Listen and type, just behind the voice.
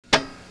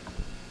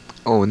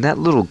Oh, and that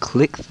little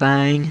click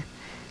thing,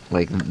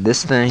 like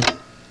this thing.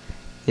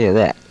 Yeah,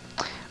 that.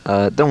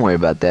 Don't worry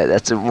about that.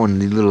 That's one of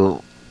the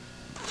little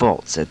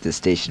faults at this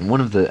station.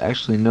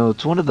 Actually, no,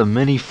 it's one of the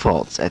many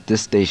faults at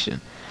this station.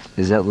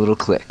 Is that little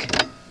click.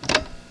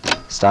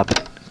 Stop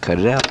it. Cut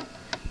it out.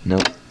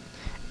 Nope.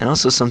 And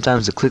also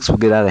sometimes the clicks will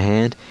get out of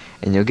hand,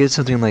 and you'll get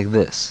something like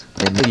this.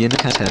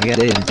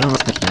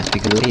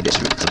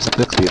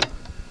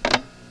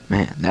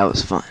 Man, that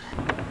was fun.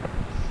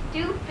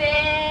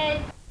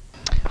 Stupid.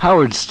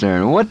 Howard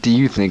Stern, what do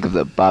you think of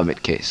the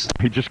Bobbitt case?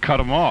 He just cut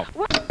him off.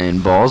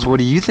 And Balls, what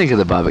do you think of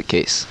the Bobbitt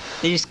case?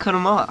 They just cut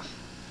him off.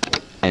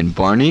 And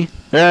Barney?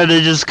 Yeah,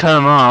 they just cut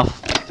him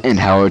off. And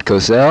Howard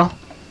Cosell?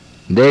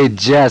 They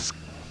just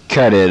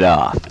cut it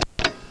off.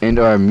 And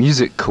our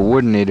music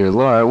coordinator,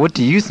 Laura, what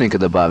do you think of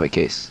the Bobbitt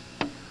case?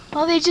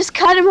 Well, they just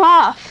cut him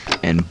off.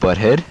 And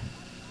Butthead?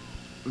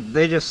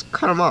 They just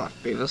cut him off,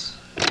 Beavis.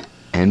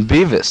 And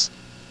Beavis?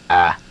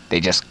 They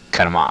just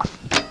cut him off.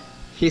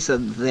 He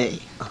said they.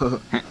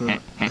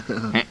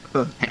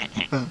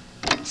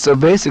 So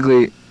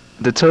basically,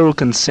 the total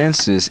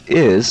consensus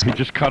is... He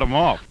just cut him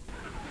off.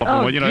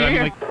 Oh, You know, I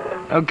mean, like,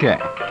 Okay.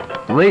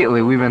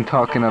 Lately, we've been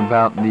talking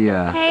about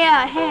the, Hey,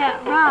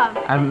 Rob.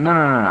 No,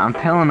 I'm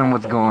telling them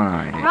what's going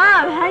on here. Rob,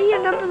 how do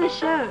you number the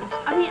shows?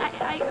 I mean,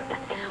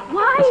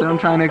 why? That's what I'm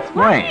trying to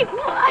explain.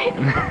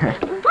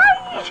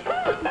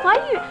 Why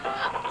do you...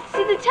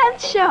 See, the 10th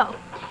show.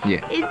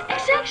 Yeah.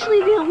 It's actually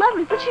the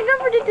 11th, but you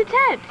numbered it the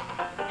 10th.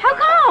 How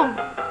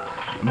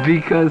come?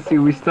 Because, see,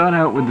 we start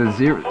out with the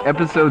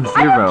episode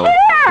I don't 0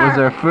 care. was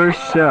our first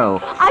show.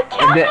 I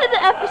counted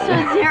the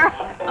episode 0.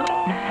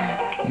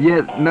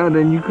 Yeah, no,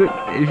 then you could,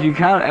 if you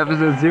count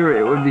episode 0,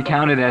 it would be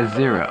counted as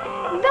 0.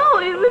 No,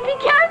 it would be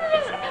counted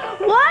as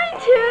 1,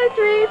 2,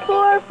 3,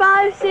 4,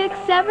 5, 6,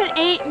 7,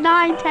 8,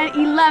 9, 10,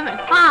 11.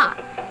 Ha!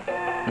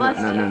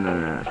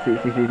 No.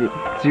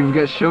 See, we've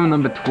got show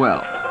number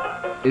 12.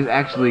 Is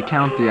actually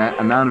count the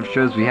amount of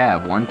shows we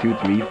have. 1, 2,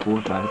 3,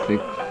 4, 5,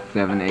 6,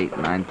 7, 8,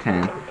 9,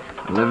 10,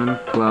 11,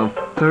 12,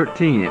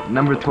 13.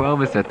 Number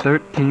 12 is the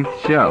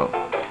 13th show.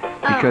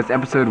 Because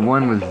episode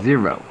 1 was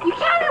 0. You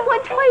counted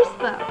one twice,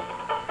 though.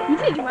 You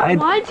did. You went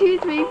 1, 2,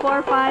 3,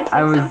 4, 5, 6,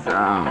 I was,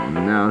 7.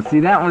 no. See,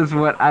 that was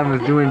what I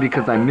was doing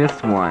because I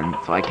missed one.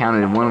 So I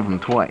counted one of them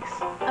twice.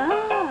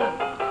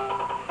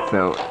 Oh.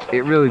 So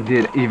it really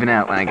did even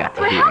out when I got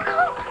to But here. how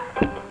come?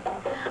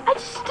 I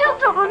just still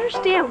don't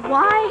understand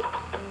why.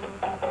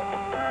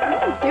 What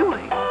are you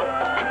doing?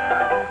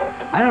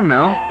 I don't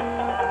know.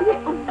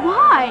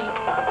 Why?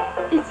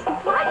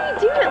 Why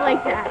do you do it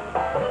like that?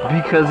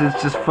 Because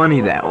it's just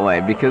funny that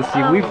way. Because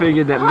see, we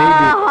figured that maybe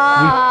we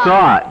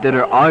thought that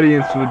our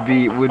audience would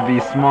be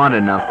smart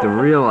enough to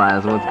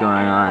realize what's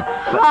going on.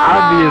 But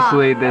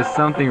obviously, there's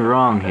something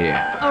wrong here.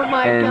 Oh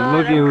my And god!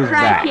 look at who's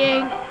back.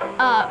 cracking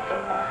up.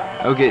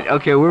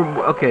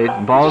 Okay.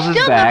 Balls is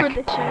back.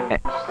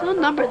 Still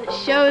number the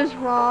shows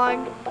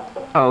wrong.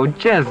 Oh,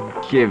 just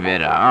give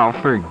it up.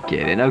 Oh,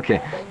 forget it.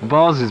 Okay,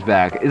 Balls is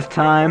back. It's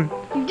time.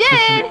 You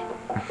did.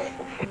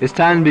 It's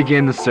time to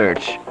begin the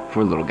search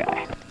for Little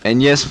Guy.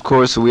 And yes, of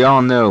course, we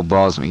all know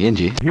Balls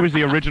McGinty. he was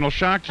the original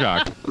shock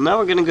jock. Now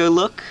we're gonna go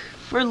look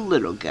for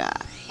little guy.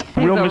 He's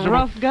Real a miserable.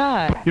 rough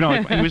guy. You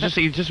know,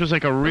 he just was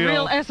like a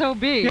real. Real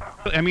SOB.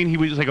 I mean, he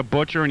was like a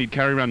butcher, and he'd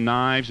carry around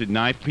knives and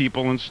knife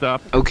people and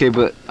stuff. Okay,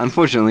 but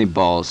unfortunately,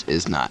 Balls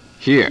is not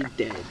here.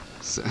 He's dead.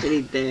 So, And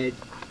he's dead.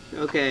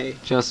 Okay.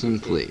 Justin,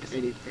 please.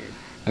 And he's dead.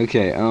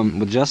 Okay, well,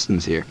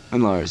 Justin's here,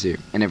 and Laura's here,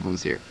 and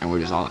everyone's here, and we're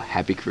just all a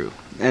happy crew.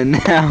 And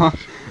now,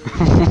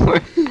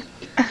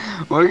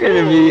 we're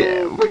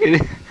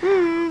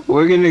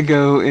gonna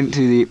go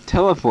into the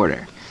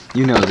teleporter.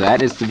 You know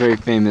that, it's the very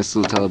famous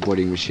little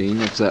teleporting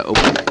machine. It's open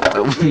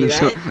me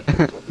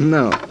the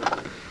No.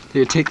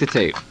 Here, take the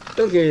tape.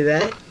 Don't give me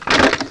that.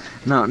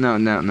 No.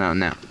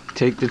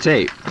 Take the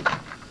tape.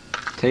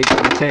 Take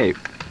the tape.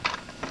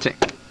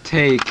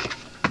 Take.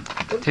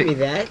 Don't give me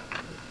that.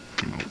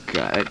 Oh,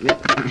 God.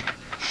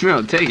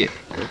 No, take it.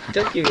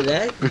 Don't give me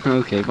that.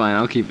 Okay, fine,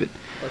 I'll keep it.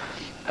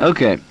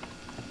 Okay.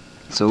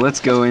 So let's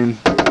go in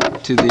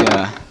to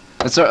the,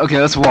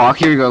 let's walk.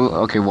 Here we go.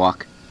 Okay,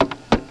 walk.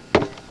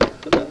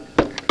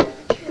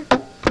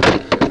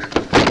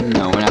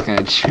 No, we're not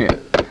gonna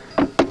trip.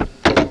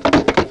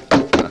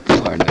 Not too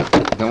hard now.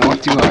 Don't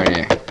walk too hard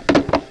here.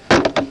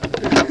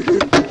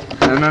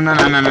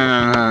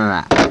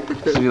 No.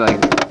 Just be like,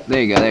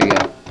 there you go.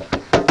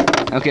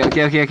 Okay. I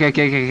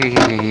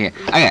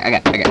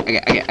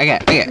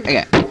got.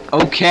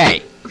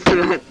 Okay.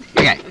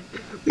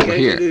 We gotta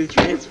here. go to the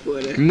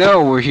transporter.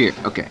 No, we're here.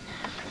 Okay.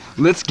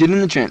 Let's get in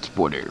the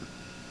transporter.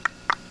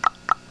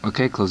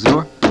 Okay, close the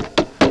door.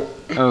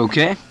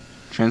 Okay.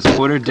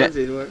 Transporter, Close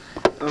the door.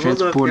 Oh,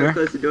 transporter. Hold on,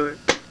 close the door.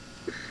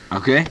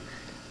 Okay.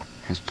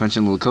 Let's punch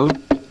in a little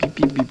code.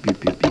 Beep.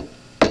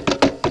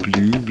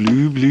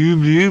 Blue.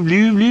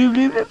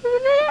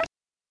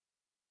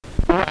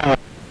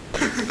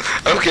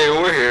 Okay,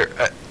 we're here.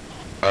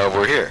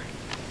 We're here.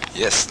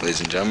 Yes, ladies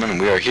and gentlemen,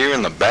 we are here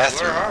in the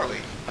bathroom. Where are we?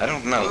 I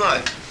don't know. Hold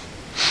on.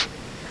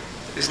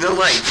 There's no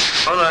lights.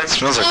 Hold on.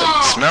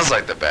 Smells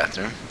like the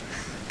bathroom.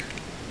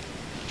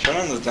 Turn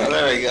on the thing. Oh,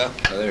 there we go.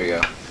 Oh, there we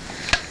go.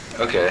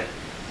 Okay.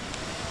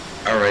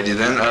 Alrighty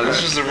then.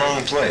 This was the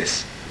wrong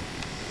place.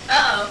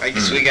 Uh-oh. I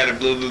guess we got a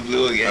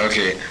blue again.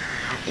 Okay.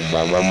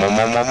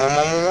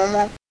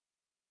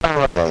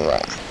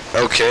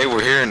 Okay,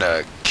 we're here in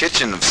a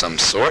kitchen of some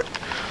sort.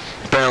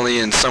 Apparently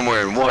in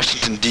somewhere in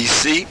Washington,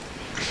 D.C.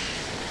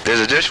 There's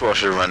a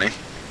dishwasher running.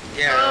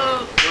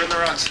 Yeah, we're in the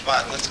wrong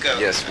spot. Let's go.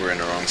 Yes, we're in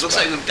the wrong spot. Looks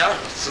like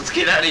McDonald's. Let's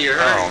get out of here.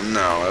 Oh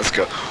no, let's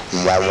go.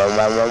 We're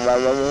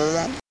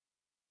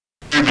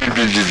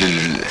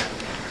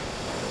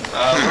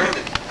in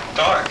the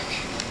dark.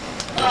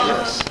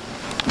 Yes.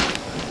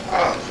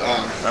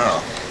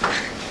 Oh.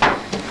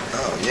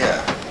 Oh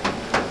yeah.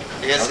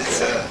 I guess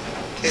it's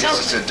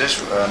It's a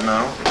dish.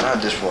 No, not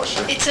a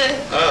dishwasher. It's a.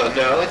 Oh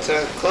no, it's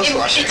a clothes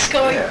washer. It's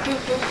going Yeah. boo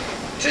boo.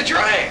 It's a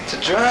dryer. It's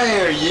a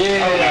dryer. Oh, Yeah.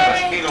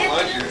 that must be the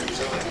laundry room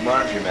somewhere.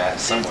 Laundry mat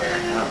somewhere. I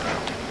don't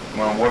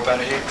know. Want to warp out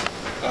of here?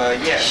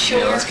 Yeah. Sure.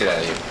 Yeah, let's get out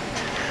of here.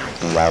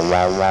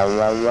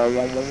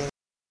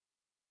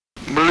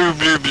 Blue,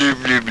 blue, blue,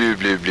 blue, blue,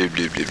 blue, blue,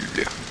 blue, blue,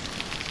 blue.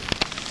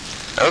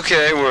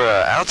 Okay,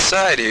 we're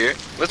outside here.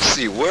 Let's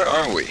see, where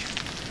are we?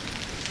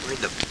 We're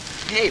in the.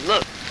 Hey,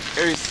 look.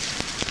 There's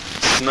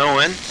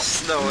Snowing,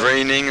 snow.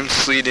 raining and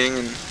sleeting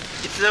and...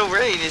 It's no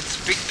rain. It's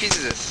big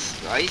pieces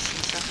of ice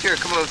and stuff. Here,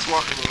 come on, let's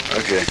walk a little.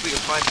 Okay. See if we can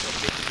find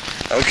something.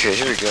 Okay,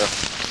 here we go.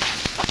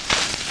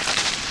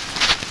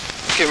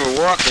 Okay,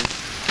 we're walking.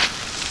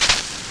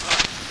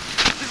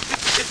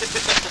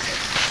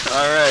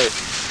 Alright.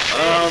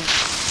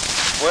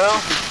 Well,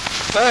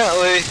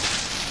 apparently,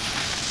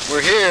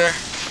 we're here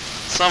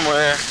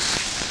somewhere,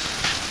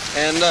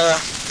 and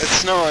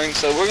it's snowing,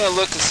 so we're gonna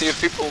look and see if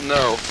people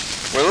know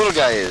where Little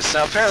Guy is.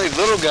 Now, apparently,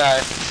 Little Guy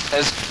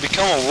has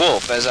become a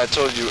wolf, as I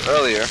told you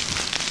earlier,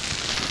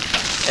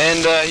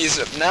 and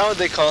now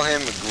they call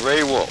him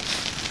Gray Wolf.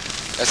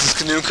 That's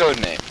his new code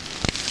name.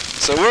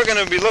 So we're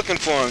gonna be looking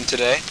for him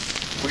today.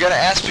 We gotta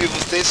ask people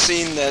if they've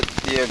seen the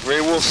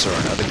Gray Wolf's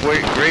around, the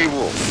Gray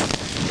Wolf.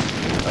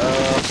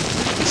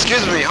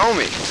 Excuse me,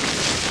 homie.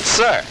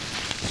 Sir,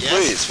 Yes.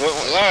 please.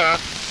 Hello?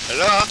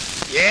 Hello?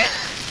 Yeah?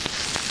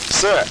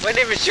 Sir, My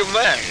name is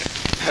Juman.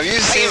 have you I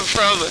seen... am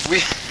from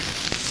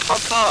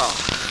Papa.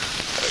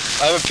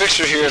 I have a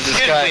picture here of this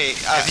Excuse guy. me,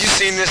 Have you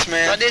seen this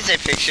man? That is a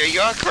picture.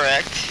 You are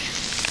correct.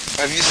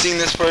 Have you seen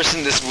this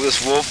person, this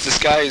wolf? This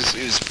guy is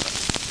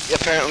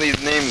apparently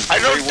his name is I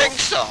Gray don't think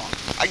Wolf. so.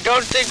 I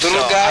don't think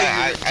Little so.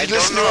 guy, I you don't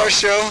listen to know. our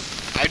show?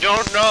 I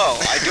don't know.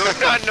 I do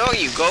not know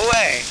you. Go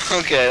away.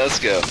 Okay, let's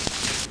go.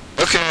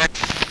 Okay.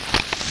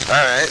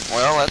 Alright,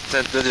 well,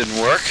 that didn't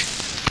work.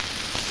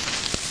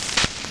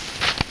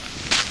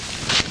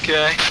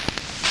 Okay.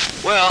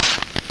 Well,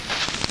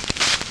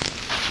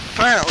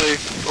 apparently,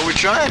 what we're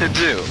trying to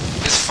do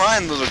is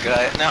find Little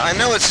Guy. Now, I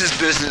know it's his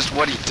business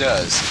what he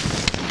does,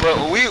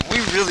 but we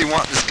really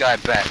want this guy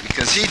back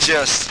because he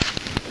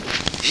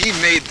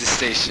made the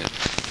station.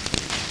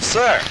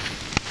 Sir!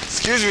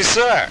 Excuse me,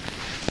 sir!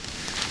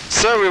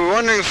 Sir, we were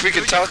wondering if we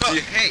could talk to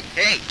you. Hey.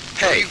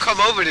 Hey. You come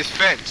over this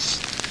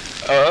fence.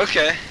 Oh,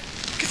 okay.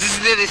 Because this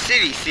is in the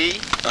city, see?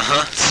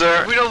 Uh-huh.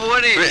 Sir. We don't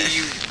want any Wait. of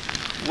you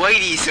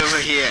whiteys over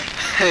here.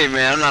 Hey,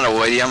 man, I'm not a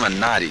whitey, I'm a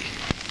naughty.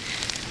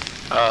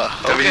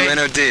 Okay.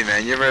 WNOD,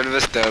 man. You ever heard of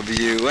us?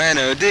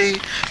 WNOD.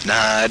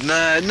 Nod,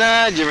 nod,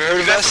 nod. You ever heard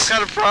You of got us? some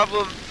kind of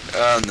problem?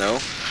 No.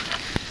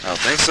 I don't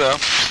think so.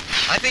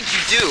 I think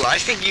you do. I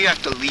think you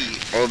have to leave.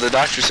 Well, the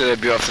doctor said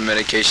I'd be off the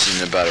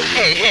medication in about a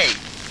week. Hey.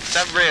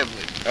 Stop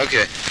rambling.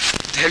 Okay.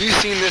 Have you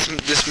seen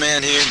this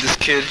man here, this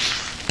kid?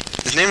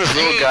 His name is I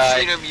Little ain't Guy,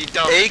 seen him, you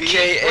dumb AKA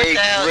beef. What the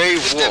hell? Gray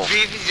What Wolf. the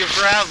beef is your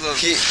problem?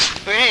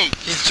 Hey,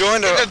 He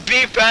joined get a... the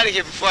beef out of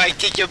here before I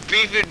kick your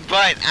beefing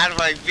butt out of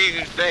my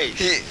beefing face.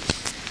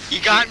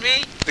 You got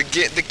me? The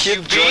kid You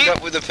joined beef?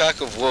 up with a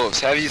pack of wolves.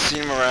 Have you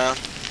seen him around?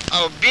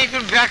 Oh,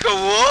 beefing pack of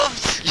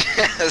wolves?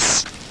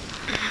 Yes.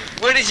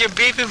 What is your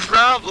beefing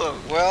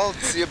problem? Well,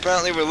 see,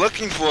 apparently we're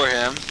looking for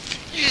him.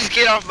 You just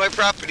get off my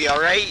property,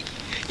 alright?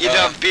 You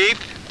dumb beef?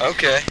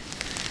 Okay.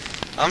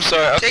 I'm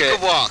sorry, okay. Take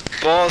a walk.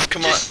 Balls,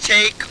 come on. Just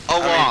take a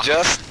walk.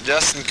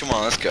 Justin, come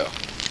on, let's go.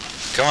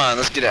 Come on,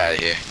 let's get out of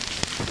here.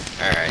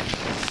 Alright.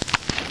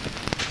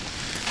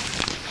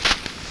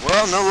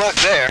 Well, no luck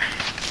there.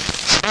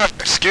 Sir,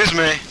 excuse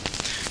me.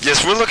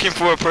 Yes, we're looking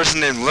for a person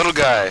named Little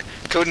Guy,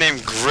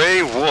 codenamed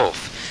Gray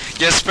Wolf.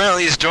 Yes,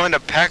 apparently he's joined a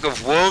pack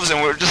of wolves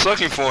and we're just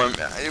looking for him.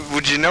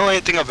 Would you know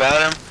anything about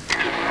him?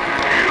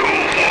 You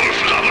wolf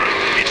lover,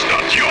 it's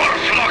not your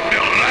flock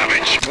they'll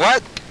ravage.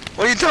 What?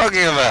 What are you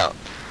talking about?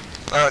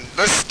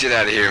 Let's get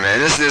out of here, man.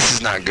 This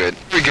is not good.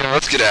 Here we go.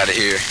 Let's get out of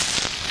here.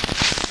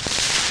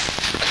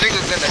 I think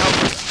it's gonna help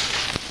you.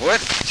 What?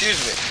 Excuse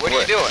me. What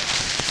are What? you doing?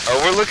 Oh,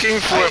 we're looking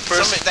for a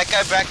person. That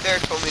guy back there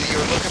told me that you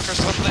were looking for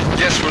something.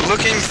 Yes, we're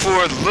looking for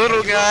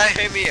Little Guy.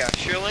 Pay me a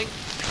shilling.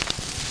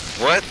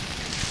 What?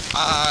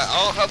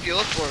 I'll help you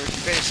look for him if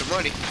you pay me some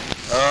money.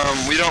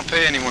 We don't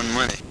pay anyone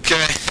money.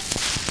 Okay.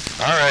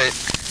 All right.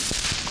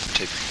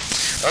 Okay.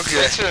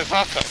 Thanks for the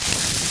pop-up.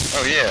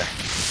 Oh yeah.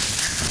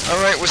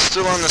 Alright, we're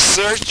still on the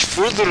search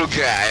for little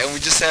guy, and we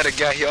just had a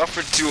guy, he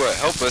offered to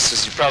help us,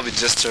 as you probably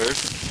just heard.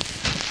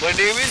 My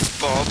name is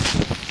Bob.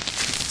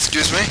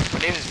 Excuse me? My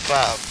name is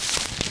Bob.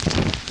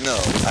 No,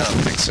 I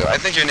don't think so. I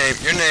think your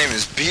name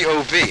is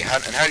B-O-B.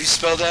 And how do you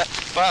spell that?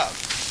 Bob.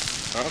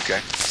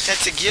 Okay.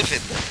 That's a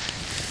given.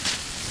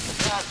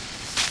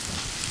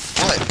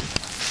 What?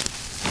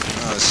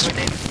 Oh, it's... My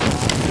name is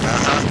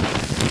Bob.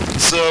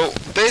 So,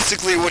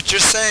 basically what you're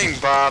saying,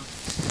 Bob,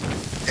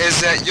 is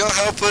that you'll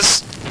help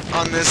us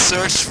on this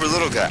search for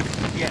little guy.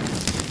 Yeah.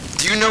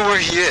 Do you know where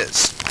he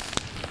is?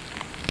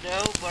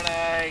 No, but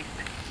I'm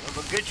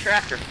a good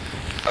tracker.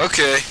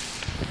 Okay.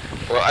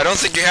 Well, I don't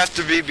think you have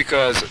to be,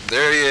 because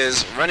there he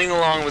is, running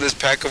along with his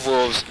pack of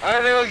wolves.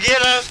 Alright, then we'll get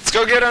him. Let's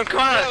go get him,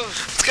 come on! Go.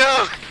 Let's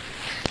go!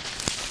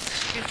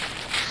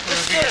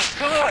 Let's get him.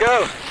 Come on.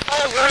 Go!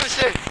 Oh, we're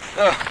safe.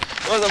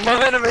 Oh, the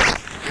momentum is...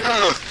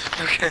 Oh,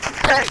 okay.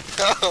 Hey.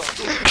 Oh,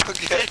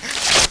 okay.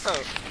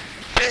 Oh,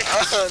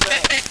 oh no.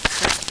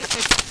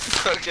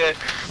 Okay.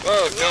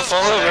 Whoa, don't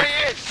fall over. There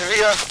he is. Here we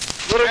go.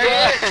 Little There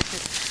guy.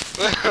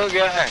 Little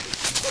guy.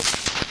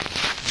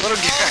 Little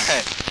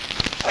guy.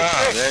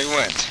 Oh, there he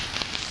went.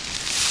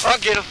 I'll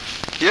get him.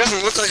 He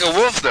doesn't look like a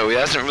wolf, though. He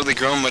hasn't really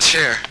grown much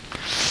hair.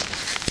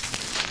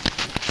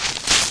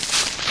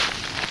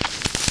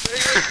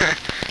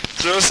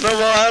 Throw a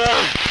snowball at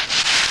him.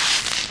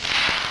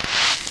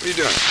 What are you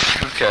doing?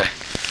 Okay.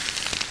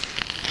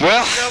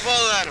 Well.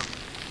 Snowball at him.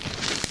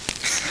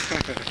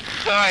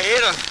 Oh, I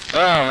hit him.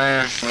 Oh,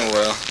 man. Oh,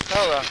 well.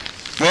 Oh, well.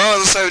 Well, it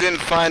looks like we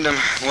didn't find him.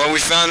 Well, we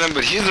found him,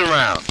 but he's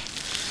around.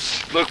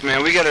 Look,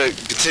 man, we gotta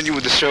continue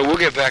with the show. We'll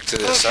get back to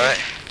this, Okay.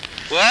 alright?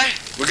 What?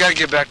 We gotta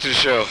get back to the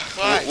show.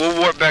 Why? We'll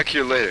warp back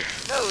here later.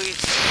 No, he's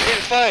in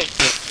a fight.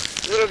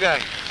 Little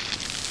guy.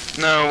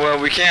 No, well,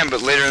 we can,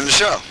 but later in the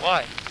show.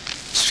 Why?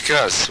 Just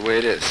because, it's the way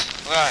it is.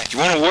 Why? Do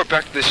you want to warp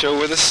back to the show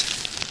with us?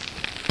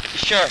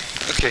 Sure.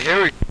 Okay,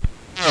 here we go.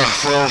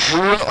 Oh, well,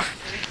 we'll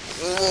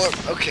warp.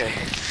 Okay.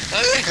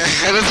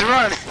 Let's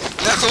run.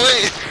 No,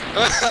 wait.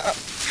 No.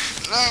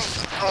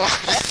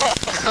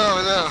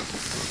 Oh, no.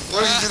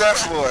 What did you do that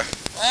for?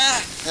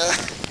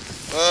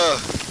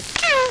 Oh.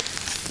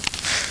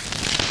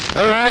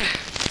 Alright.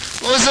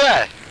 What was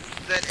that?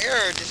 That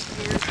arrow just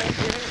cleared back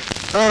there.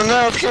 Oh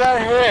no, let's get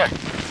out of here.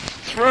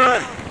 Let's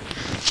run.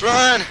 Let's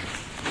run.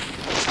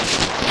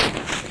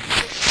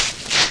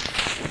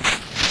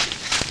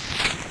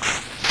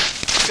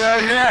 Get out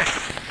of here.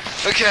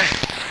 Okay.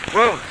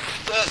 Whoa.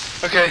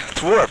 Okay,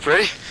 let's warp.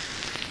 Ready?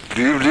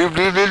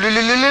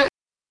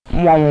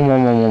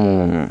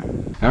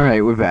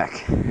 Alright, we're back.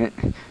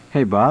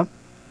 Hey, Bob?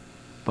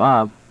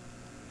 Bob?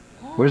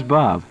 Where's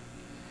Bob?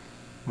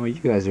 Well,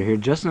 you guys are here.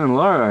 Justin and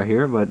Laura are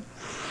here, but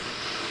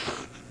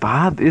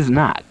Bob is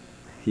not.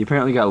 He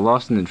apparently got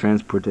lost in the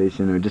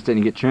transportation, or just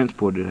didn't get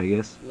transported, I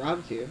guess.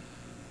 Rob's here.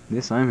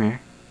 Yes, I'm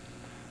here.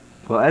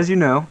 Well, as you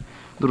know,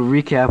 little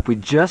recap, we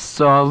just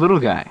saw a little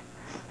guy.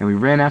 And we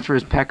ran after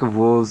his pack of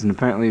wolves, and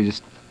apparently we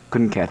just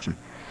couldn't catch him.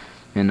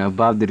 And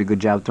Bob did a good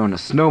job throwing a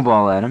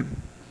snowball at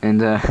him.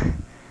 And,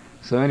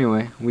 so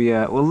anyway,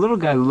 well, little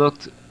guy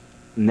looked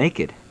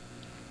naked.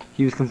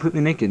 He was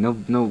completely naked.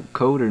 No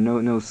coat or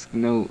no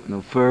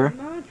fur.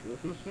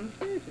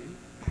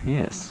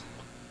 Yes.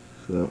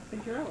 So.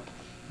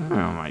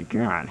 Oh my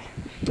God.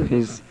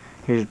 His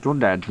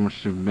dad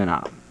must have been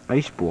a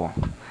baseball.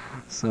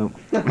 So.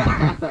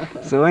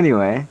 So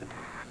anyway,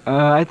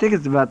 I think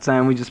it's about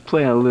time we just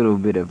play a little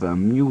bit of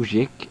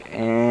music,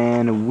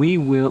 and we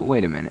will.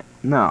 Wait a minute.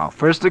 No,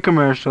 first the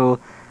commercial,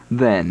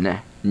 then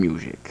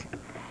music.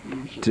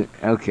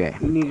 Okay.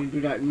 You need to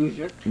do that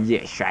music.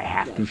 Yes, I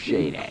have to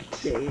say that.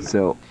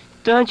 So.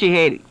 Don't you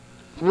hate it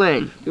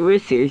when the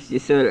whiskers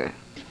just sort of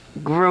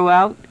grow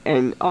out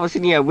and all of a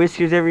sudden you have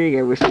whiskers everywhere? You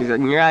get whiskers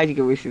on your eyes, you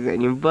get whiskers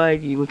on your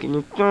butt, you look in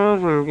your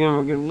thumbs, and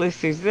you get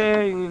whiskers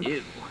there. And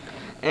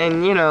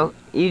you know,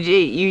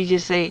 you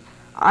just say,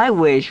 I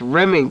wish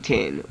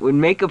Remington would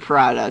make a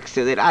product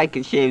so that I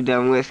could shave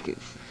down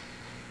whiskers.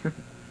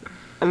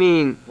 I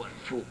mean, what a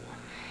fool.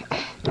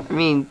 I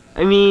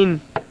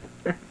mean,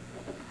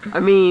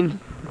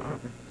 okay.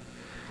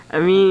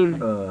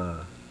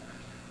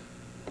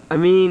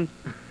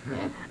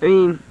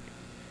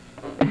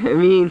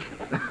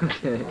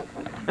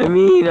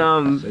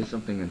 Say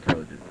something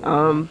intelligent.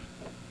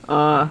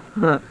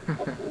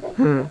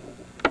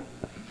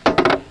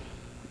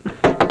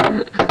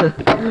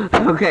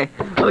 Okay.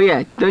 Oh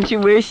yeah, don't you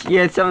wish you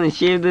had someone to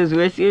shave those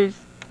whiskers?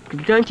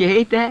 'Cause don't you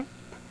hate that?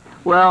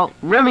 Well,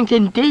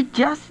 Remington did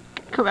just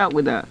come out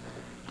with a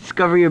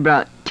discovery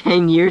about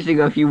 10 years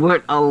ago if you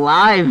weren't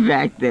alive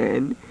back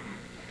then.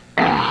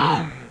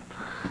 Yeah.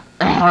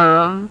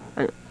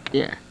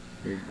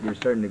 You're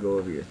starting to go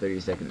over your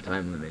 30-second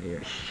time limit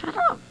here. Shut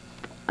up.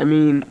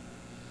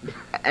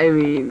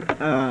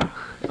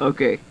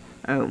 Okay.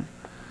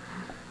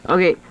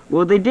 Okay,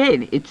 well they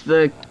did. It's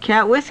the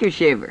cat whisker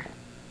shaver.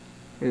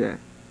 Look at that.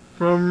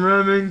 From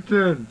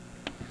Remington.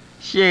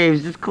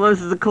 Shaves as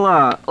close as a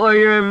claw, or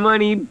your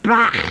money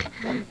back.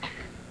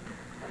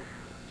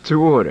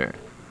 To order,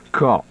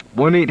 Call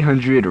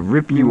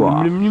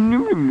 1-800-RIP-YOU-OFF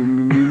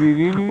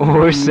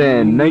or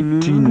send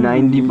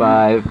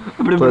 $19.95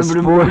 plus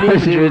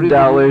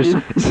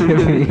 $400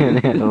 shipping and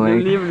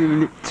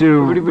handling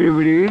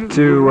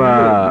to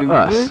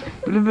us.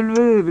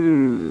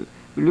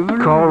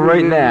 Call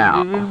right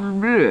now.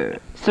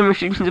 Some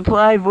restrictions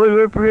apply, void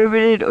where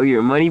prohibited, or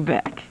your money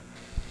back.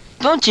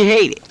 Don't you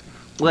hate it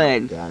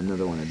when Got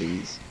another one of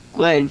these.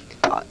 an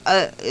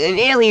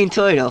alien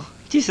turtle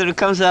just sort of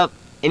comes up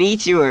and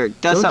eats you or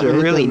does something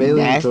really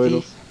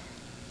nasty?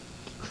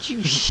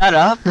 You shut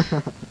up.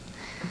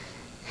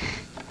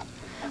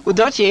 Well,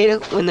 don't you hate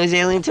it when those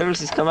alien turtles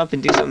just come up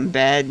and do something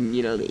bad and,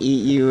 you know, they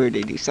eat you or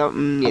they do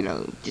something, you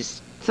know,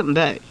 just something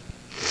bad?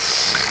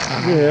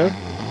 Yeah.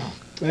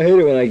 I hate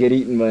it when I get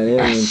eaten by an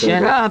alien.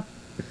 Shut up.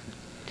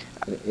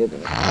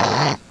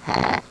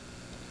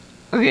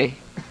 Okay.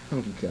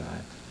 Oh,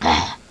 God.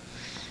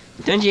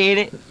 Don't you hate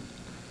it?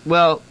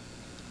 Well,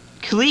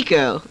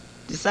 Coleco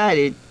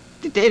decided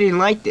that they didn't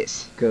like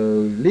this.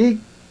 Coleco.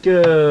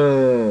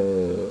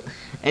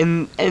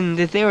 And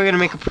that they were going to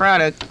make a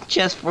product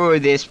just for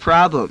this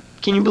problem.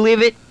 Can you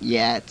believe it?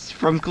 Yeah, it's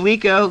from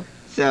Coleco.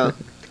 So,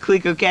 the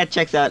Coleco cat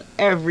checks out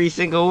every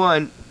single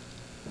one.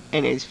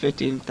 And it's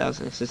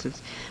 15,000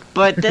 assistants.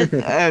 But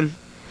that,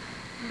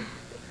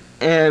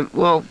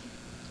 well,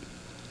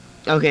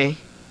 okay.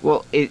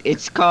 Well,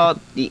 it's called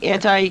the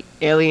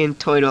Anti-Alien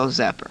Turtle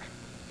Zapper.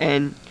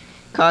 And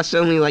costs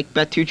only like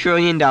about $2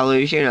 trillion,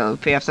 you know,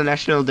 pay off the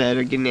national debt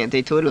or get an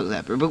anti-turtle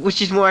zapper. But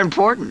which is more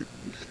important?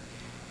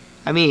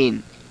 I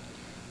mean,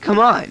 come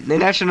on. The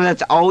national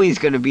debt's always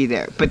going to be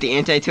there. But the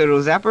anti-turtle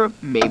zapper,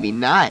 maybe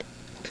not.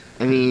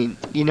 I mean,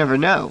 you never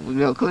know. With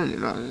Bill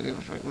Clinton.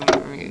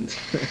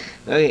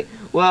 Okay,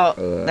 well,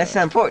 that's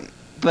not important.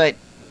 But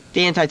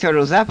the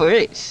anti-turtle zapper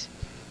is.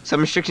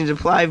 Some restrictions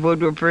apply, void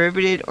where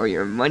prohibited, or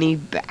your money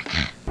back.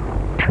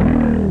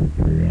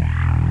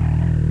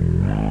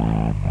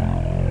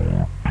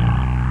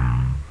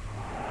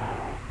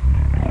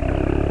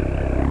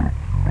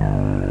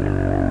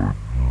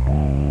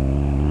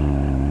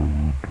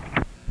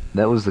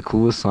 That was the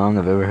coolest song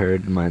I've ever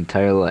heard in my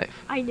entire life.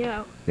 I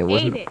know. That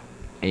wasn't.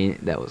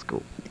 That was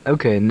cool.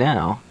 Okay,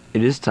 now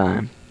it is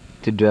time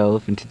to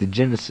delve into the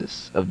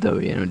genesis of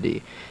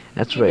WNOD.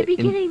 That's right. In the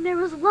beginning, there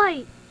was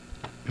light.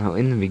 No,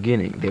 in the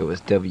beginning there was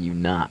W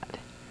Nod.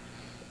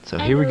 So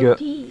here we go.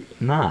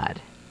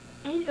 Nod.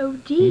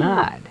 N-O-D.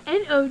 Nod.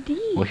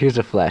 N-O-D. Well, here's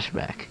a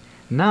flashback.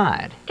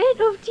 Nod.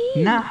 N-O-D.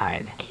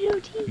 Nod.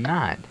 N-O-D.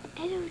 Nod.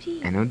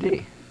 N-O-D.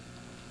 N-O-D.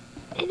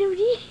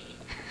 N-O-D.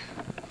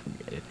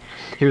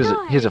 Here's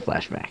a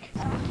flashback.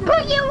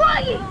 Boogie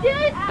woogie,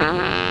 dude!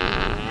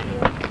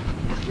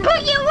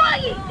 Boogie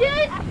woogie,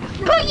 dude!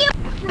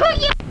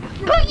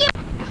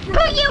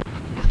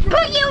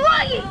 Boogie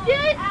woogie,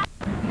 dude!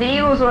 The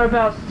eagles were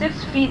about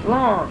 6 feet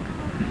long,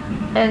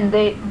 and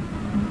they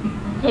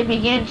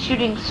began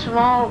shooting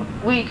small,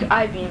 weak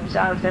I-beams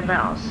out of their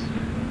mouths.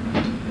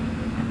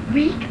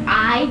 Weak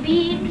eye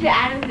beams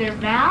out of their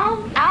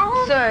mouths?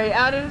 Sorry,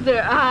 out of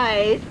their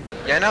eyes.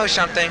 You know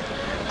something?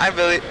 I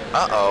really...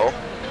 Uh-oh.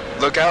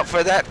 Look out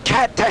for that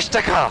cat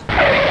testicle!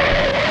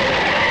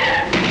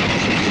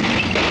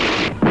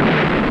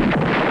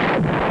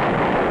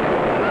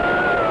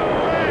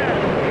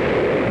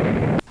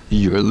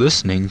 You're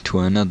listening to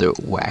another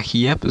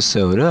wacky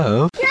episode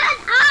of Shut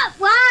up,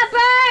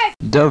 Robert!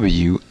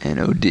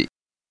 WNOD.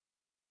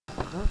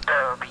 WNOD.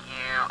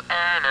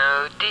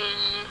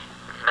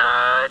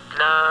 Nod,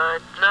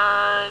 nod,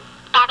 nod.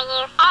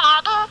 W-N-O-D,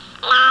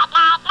 nod,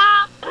 nod,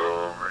 nod.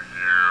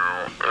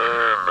 WNOD. Nod,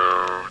 nod,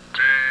 nod.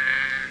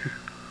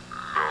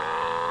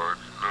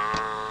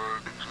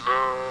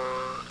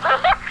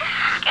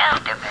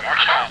 Stupid,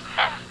 okay.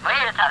 We're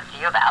here to talk to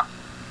you about.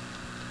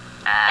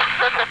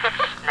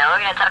 No,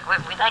 we're gonna talk.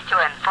 We'd like to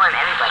inform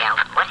everybody on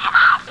what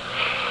happened.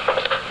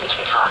 We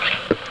can talk.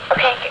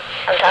 Okay,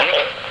 I'm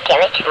talking.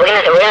 Damn it. We're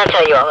gonna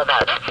tell you all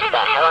about the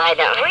hell I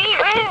don't.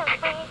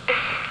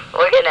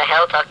 We're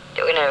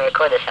gonna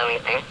record this whole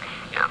thing.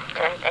 No.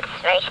 That's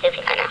very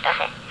stupid. I know.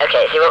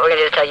 Okay, see what we're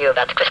gonna do is tell you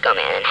about the Crisco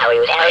Man and how he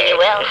was fired. You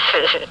will.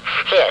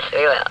 Yes,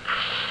 we will.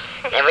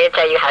 And we're gonna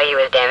tell you how he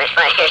was damaged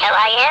by your hell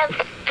I am.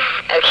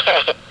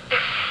 Okay.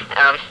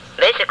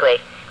 Basically,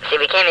 see,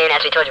 we came in,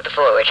 as we told you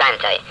before, we were trying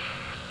to tell you.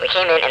 We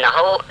came in and the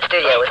whole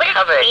studio was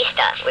covered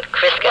with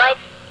Crisco. What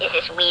is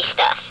this wee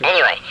stuff?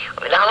 Anyway,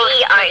 the whole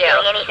studio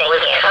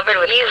was covered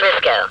with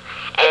Crisco.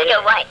 And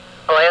Crisco what?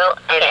 Oil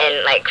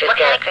and like Crisco.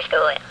 What kind of Crisco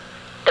oil?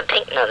 The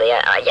pink, no, the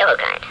yellow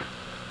kind.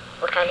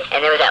 What kind of?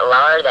 And there was that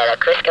lard, that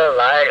Crisco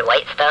lard,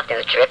 white stuff that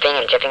was dripping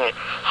and dripping, and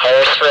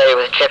hairspray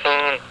was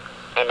dripping.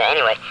 And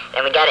anyway,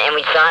 then we got it and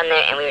we saw him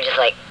there and we were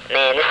just like,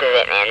 man, this is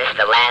it, man. This is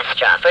the last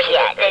straw. First he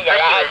was.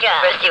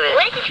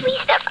 What is this wee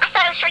stuff? I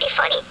thought it was pretty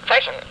funny.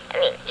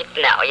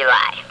 No, you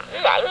lie.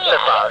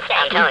 Footballs.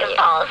 I'm telling you.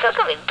 Footballs.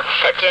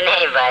 That's your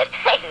name, bud.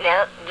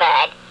 No,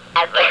 bud.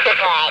 I'm Bud.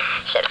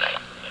 Shut up.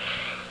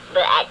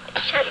 Bud.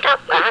 Shut up.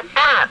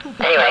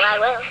 Anyway.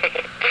 I will.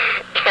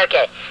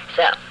 Okay,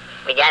 so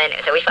we got in.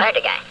 So we fired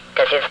the guy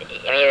because he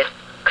was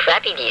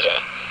crappy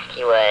DJ.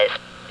 He was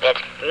That's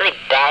really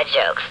bad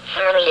jokes.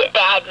 Some really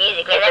bad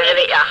music. It's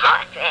really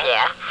hot.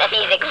 Yeah. That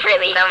music's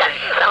really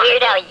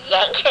Weird Al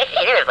Yankovic.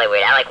 You never played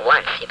Weird Al, like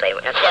once. You played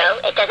Weird Al.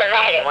 No, it doesn't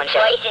matter. One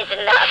choice is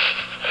enough.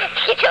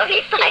 You told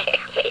me fire.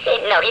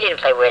 No, he didn't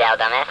play Weird Al,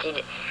 dumbass. He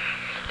did.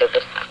 Stupid.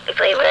 He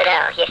played Weird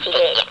Al. Yes, he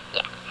did.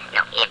 Yeah.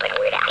 No, he didn't play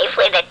Weird Al. He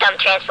played that dumb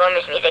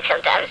Transformers music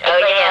sometimes. Oh,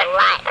 yeah. A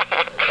lot.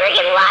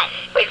 Friggin' lot.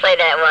 We played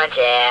that once,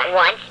 yeah.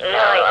 Once?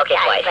 No, okay,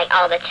 twice. Like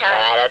all the time.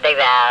 I don't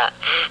think that.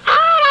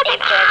 It's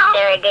George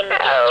Thorogood.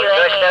 Oh,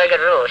 George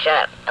Thorogood rule.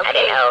 Shut up. Okay. I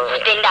didn't know.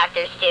 Spin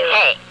Doctors too.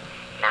 Hey.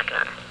 Knocking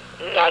on it.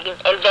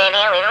 And Van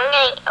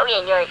Halen.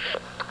 Okay, George.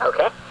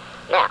 Okay.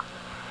 Now,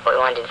 what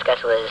we wanted to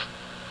discuss was,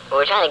 what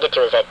we're trying to get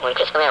to is that when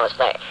Chris Command was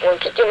fired. When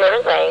Chris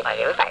Command was fired.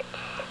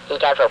 He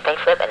got a little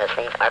pink slip, and those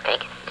things are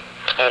pink.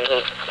 And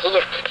he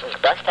just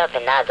bust up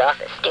in Nod's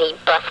office. Did he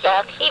bust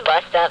up? He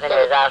bust up in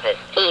his office.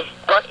 He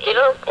busted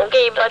up?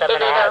 Okay, he busted up in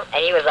the house.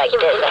 And he was like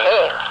this. And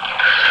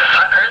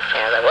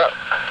I was like, whoa.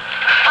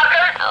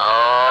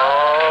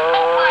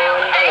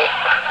 Oh, nice.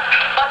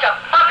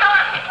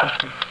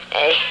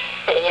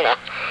 And, you know,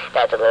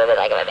 that's a little bit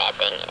like of a bad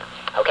thing, you know.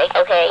 Okay,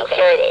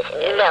 sure it is.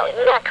 No,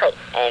 not quite.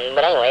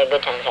 But anyway, a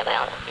good time was had by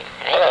all.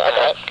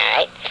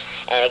 Alright.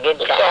 And a good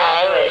time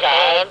was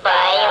had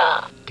by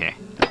all. Okay.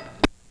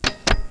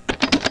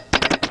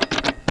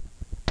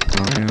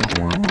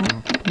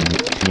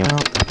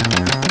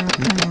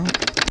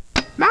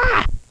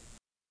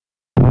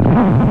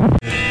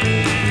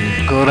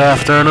 Good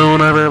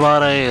afternoon,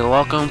 everybody.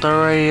 Welcome to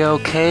Radio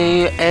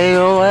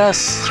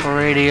KAOS,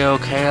 Radio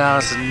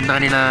Chaos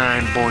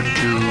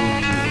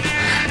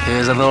 99.2.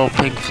 Here's a little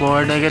Pink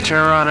Floyd to get you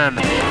running.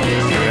 You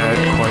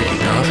had quite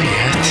enough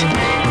yet.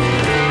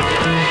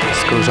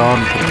 This goes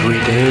on for 3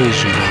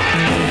 days, you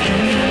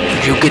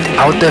know. You get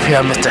out of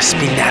here, Mr.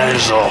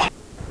 Spinello.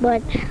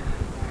 But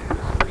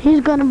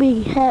he's gonna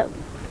be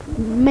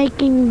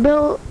making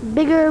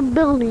bigger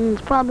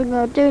buildings, probably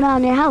gonna tear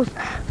down your house.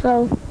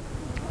 So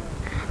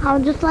I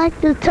would just like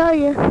to tell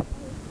you,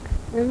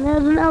 and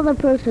there's another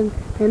person,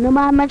 and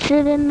nobody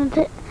mentioned it in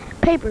the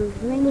paper.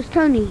 His name was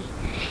Tony,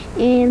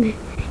 and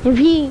if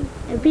he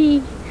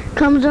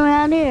comes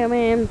around here,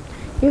 man,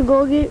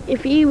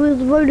 if he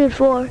was voted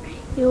for,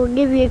 he'll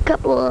give you a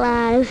couple of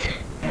lies.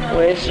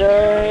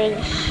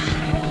 Wizards.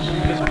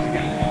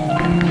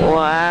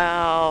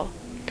 Wow.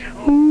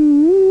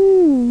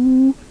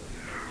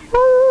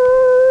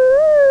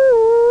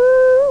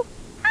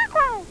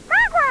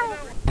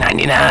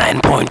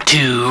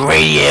 99.2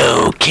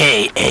 Radio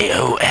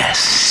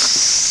KAOS.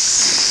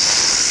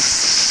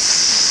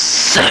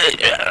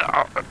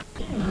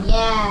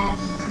 Yes,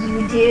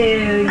 you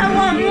do. I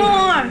want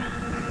more.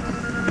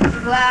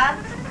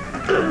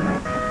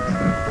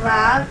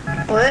 Rob,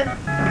 what?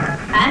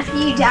 After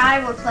you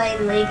die, we're playing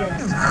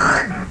Legos.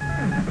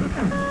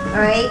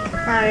 Alright?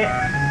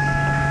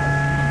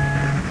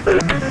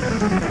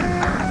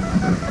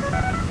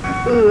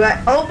 Ooh, I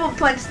elbow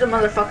punched the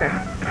motherfucker.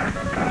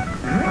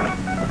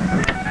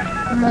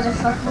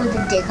 Motherfucker with a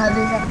dick on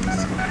his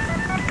ass.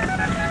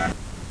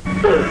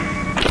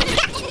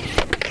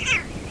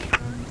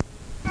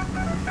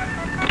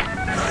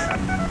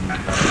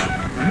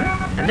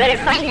 I better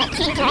find that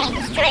key to make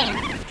the string.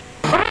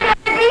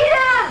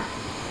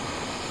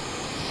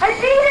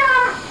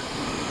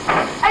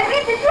 I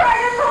beat the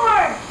Dragon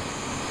Lord!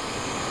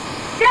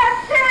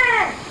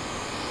 Justin!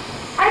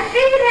 I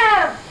beat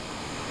him!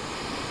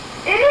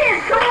 It is!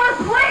 Come on,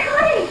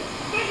 quickly!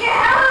 Get your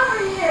hell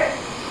over here!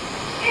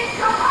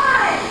 Come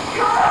on!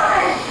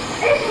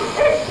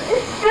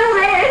 It's still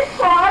there! It's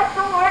far!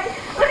 Don't worry!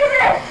 Look at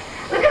this!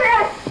 Look at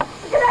that!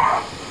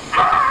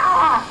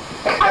 Ah!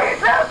 I'm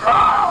so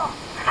cool!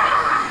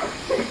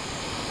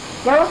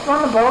 That was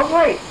on the ball?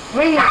 Wait.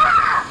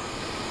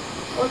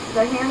 What's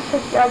the hand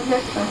pick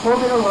judgment and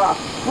hold it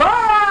aloft.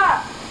 Laura!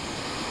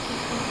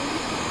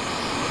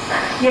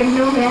 You have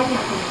no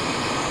majesty.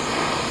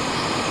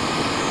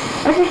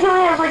 I think he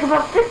only has like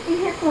about 50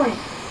 hit points.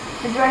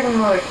 The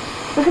Dragon Lord.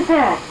 Look at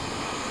that.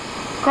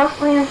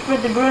 Costly and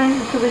spread the ruins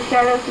into the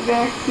shadows to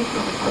vanish people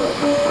of the sword.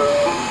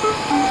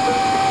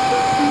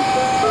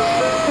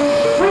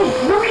 Wait,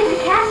 look at the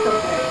castle!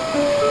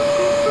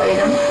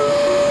 Items.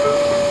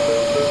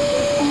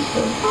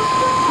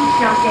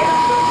 Jump down.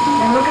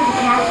 Now look at the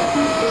castle.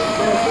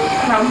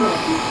 Crown Room.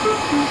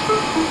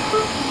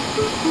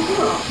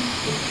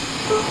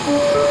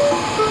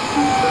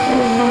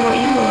 There's no more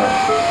evil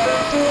left.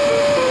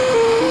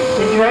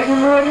 The Dragon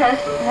Lord has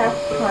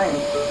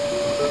triumphed.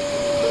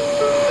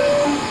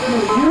 No,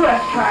 you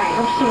have triumphed.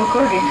 I'm still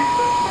recording.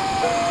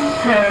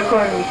 I'm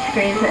recording me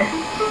screaming.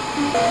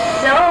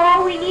 So all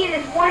we need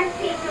is one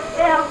piece of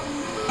film.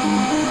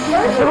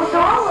 That's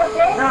all of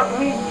it. No,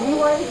 we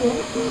want to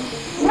get.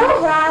 No,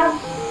 Rob.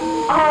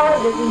 All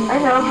of it. I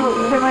know,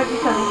 but there might be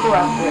something cool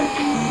after it.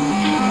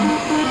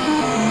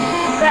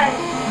 But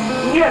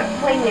you have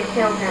plenty of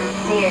film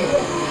downstairs.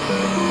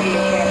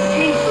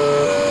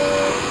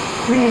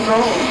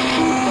 Re-roll.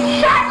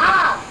 Shut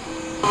up!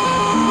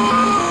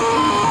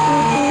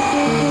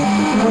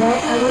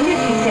 I wonder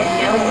if you said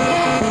no.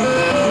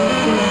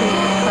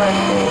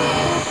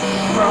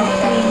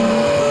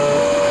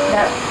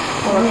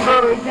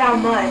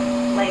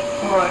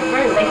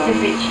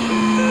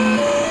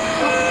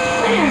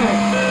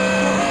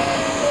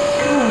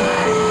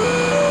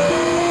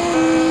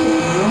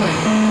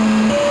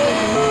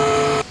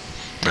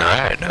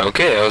 Alright,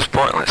 okay, that was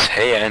pointless.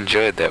 Hey, I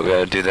enjoyed that. We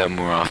gotta do that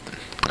more often.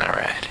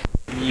 Alright.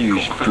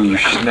 You boo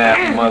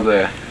snap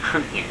mother.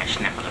 Fuck you. Fuck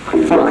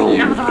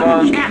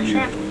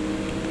you.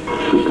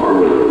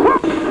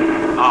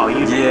 Oh,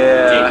 you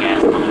Yeah. dick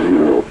ass.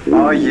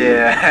 Oh,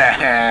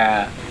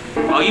 yeah.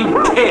 Oh, you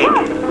pig.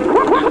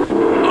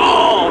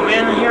 Oh,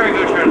 man, here I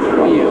go trying to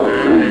throw you.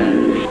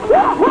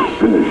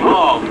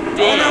 Oh,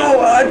 damn.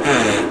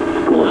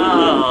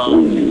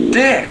 Oh.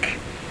 Dick.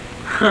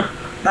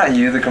 Not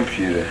you, the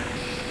computer.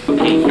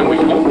 Okay, can we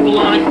go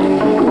blind?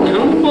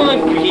 Come on,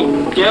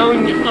 keep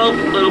down up,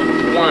 little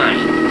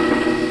blind.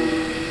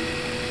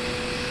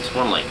 It's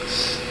one like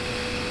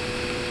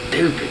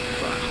stupid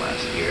fuck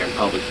last year in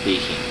public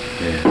speaking.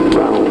 Yeah.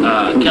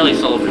 Kelly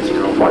Sullivan's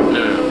girlfriend.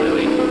 No,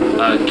 wait.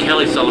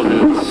 Kelly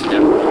Sullivan's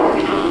stepmom.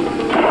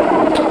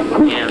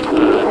 And,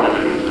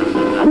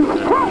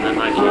 not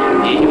my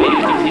kid.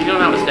 He's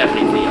going out with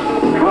Stephanie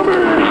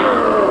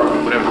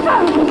whatever the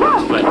fuck it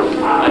was, but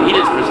he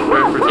did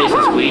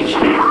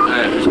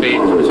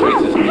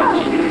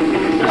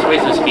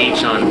persuasive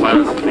speech on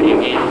violence in video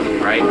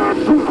games, right?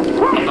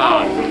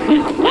 About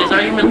his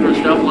arguments were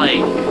stuff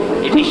like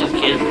it teaches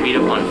kids to beat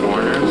up on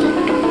foreigners.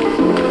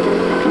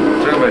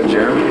 Talking about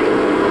Jeremy?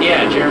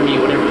 Yeah, Jeremy,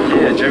 whatever.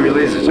 Yeah, Jeremy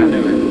Lasers, I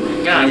knew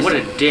him. God, what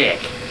a dick.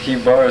 He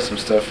borrowed some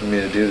stuff from me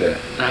to do that.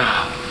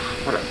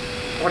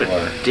 What a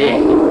dick.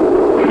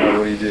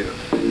 What do you do?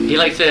 He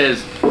like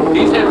says,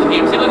 these types of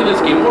games, see, look at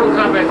this game, Mortal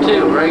Kombat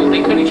 2, right?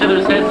 They cut each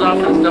other's heads off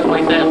and stuff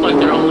like that. Look,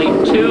 there are only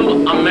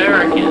 2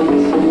 Americans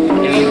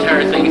in the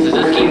entire thing. He says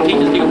this game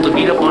teaches people to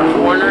beat up on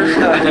foreigners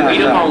and to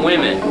beat up on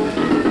women.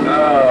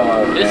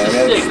 Oh, this is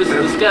sick, this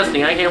is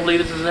disgusting. I can't believe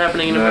this is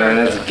happening in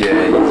America. That's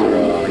gay, he's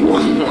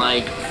wrong.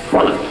 Like,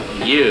 fuck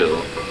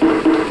you.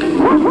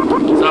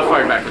 So I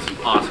fired back with some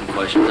awesome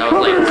questions. I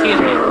was like, excuse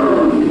me,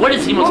 what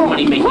is the most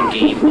money-making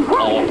game of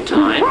all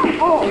time?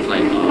 He's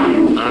like, I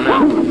don't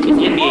know. It's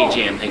NBA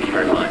Jam, thank you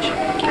very much.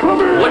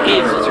 What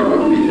is...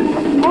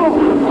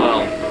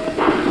 Well...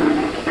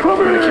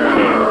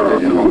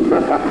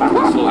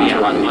 So yeah,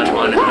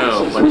 on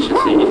Ho, but it should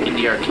say in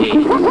the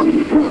arcade.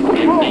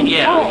 And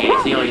yeah, okay,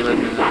 it's the only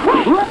legend that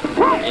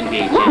play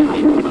NBA Jam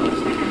made the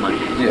most money.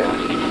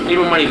 Yeah. Made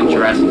more money than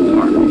Jurassic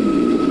Park.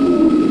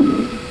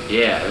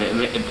 Yeah,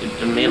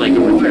 it made like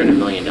over $300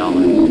 million. How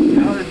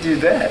did it do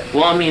that?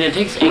 Well, I mean, it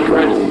takes 8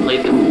 credits to play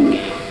the full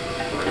game.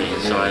 Okay,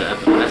 so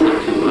that's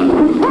not too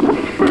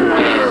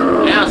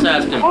And I also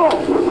asked him,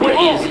 what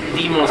is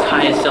the most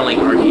highest selling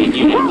arcade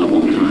unit of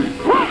all time?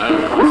 I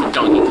don't know, it's a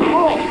Donkey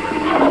Kong.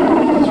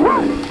 Thank you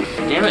very much.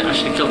 Damn it, I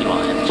should have killed you while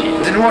I had the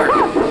chance. Didn't work.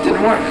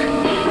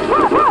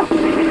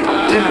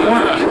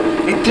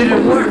 It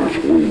didn't work.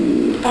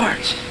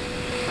 Bart.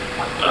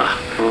 I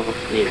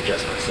need to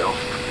adjust myself.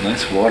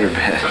 Nice water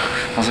bed. I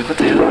was like, what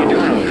the hell are you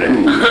doing over there?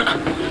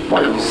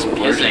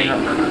 Yes, I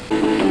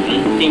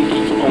think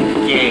it's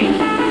okay.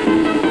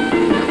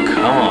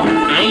 Come on.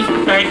 I'm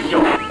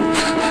special.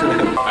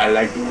 I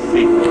like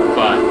big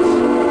butts.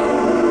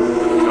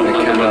 I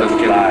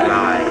cannot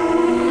lie.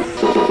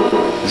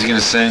 Is he gonna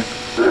sing?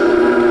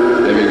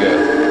 There we go.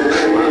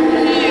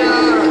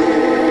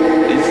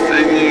 He's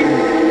singing.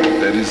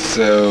 That is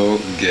so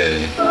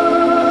gay.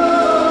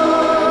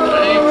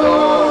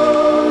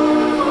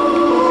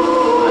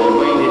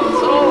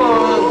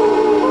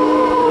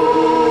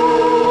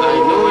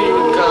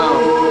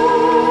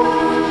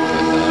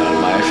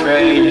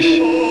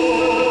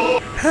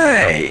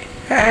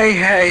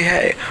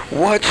 Hey,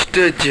 what's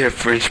the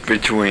difference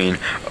between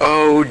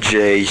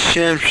O.J.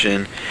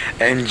 Simpson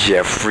and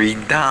Jeffrey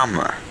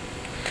Dahmer?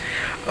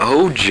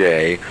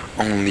 O.J.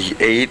 only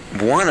ate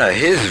one of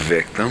his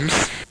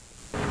victims.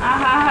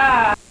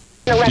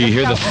 Do you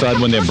hear the thud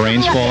when their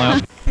brains fall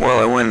out? Well,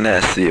 I went and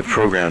asked the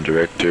program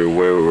director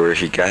where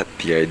he got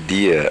the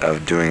idea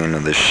of doing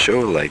another show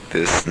like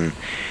this, and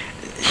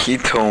he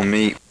told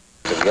me...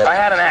 I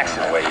had an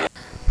accident with you.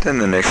 Then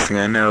the next thing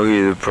I know,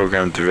 the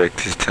program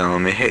director's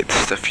telling me, hey, the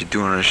stuff you're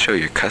doing on the show,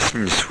 you're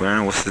cussing, you're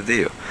swearing, what's the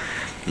deal?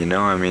 You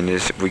know, I mean,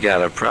 we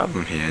got a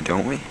problem here,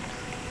 don't we?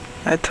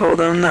 I told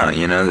him, no,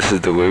 you know, this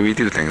is the way we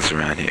do things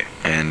around here.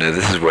 And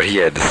this is what he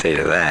had to say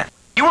to that.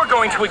 You are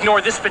going to ignore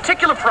this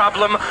particular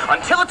problem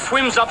until it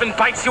swims up and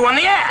bites you on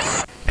the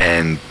ass!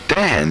 And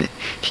then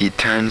he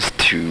turns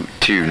to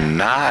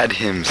Nod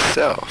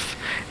himself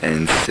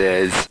and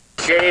says...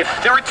 Dave,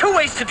 there are 2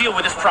 ways to deal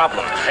with this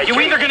problem. You're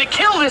either going to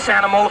kill this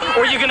animal,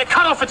 or you're going to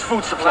cut off its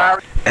food supply.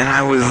 And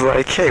I was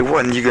like, hey,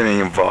 what, you going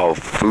to involve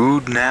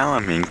food now? I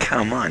mean,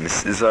 come on,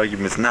 this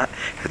argument's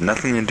has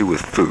nothing to do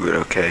with food,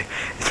 okay?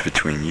 It's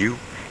between you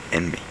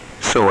and me.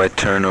 So I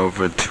turned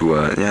over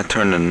to,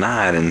 turned to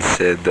Nod and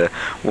said,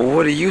 well,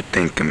 what do you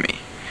think of me?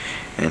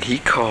 And he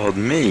called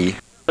me...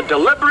 The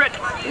deliberate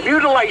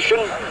mutilation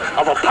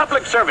of a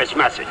public service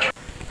message.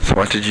 So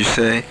what did you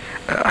say?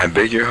 I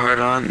beg your heart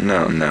on?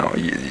 No.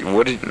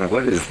 What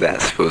is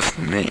that supposed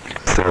to mean?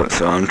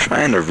 So I'm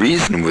trying to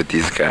reason with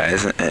these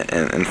guys,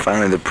 and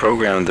finally the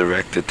program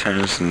director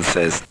turns and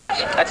says,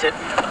 That's it.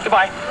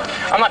 Goodbye.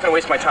 I'm not going to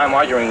waste my time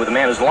arguing with a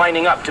man who's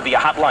lining up to be a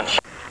hot lunch.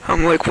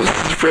 I'm like, what's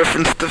this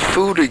reference to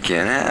food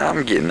again?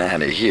 I'm getting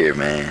out of here,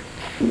 man.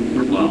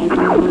 Well,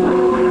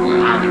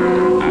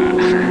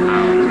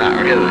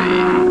 not really.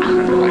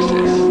 Watch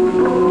this.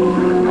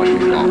 Watch me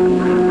fall.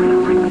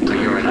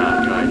 you're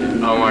not going to.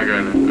 Oh my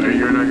goodness. Are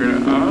you not gonna?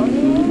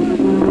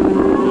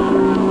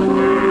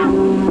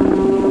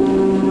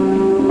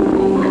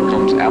 Oh, here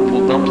comes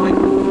apple dumpling.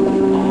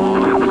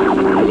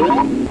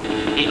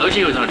 Hey,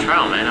 OJ was on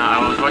trial, man.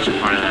 I was watching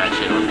part of that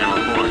shit on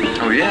Channel 4.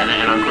 Oh yeah?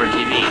 And on Court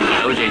TV,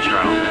 the OJ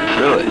trial.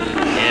 Really?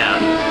 Yeah.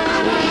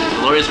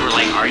 The lawyers were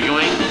like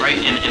arguing, right,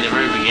 in the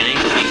very beginning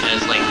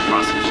because like the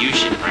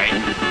prosecution, right,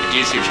 the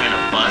dudes who were trying to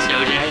bust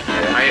OJ,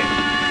 right,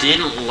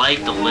 didn't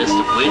like the list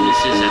of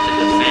witnesses that the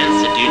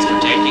defense, the dudes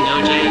protecting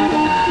OJ,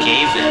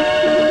 gave them.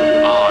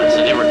 Oh, and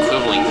so they were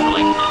quibbling for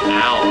like an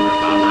hour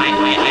about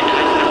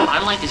I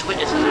don't like these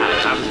witnesses.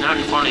 I was not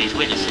informed of these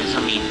witnesses.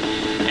 I mean,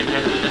 and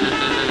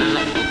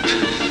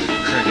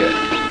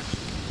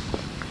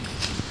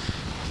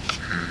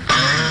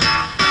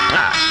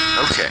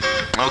Okay.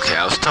 Okay,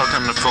 I was talking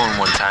on the phone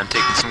one time,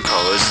 taking some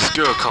callers. This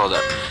girl called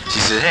up. She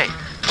said, hey,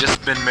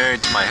 just been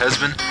married to my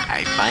husband.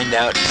 I find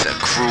out he's a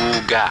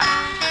cruel guy.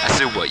 I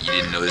said, what, you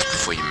didn't know this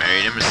before you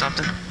married him or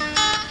something?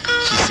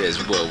 She says,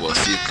 well,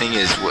 see, the thing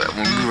is, when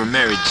we were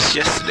married just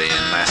yesterday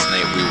and last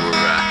night we were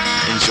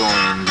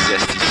enjoying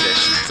zesty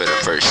sessions for the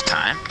first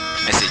time.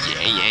 I said,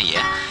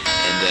 yeah.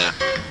 And the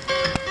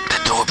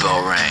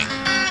doorbell rang.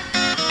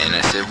 And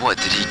I said, what,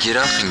 did he get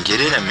up and get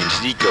it? I mean,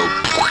 did he go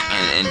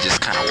and just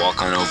kind of walk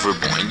on over,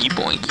 boingy,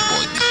 boingy,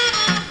 boingy?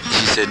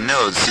 She said,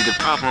 no, see, the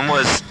problem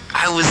was,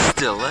 I was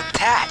still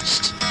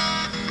attached.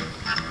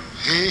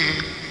 Hey,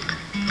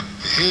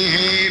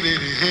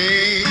 baby,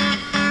 hey.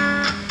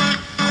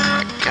 Oh,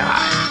 my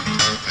God.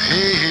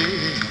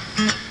 Hey,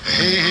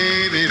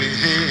 baby,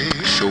 hey.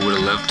 Sure would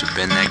have loved to have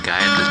been that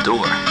guy at the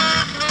door.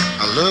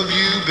 I love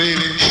you,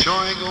 baby, sure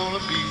ain't gonna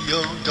be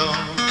your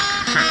dog.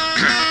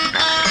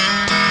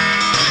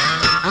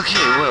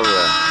 Okay, well,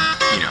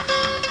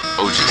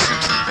 O.J.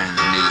 Simpson's been in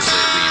the news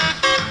lately,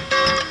 and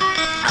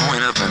I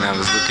went up and I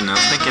was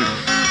thinking,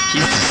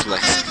 he's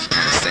dyslexic,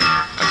 understand,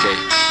 okay?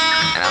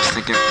 And I was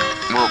thinking,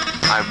 well,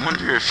 I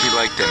wonder if he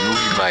liked that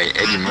movie by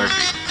Eddie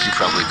Murphy. He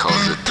probably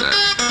calls it 84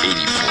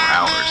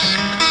 Hours.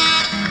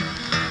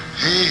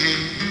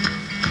 Hey,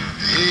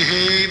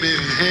 baby,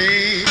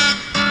 hey.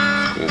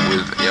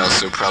 Well, he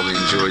also probably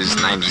enjoys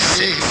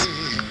 96.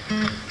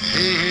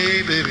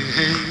 Hey, baby,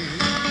 hey.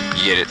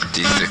 You get it,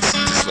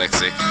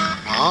 dyslexic.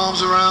 My arms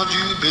around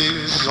you,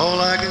 baby, is all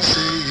I can say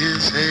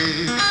is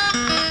hey.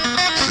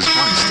 This is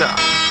fun stuff.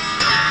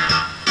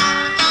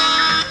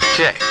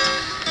 Okay.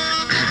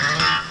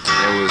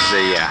 There was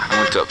I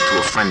went up to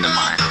a friend of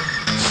mine,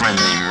 a friend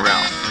named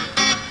Ralph.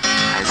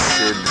 I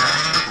said,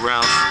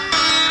 Ralph,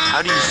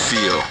 how do you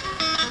feel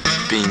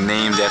being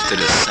named after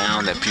the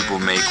sound that people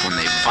make when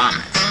they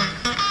vomit?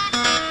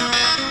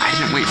 I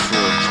didn't wait for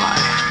a reply.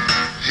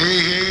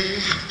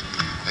 Hey,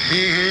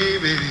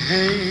 baby,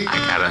 hey. I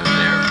got out of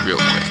there real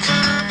quick.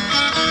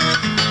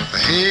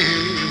 Hey,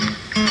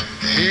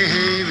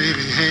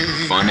 baby, hey.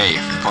 Funny.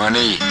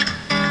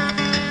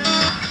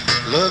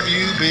 Love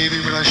you,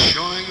 baby, but I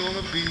sure ain't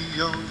gonna be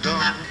your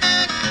dog.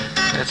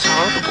 That's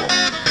horrible.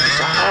 It's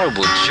a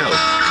horrible joke.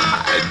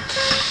 God.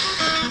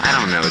 I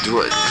don't know. Who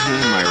are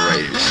my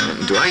writers?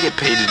 Do I get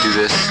paid to do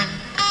this?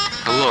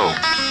 Hello,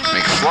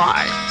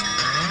 McFly.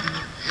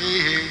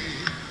 Hey,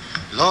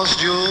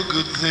 lost your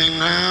good thing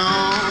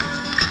now.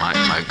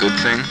 My good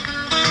thing?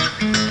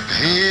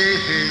 Hey,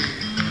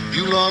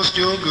 you lost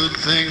your good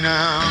thing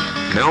now.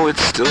 No,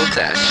 it's still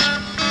attached.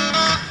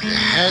 You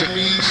had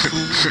me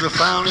fooled, I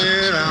found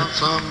it out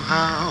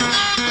somehow.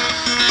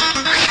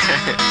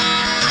 Okay.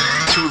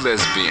 Two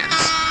lesbians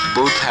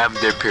both have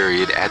their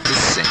period at the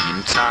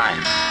same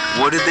time.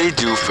 What did they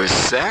do for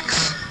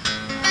sex?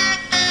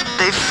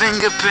 They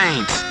finger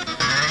paint.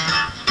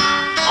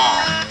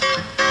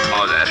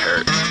 Oh, that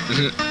hurt.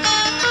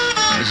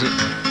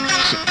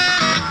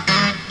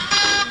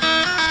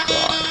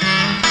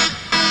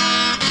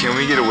 Can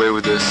we get away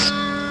with this?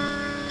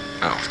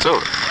 Oh, it's over.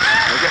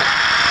 Okay.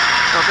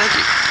 No, thank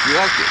you. You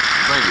liked it.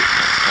 Thank you.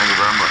 Thank you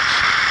very much.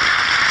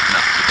 No,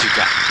 but you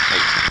got it.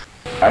 Hey.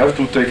 I have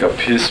to take a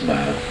piss,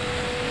 man.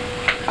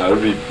 That'll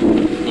be...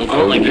 Well,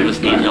 don't like give us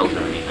details or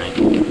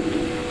anything.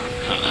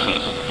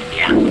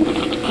 Yeah.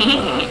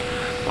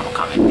 Mortal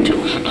Kombat 2.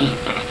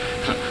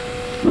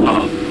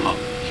 Oh,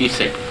 he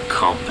said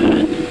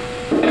combat.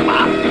 Come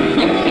on.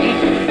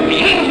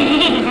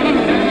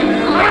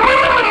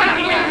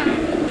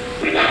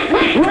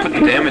 Put the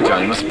damage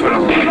on. You must put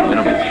on like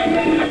minimum.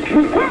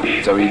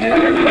 Is that what you did?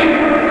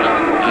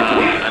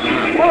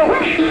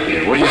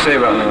 Yeah, what did you say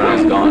about when I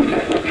was gone?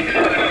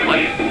 What?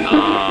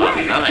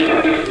 Nothing.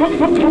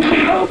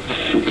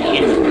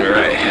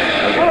 Alright.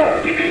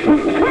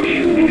 Okay.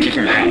 Kick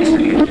your ass.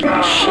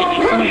 Shit,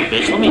 you son of a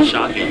bitch. Let me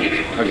shock you.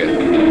 Okay.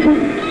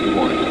 You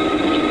won.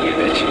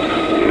 Bitch.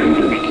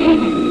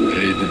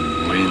 Raiden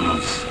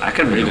wins. I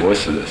can read the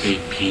voice of this.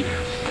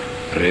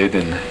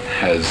 Raiden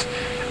has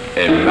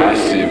a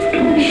massive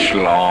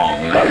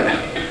schlong.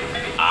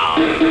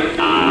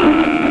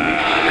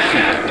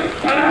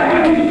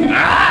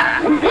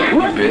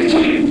 Bitch,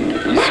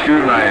 you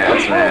screwed my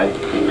ass, man.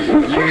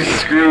 You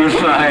screwed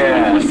my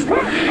ass.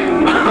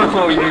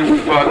 Oh, you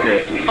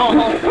fucker. Oh,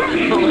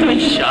 let me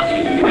shove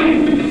you.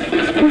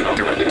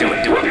 Do it. You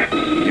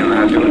don't know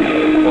how to do it.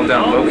 Hold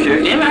down low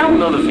kick. Damn, I don't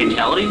know the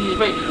fatality.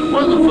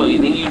 What the fuck you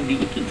think you do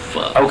to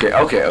fuck? Okay.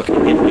 Oh,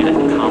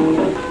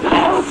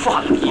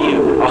 fuck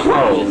you.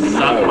 Oh, You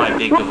suck my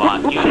big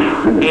gavot.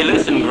 Hey,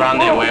 listen,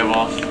 grande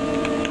huevos.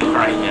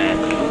 Alright, man.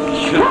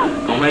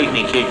 Don't make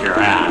me kick your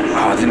ass.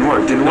 Oh, it didn't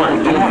work.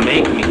 Don't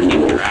make me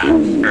kick your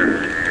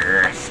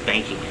ass.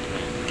 Spanking it.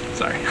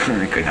 Sorry, I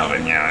couldn't help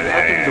it.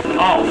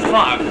 Oh,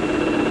 fuck.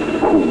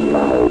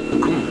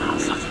 Come on,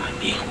 suck my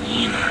big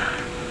wiener.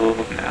 No,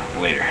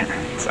 later.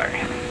 Sorry.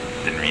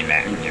 Didn't mean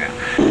that, I'm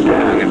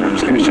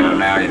just gonna shut up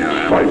now, I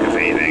don't want to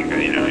say anything, but,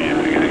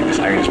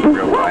 I can just be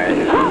real quiet,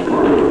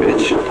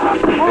 Bitch.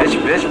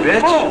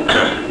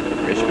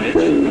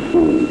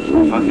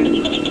 Fuck it.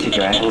 Kick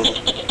your ass.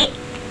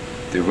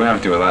 Dude, we're gonna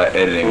have to do a lot of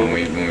editing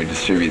when we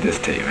distribute this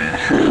tape, man.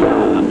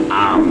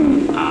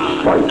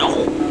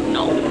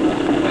 No.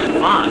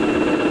 Fuck.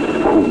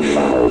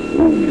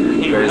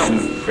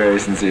 Very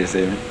sincere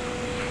statement.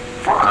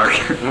 Fuck.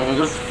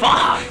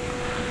 Fuck.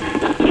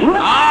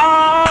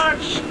 Oh,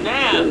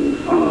 snap.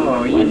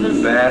 Oh,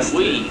 you bastard.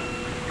 Sweet.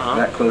 Huh?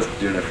 That close to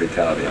doing a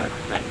fatality. That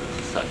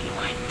was sucking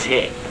my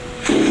dick.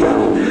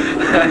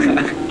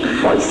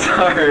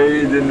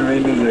 Sorry, didn't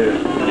mean to do it.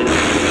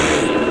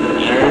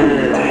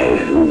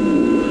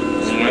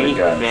 Swear to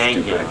God, I'm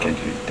stupid. I can't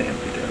do damn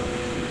fatality.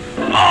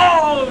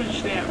 Oh,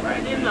 snap.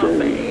 Right in the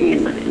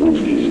face.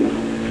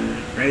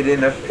 Right in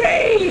the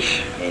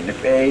face. In the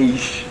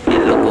face. Yeah,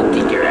 look, go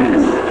kick your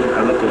ass.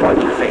 I look go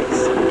watch your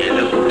face. Yeah,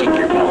 look, go kick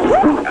your balls.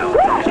 Out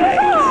your face.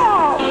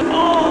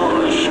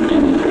 Oh,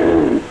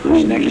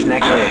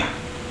 Snacky.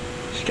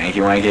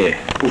 Skanky wanky.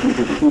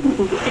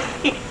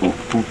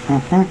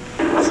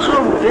 Son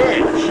of a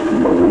bitch.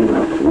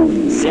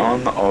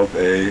 Son of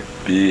a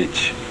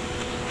bitch.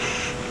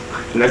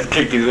 Let's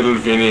kick his little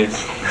finish.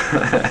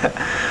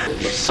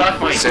 Suck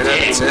my dick.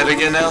 Say that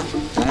again now?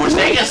 One more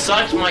time. Sega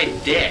sucks my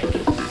dick.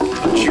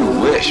 You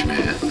wish,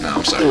 man. No,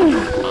 I'm sorry.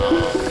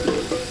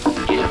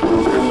 Yeah.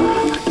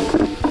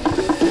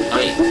 I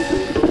mean,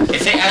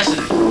 if they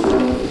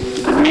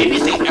maybe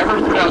if they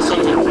ever put out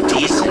something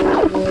decent,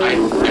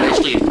 I'd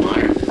actually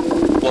admire it.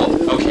 Well,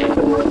 okay.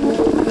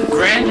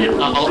 Granted,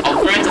 I'll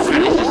grant the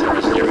Fantasy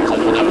Star series. I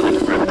know that was like a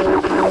friend.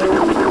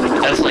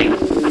 That's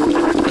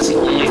the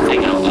only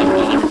thing I'll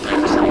ever play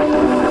was like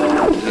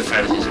the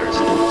Fantasy Star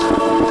series.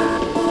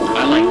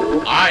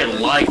 I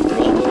like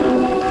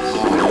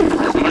role-playing.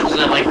 As much as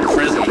I like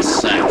prison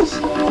sex.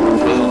 I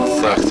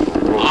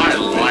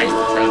like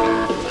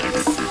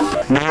prison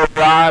sex.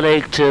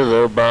 Neurotic to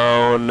the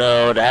bone,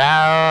 no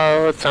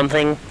doubt.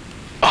 Something.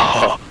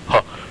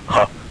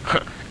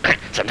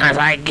 Sometimes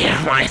I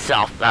give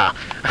myself the.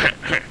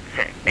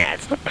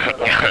 Yes.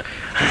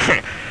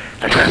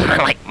 Sometimes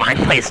my mind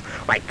plays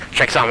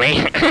tricks on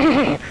me.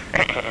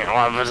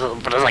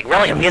 But it's like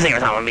really amusing or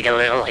something because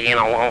it was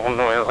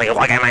like a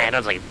walk in my head. It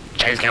was like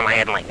Chinese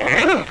guy in my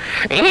head,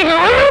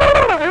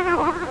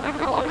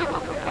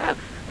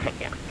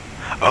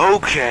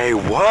 Okay,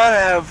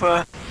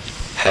 whatever.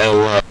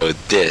 Hello,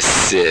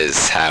 this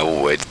is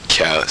Howard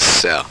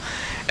Cosell,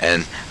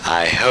 and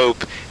I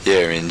hope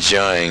you're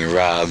enjoying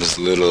Rob's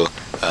little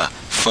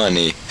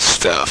funny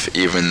stuff,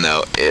 even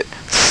though it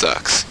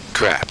sucks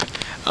crap.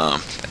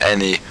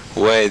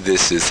 Anyway,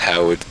 this is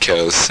Howard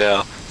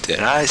Cosell. Did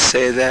I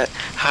say that?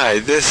 Hi,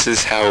 this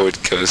is Howard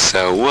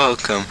Cosell.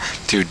 Welcome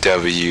to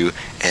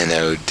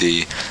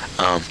WNOD.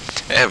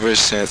 Ever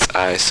since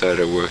I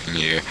started working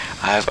here,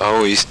 I've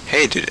always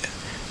hated it.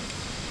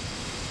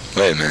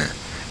 Wait a minute.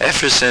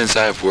 Ever since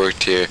I've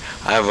worked here,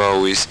 I've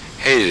always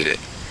hated it.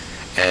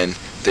 And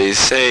they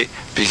say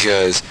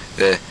because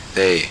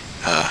hey,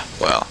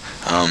 what?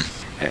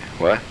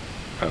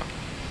 Oh.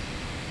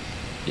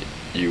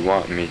 You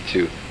want me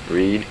to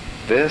read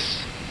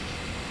this?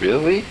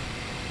 Really?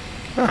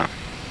 Oh.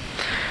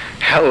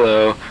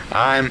 Hello,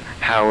 I'm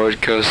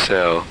Howard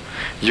Cosell,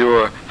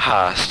 your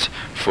host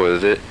for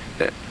the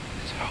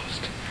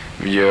host.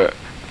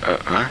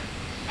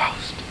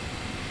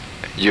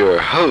 Your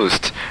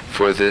host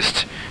for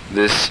this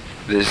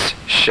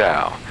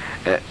show.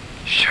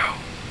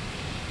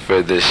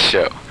 For this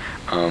show.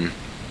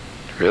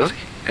 Really?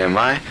 Am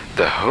I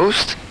the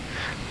host?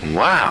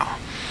 Wow.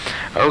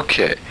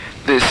 Okay,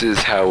 this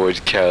is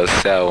Howard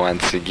Cosell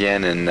once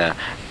again, and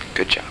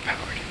good job,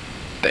 Howard.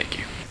 Thank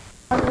you.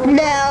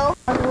 No.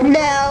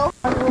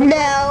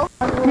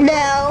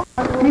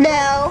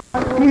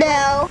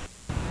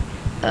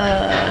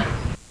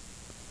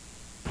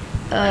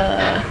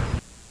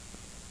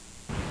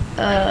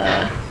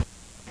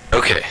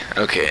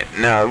 Okay.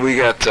 Now we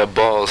got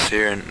Balls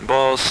here, and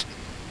Balls,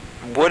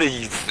 what did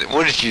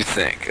you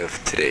think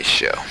of today's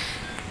show?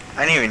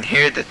 I didn't even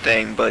hear the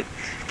thing, but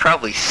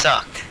probably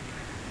sucked.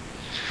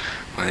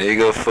 Well, there you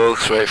go,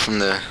 folks, right from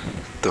the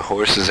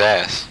horse's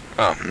ass.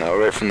 Oh, no,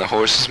 right from the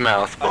horse's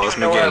mouth, I don't Boss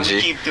even know why we McGingy.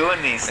 keep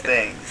doing these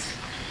things.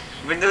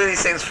 We've been doing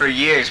these things for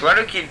years. Why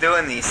do we keep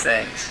doing these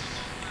things?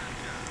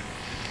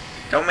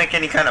 Don't make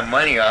any kind of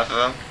money off of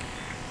them.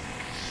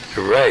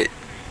 You're right.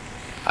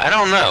 I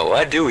don't know.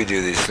 Why do we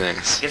do these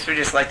things? Guess we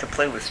just like to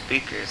play with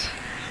speakers.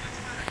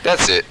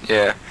 That's it,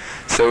 yeah.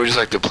 So we just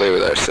like to play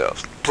with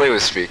ourselves. Play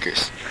with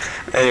speakers.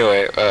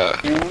 Anyway,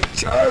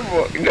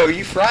 No,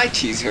 you fry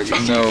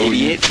cheeseburgers, No, you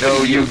idiot.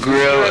 no, you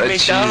grill You're a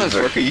McDonald's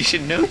cheeseburger. worker, you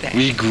should know that.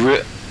 we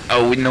grill.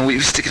 Oh, no, we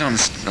stick it on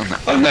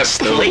the On that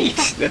stove. plate.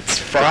 That's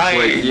frying.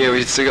 Wait, yeah,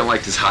 we stick it on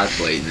like this hot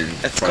plate and then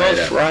That's fry called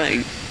it up.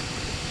 frying.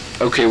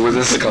 Okay, well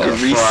this is called a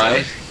Grease fry.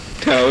 it.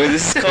 No,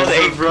 this is called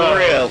a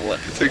grill.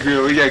 It's a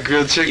grill. We got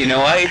grilled chicken. You know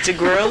why it's a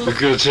grill? A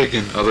grilled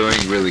chicken. Although we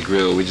ain't really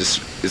grill.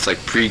 It's like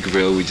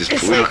pre-grill. We It's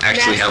don't like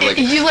actually have like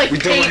you like we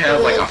don't paint have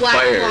the like little a black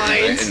fire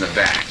lines. in the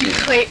back. You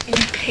know?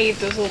 You paint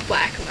those little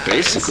black lines.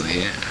 Basically,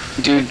 yeah.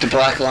 Dude, the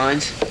black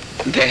lines,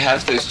 they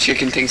have those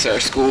chicken things at our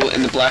school,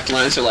 and the black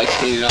lines are like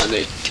painted on.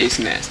 They taste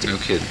nasty. No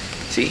kidding.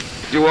 See?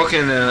 You're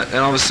walking, and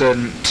all of a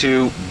sudden,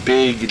 two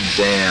big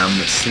damn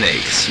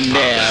snakes. pop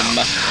Damn.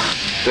 out.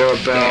 They're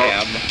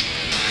about.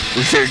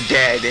 They're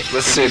dead.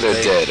 Let's say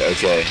they're dead.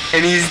 Okay.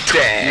 And he's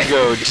dead. You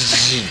go.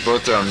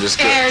 Both of them just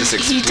go. And Just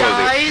he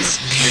exploded. dies.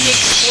 He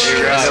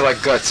explodes. They're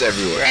like guts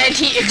everywhere. And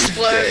he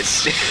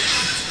explodes.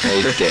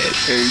 Hey, dead.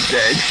 He's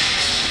dead.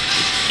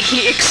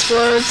 He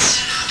explodes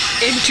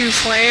into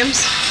flames.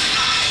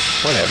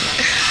 Whatever.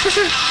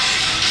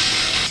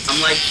 I'm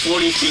like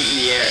 40 feet in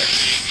the air.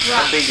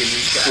 How big is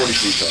this guy? 40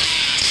 feet tall.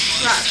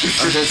 Rob. That's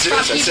it.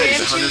 Rob, That's you it.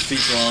 It's damn 100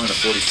 feet long and a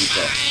 40 feet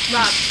tall.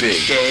 Rob. Big.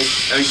 Dead.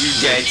 Are you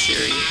dead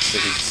serious?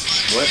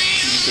 What?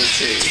 You dead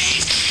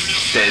serious?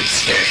 Dead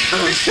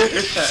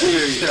serious.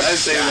 Serious. I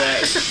say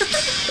that.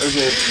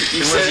 Okay.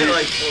 You said it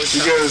like 4 He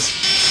times. goes,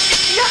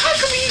 Now how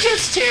come he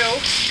gets two?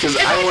 because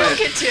And I I don't went,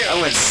 get two. I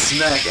went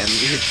smack and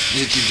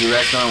hit you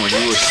direct on when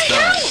you were What the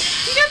stunned. hell?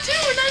 He got two.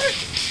 And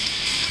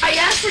I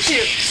asked for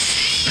two.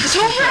 This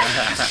whole fight.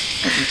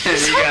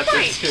 This You whole got the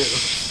fight. two.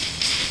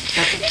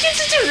 He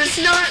gets to two.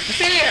 That's not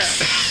fair.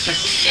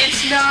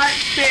 It's not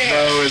fair.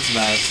 No, it's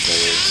not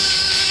fair.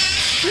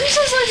 Who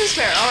says life is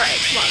fair? Alright,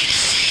 come on.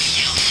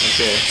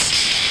 Okay.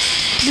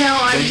 Now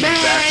I'm Then he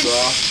backs mad.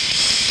 off.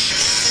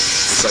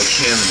 It's like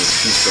him and his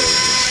two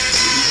soldiers.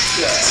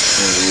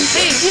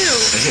 Hey, you.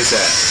 And his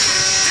ass.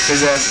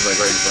 His ass is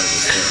like right in front of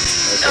his thing.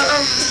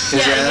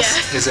 Okay.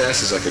 His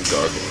ass is like a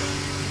gargoyle.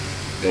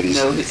 That he's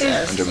No, his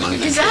ass. under money.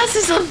 His ass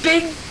is a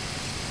big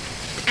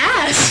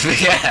ass.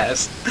 Big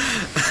ass.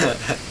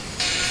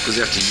 Because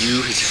after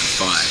you, hits you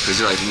for 5. Because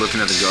you're like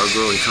looking at the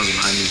gargoyle, he comes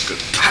behind you, just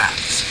goes, pah!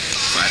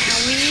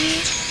 5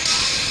 hits.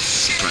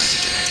 Surprise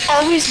attack.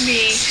 Always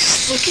me,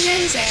 just looking at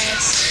his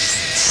ass,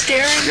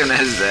 staring. Looking at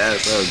his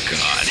ass, oh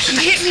god. He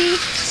hit me,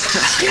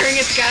 staring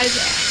at the guy's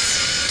ass.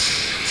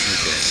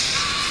 Okay.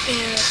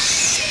 And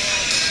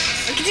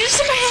I can do this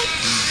in my head.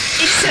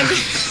 87.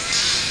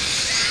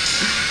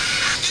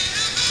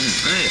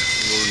 Oh yeah,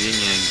 a little yin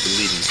yang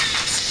bleeding.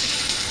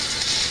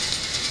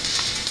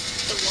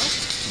 The what?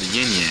 The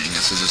yin yang,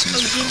 that's what those things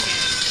are yin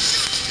called.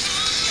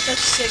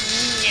 That's said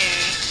yeah.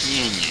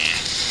 Yin yang.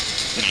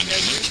 Yin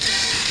yang.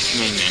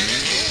 Yin yang.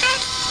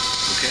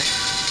 Okay.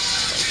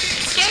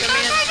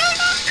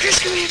 Chris,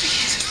 come here.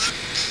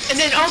 And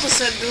then all of a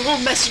sudden, the little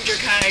messenger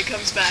kind of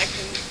comes back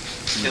and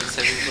Kills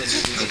everybody.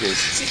 Okay.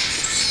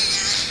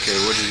 Okay,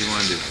 what did you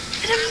want to do?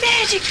 and a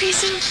magic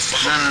piece of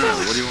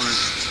No. What do you want to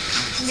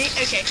do? Nate,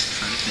 okay.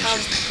 Trying to finish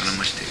this thing, but how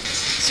much take?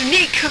 So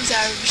Nate comes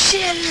out of the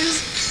shadows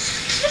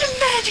and a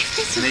magic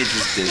piece of Nate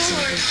just did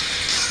sword.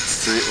 something.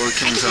 So the orc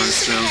comes on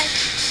still.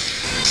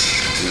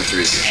 And the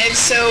 3 of you. And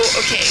so,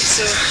 okay,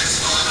 so,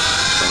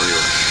 It's all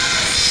yours.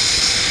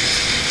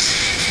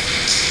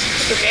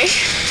 okay.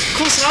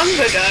 Cool song,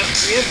 but,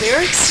 real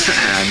lyrics.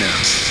 I know.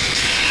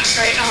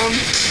 Alright, I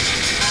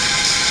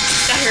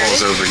heard Falls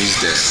it. over, he's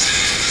dead.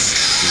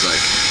 He's like,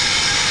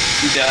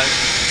 He died.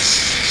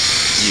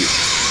 you.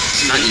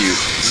 Not you.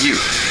 You.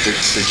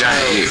 The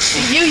giant you.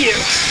 You.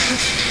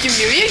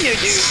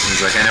 He's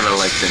like, I never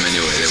liked them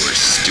anyway. They were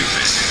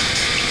stupid.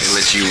 They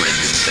let you in,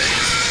 didn't they?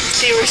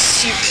 They were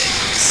stupid.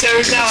 So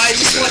now I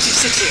just want to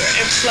sit here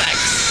and flex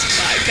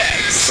my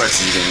pecs. Flex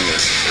you didn't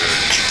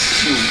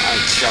either. You my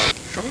joke.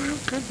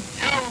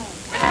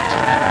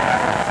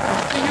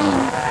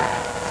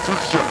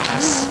 Fuck your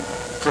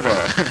ass. Put a...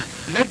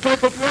 Lead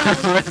pipe of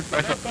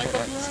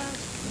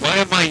Why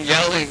am I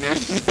yelling?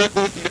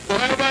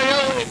 Why am I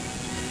yelling?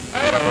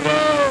 I don't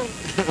know.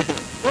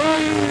 Why are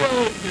you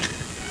yelling?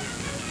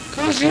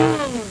 'Cause you.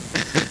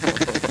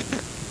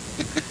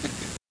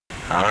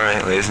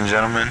 Alright, ladies and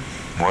gentlemen,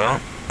 well,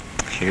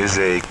 here's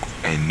a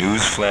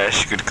news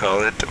flash, you could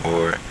call it,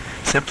 or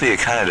simply a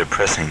kind of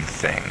depressing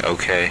thing,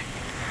 okay?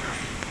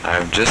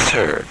 I've just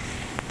heard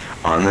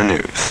on the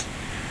news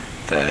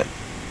that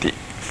the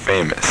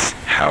famous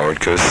Howard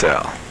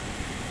Cosell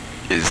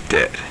is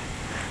dead.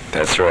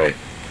 That's right.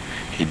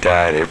 He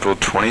died April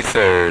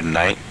 23rd,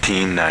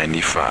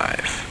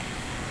 1995.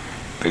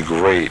 The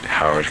great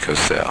Howard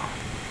Cosell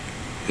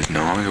is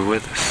no longer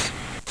with us.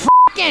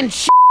 Fucking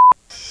shit.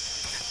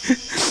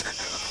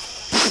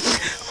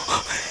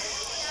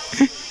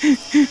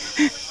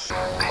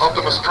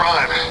 Optimus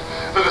Prime.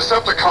 The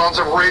Decepticons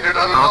have raided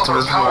another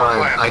Optimus power Prime,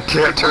 plant. I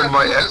can't turn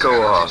my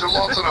echo off. To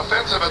launch an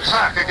offensive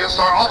attack against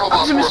our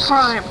Autobot Optimus forces.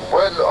 Prime.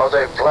 When are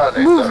they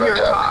planning Move your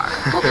car.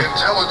 From the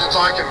intelligence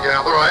I can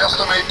gather, I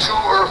estimate 2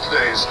 Earth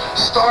days.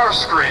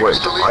 Starscream Wait,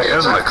 is to lead I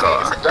the am my attack.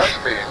 car. That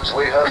means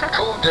we have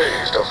 2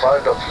 days to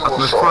find a fuel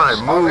Optimus source.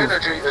 Prime, move. Our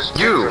energy is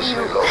You.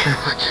 dangerously low.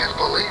 I can't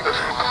believe it.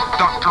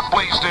 Dr.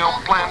 Blaisdell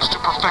plans to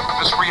perfect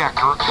this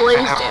reactor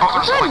and have Blaisdell.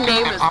 others What like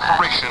name it in is that?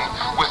 operation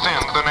within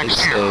the next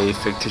It's year. a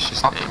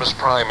fictitious name. Optimus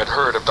Prime had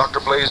heard of Dr.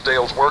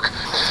 Blaisdell's work.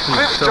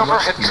 Cliff so Jumper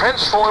much had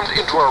transformed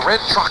into a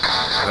red truck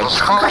and was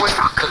following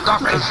the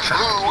doctor's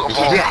blue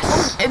ball.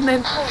 Yes! And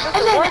then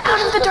out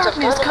of the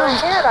darkness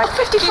comes a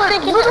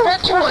 50-foot little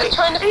boy,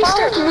 and he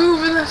starts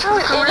moving the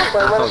truck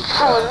around.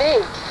 Follow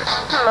me.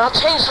 I'll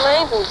change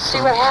lanes and see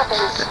what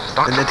happens.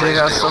 And they take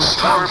out some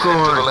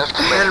popcorn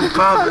and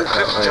pop it.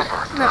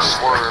 No.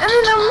 And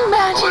then a The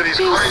magic lady's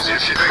piece crazy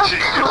if she thinks she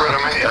can get rid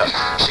of me.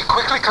 She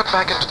quickly cut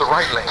back into the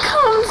right lane.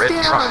 comes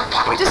Red truck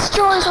down,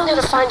 destroys all I'm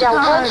the gonna find out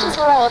once and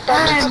for all if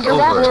that and means the you're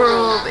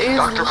world is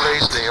Dr.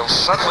 Blaisdell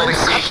suddenly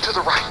cuts to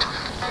the right.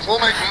 We'll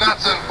make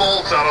nuts and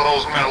bolts out of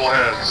those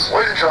metalheads.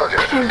 Wait a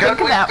second. Think of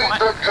that one.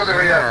 To the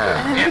reactor.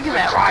 And then think of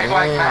that Drive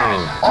one. like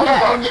mad.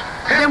 Yeah,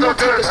 and then we'll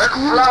take a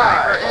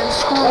screwdriver and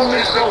screw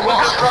This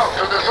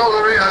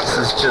This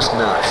is just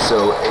not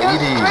so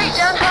 80s. straight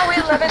down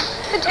Highway 11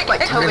 and take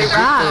like Toby Get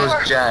Ride. those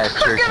jive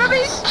We're gonna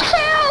be turkeys.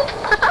 killed!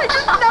 I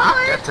just know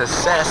it! Got to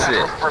sass it.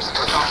 Yeah,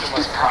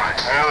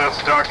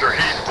 that's Dr.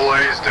 Heath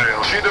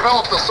Blaisdell. She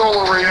developed the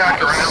solar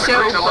reactor and has So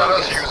agreed to let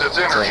us use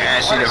its energy.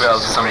 She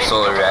developed some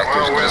solar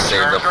reactors Well, to with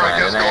save the Charger, I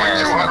guess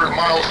planet. going 200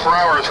 miles per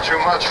hour is too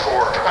much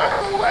for her.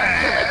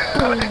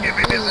 Well, if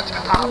it isn't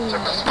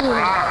Optimus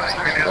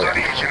Prime, it is a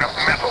legion of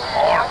metal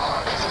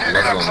morons. It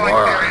Metal looks like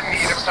morons. they're in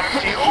need of some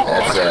fuel.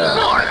 That's, They're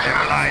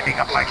lining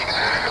up like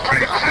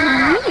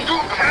prepare to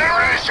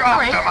perish,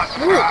 Optimus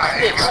Prime.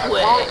 This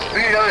way.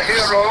 Be a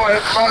hero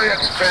at my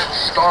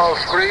expense,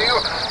 Starscream.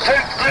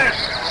 Take this,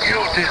 you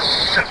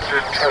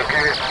deceptive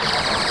turkey.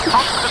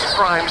 Optimus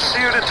Prime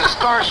seared into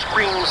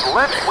Starscream's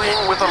left wing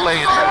with a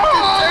laser.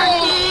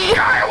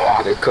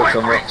 They cook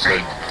them up for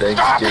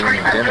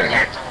Thanksgiving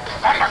dinner.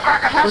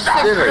 What's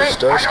dinner,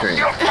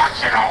 Starscream?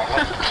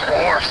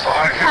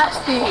 That's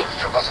the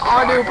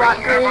Autobot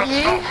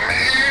gravy.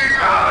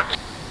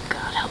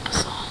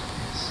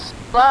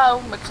 Hello,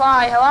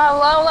 McFly.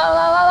 Hello.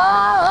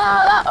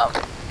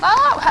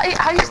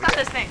 How do you stop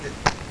this thing?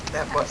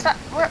 Stop.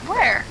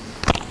 Where?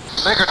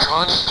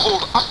 Megatron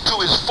pulled up to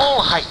his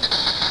full height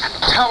and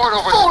towered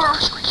over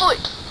Starscream.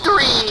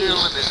 3.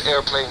 Still in his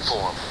airplane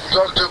form.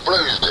 Dr.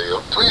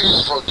 Blaisdell,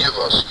 please forgive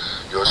us.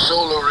 Your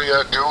solar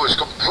reactor was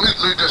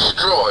completely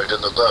destroyed in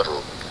the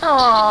battle.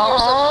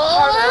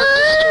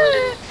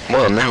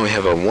 Well, now we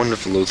have a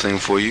wonderful little thing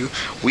for you.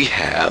 We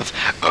have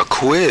a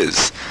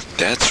quiz.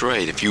 That's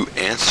right. If you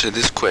answer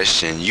this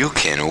question, you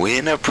can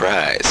win a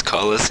prize.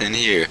 Call us in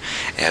here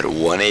at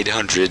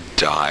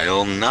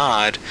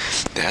 1-800-DIAL-NOD.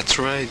 That's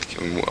right.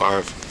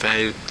 Our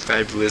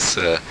fabulous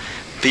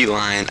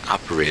feline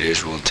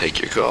operators will take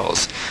your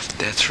calls.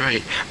 That's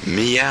right.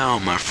 Meow,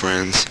 my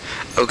friends.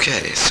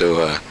 Okay,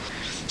 so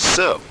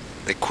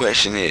the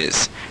question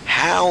is,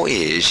 how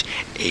is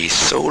a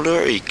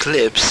solar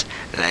eclipse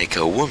like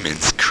a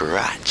woman's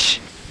crotch?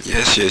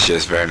 Yes,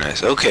 very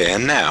nice. Okay,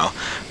 and now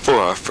for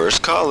our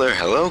first caller.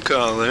 Hello,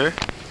 caller.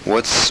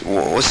 What's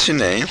your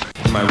name?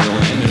 My real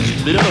name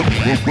is...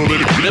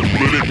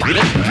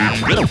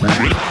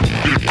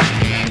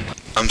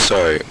 I'm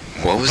sorry,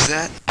 what was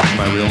that?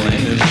 My real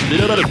name is...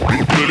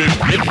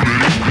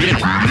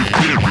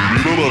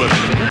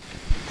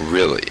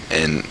 Really?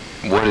 And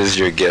what is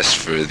your guess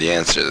for the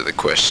answer to the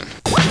question?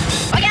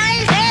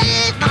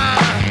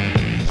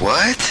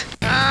 What?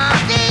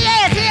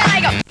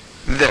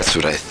 That's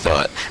what I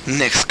thought.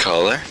 Next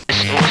caller.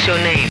 What's your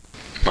name?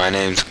 My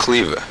name's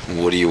Cleaver.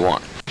 What do you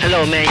want?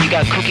 Hello, man. You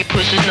got Cookie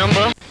Puss's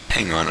number?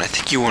 Hang on, I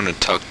think you want to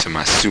talk to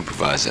my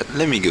supervisor.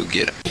 Let me go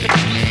get him.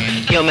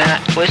 Yo,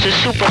 man, where's the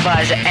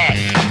supervisor at?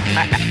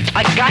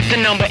 I got the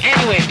number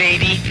anyway,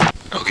 baby.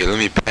 Okay, let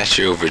me pass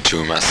you over to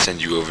him. I'll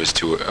send you over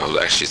to her. Oh,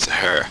 actually, it's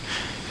her.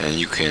 And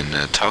you can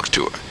talk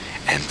to her.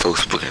 And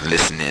folks can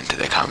listen in to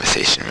the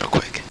conversation real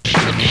quick.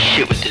 What the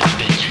shit with this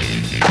bitch?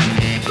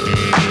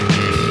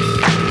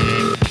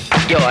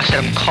 Yo, I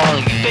said I'm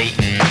calling you, babe.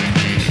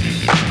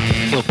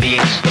 Yo, B,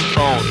 answer the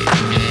phone.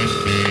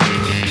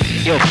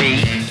 Yo,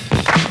 B.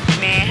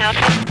 May I help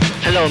you?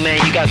 Hello, man,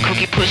 you got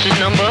Cookie Puss's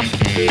number?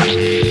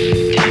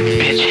 Damn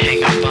bitch,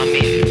 hang up on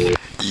me.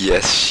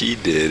 Yes, she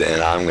did,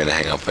 and I'm gonna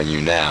hang up on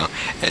you now,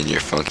 and your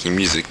funky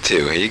music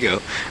too. Here you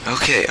go.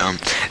 Okay,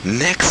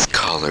 next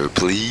caller,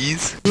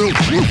 please.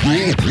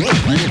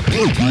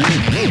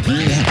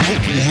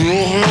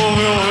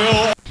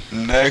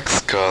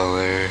 Next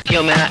caller.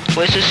 Yo, man,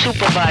 where's the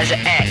supervisor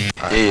at?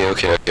 Yeah,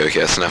 okay,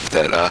 that's enough of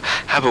that.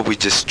 How about we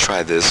just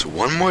try this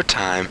one more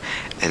time,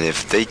 and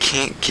if they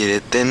can't get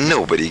it, then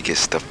nobody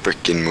gets the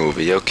frickin'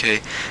 movie,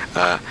 okay?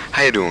 How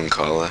you doing,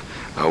 caller?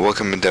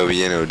 Welcome to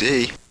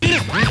WNOD.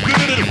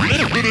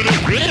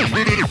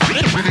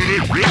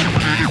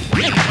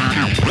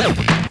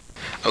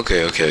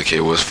 Okay.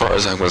 Well, as far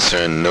as I'm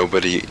concerned,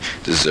 nobody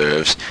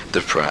deserves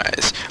the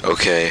prize,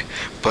 okay?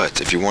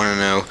 But if you want to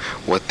know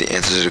what the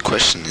answer to the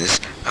question is,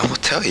 I will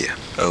tell you.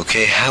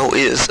 Okay, how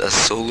is a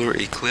solar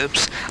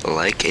eclipse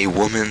like a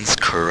woman's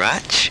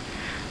crotch?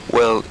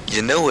 Well,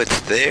 you know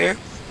it's there,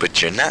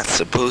 but you're not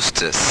supposed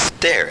to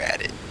stare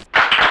at it.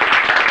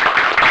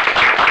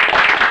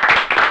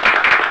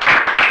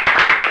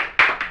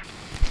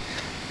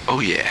 Oh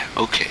yeah,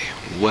 okay.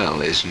 Well,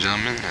 ladies and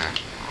gentlemen,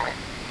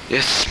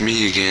 yes, it's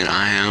me again.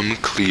 I am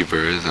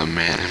Cleaver, the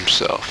man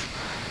himself.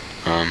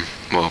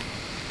 Well,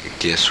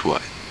 guess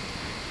what?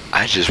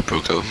 I just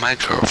broke up with my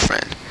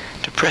girlfriend.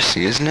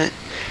 Depressing, isn't it?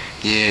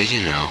 Yeah,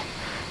 you know.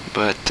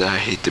 But I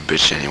hate the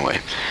bitch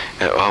anyway.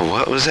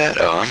 What was that?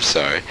 Oh, I'm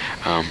sorry.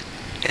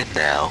 And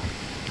now,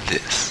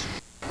 this.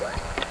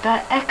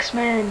 The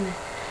X-Men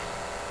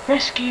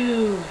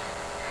rescue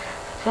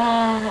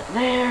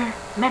their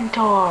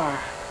mentor,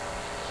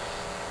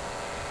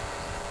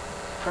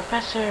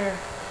 Professor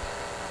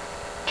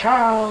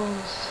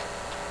Charles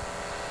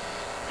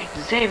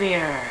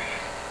Xavier.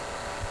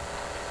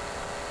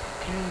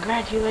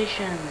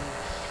 Congratulations,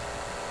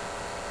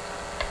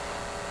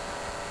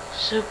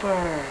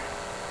 super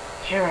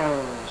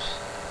heroes.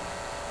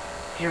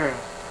 Hero,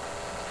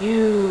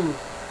 you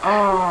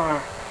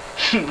are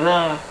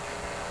the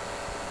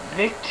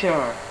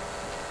victor.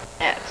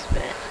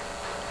 X-Men.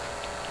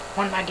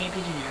 One by Gabe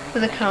Jr.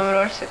 With a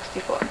Commodore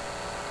 64.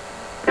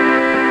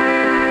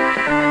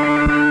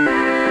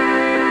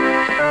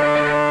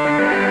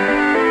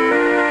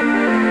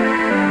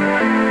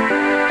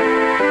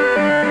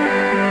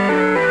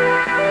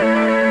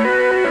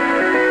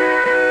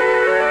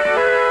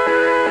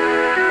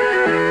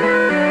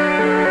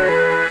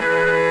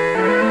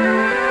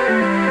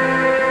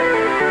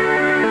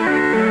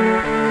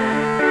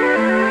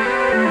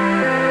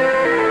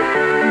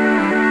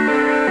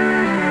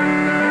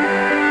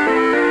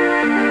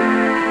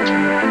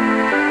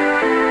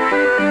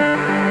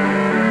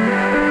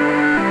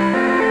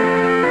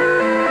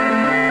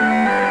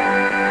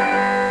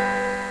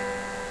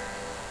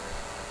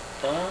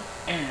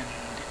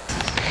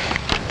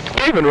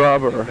 Gabe and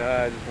Rob are.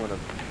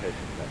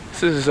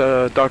 This is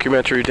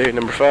documentary day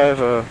number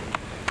 5.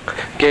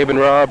 Gabe and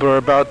Rob are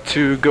about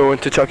to go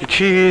into Chuck E.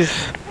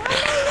 Cheese.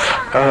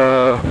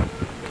 There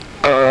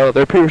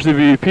appears to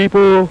be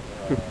people.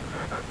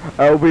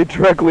 I'll be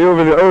directly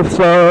over the Earth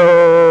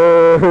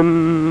Sun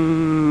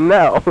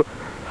now.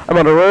 I'm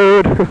on a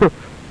road.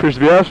 Appears to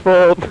be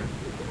asphalt.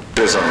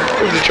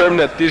 We've determined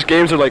that these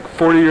games are like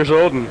 40 years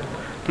old and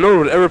no one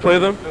would ever play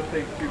them.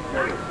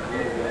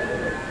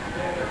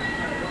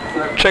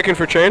 Checking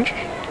for change.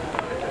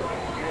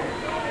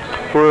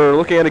 We're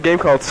looking at a game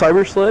called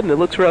Cyber Sled, and it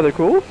looks rather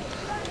cool.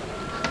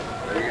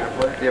 Are you gonna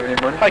play? Do you have any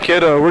money? Hi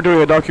kid, we're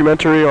doing a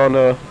documentary on,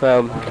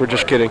 we're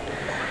just kidding.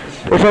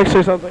 Would you like to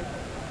say something?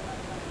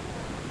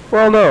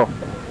 Well, no.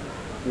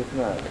 It's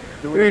not.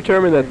 We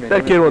determined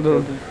that kid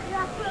wasn't. You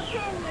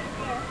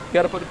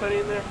gotta put a penny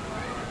in there?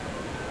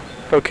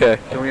 Okay.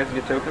 Don't we have to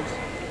get tokens?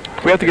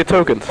 We have to get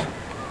tokens.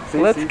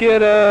 Let's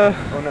get, Oh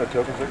no,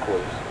 tokens are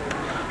quarters.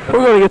 We're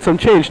going to get some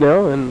change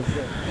now, and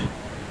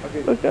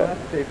okay.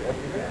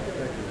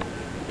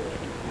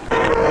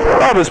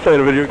 Rob is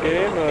playing a video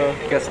game.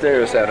 Got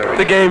stereos out already.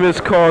 The game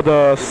is called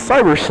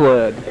Cyber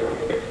Sled.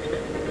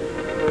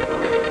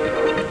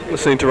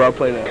 Listening to Rob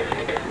play now.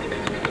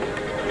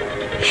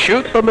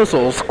 Shoot the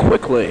missiles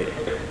quickly.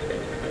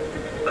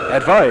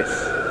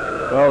 Advice.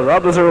 Well,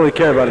 Rob doesn't really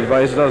care about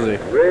advice, does he?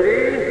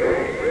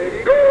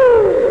 Ready?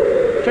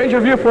 Go! Change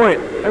your viewpoint.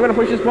 I'm going to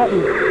push this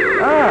button.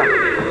 Ah!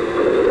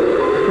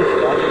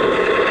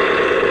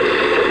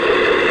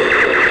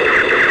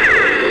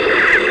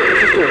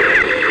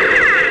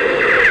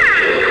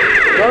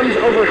 Guns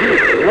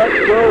overheat. Let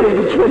go of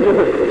the trigger.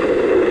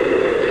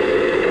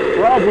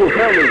 Rob, who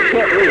apparently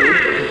can't read.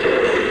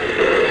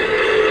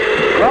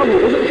 Rob, who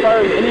isn't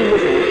firing any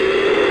missiles.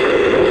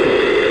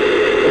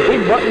 The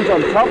big button's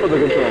on top of the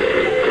control.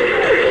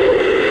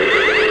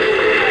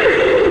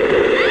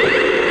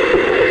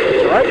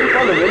 It's right in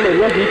front of him, and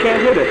yet he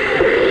can't hit it.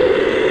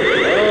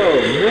 Oh,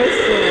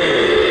 missile.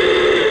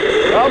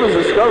 Rob has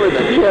discovered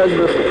that he has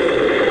missiles.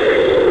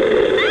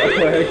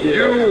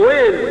 You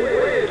win!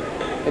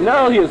 And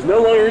now he is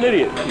no longer an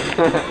idiot. I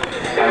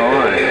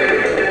won.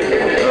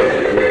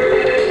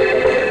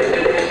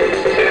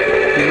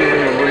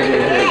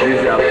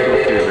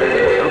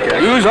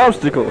 Use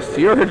obstacles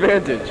to your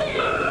advantage.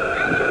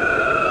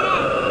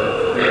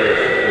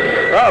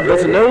 Rob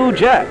doesn't know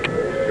Jack.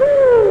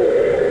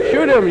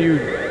 Shoot him, you.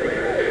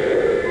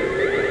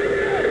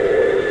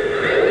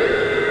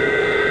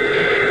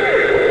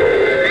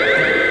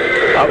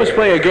 I was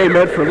playing a game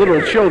meant for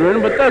little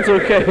children, but that's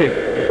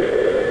okay.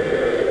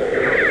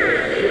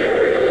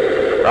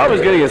 Rob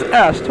was getting his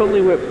ass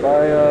totally whipped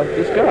by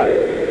this guy.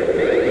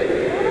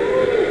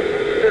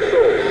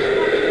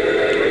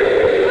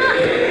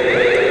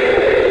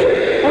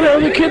 Why are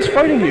the kids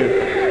fighting you?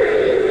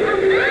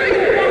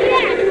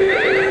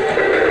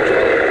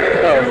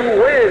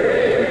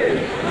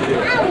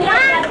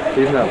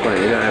 He's not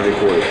playing. He don't have any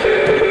coins.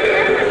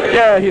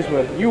 Yeah, he's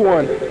winning. You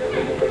won. Learn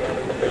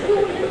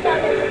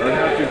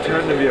how to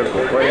turn the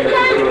vehicle. Fighting too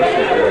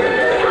close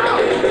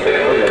is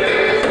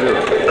dangerous.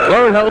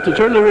 Learn how to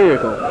turn the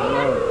vehicle.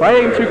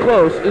 Fighting too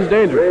close is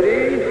dangerous.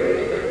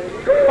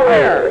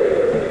 Fire!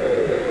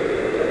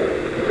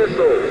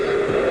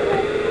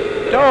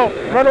 Missiles. Don't!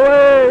 Run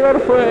away! Run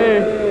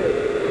away!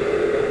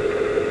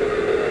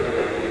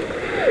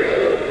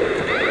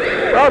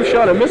 Rob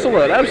shot a missile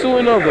at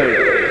absolutely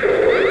nobody.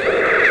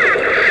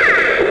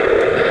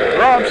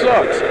 Rob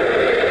sucks.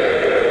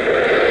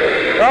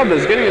 Rob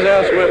is getting his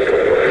ass whipped.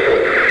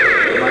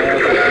 My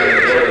ass is getting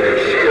blown.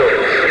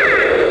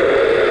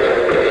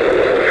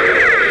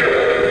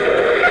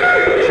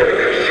 Check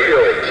your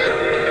shields.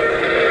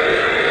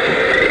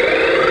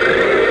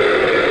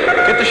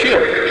 Get the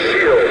shield.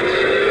 Shields.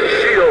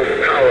 Shield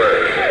power.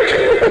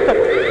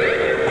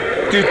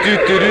 Doot, doot,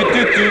 doot, doot,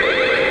 doot, doot.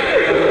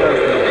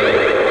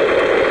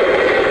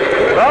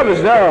 Rob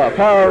is now a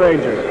Power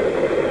Ranger.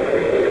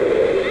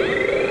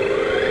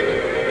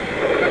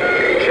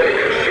 Check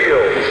your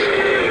shields.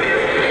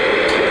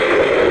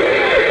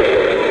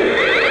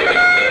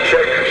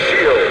 Check your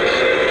shields.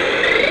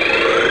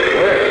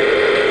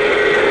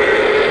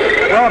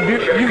 Rob,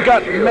 you've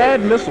got mad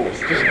missiles.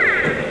 Just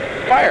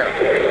fire.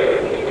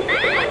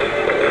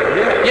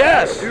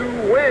 Yes! You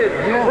win.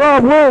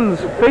 Rob wins!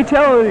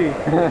 Fatality!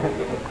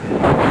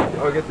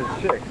 I'll get the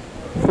chicks.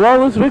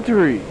 Flawless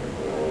victory!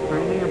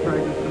 Training and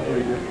practice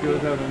completed.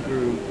 Skills have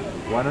improved.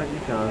 Why don't you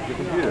challenge the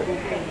computer?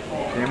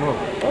 Game over.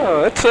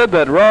 Oh, it said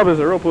that Rob is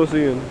a real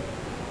pussy and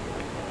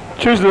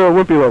choose the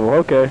wimpy level,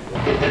 okay.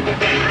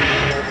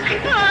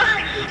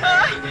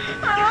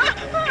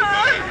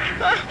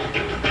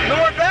 No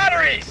more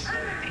batteries!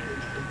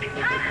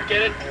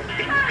 Get it?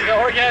 No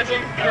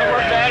orgasm? No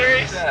more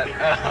batteries?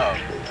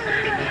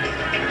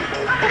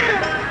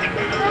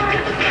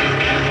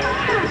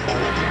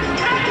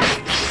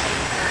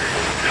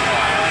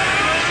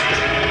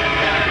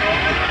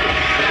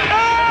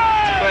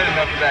 Quite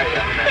enough of that,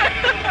 young man.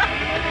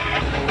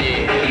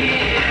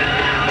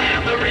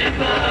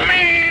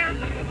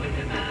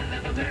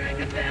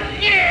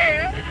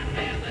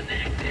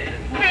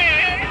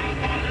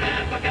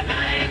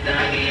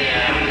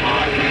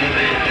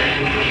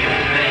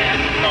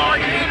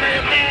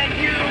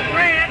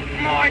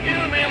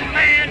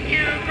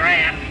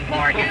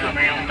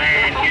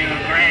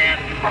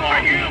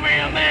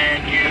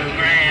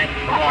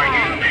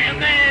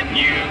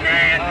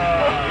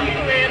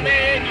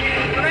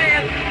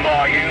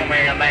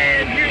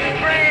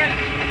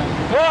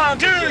 One,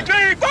 2,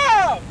 3,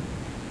 4,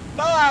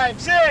 5,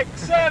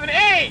 6, 7,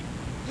 8,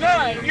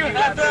 9. You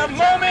have the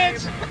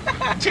moment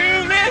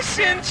to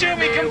listen to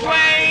me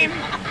complain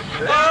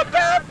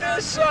about the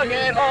song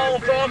and all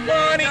the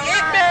money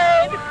it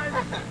made.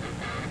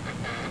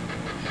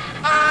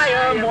 I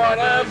am one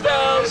of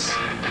those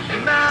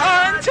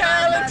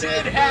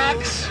untalented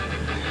hacks.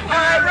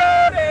 I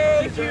wrote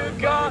a few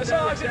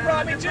songs that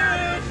brought me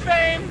to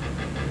fame.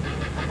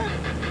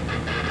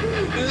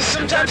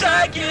 Sometimes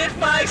I give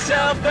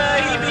myself the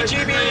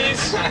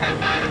heebie-jeebies.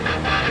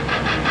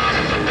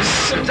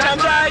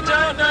 Sometimes I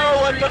don't know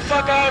what the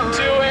fuck I'm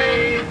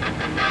doing.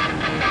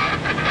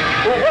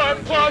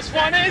 1 +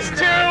 1 is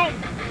 2.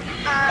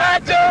 I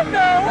don't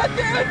know what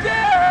to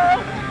do.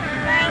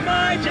 Am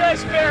I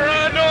just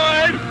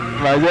paranoid?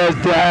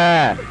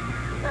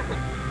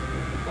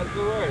 That's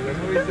the word. That's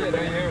what we said. No,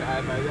 you hear?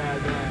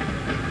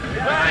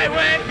 I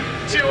went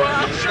to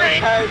a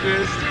shrink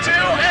to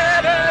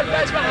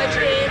analyze my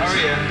dreams. Oh,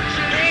 yeah.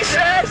 He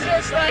says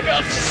it's like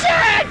a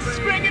sex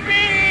bringing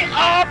me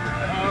up.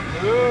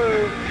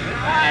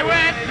 I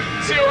went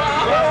to a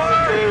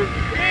whore.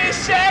 He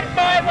said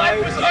my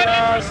life was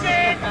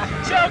uninteresting.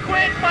 So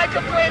quit my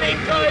complaining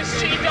cause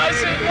she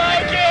doesn't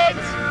like it.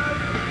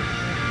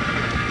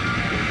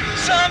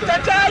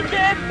 Sometimes I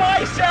give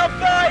myself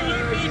the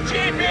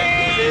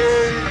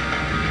heebie-jeebies.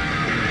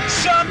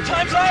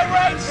 Sometimes I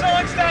write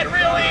songs that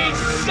really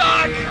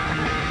suck.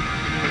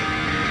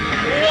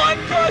 1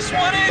 +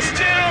 1 is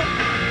 2.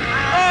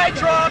 I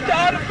dropped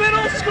out of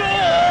middle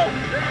school.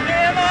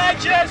 Am I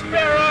just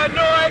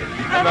paranoid?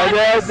 Am I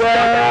just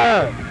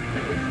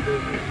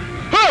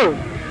Who?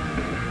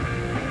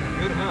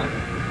 Good hunt.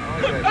 I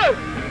like that.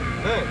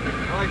 Hey,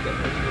 I like that.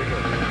 That's pretty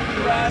good.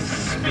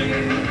 grasping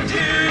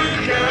to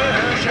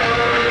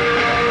control?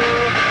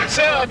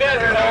 So I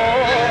better know.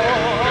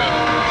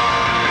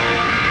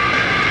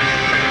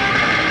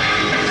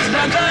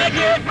 Sometimes I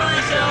give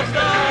myself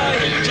the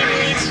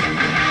heebie-jeebies.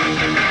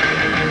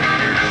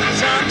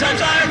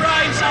 Sometimes I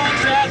write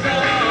songs that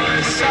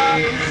really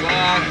suck.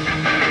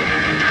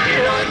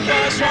 1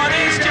 + 1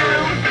 is 2.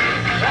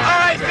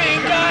 I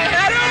think I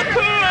had a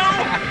poo.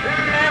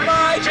 Am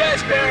I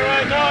just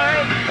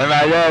paranoid? Am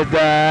I just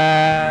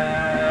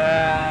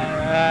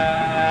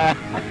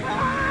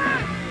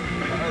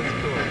That's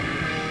cool.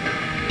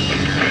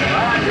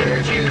 I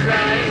heard you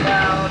crying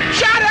loud.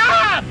 Shut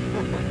up!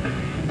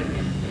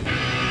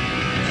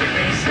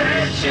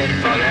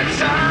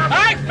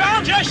 I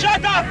found you!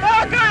 Shut the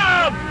fuck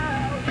up!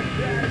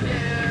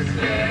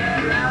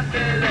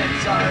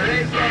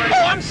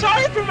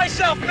 sorry for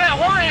myself in that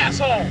one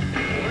asshole.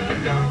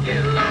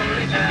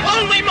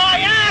 Only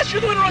my ass.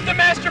 You're the one who wrote the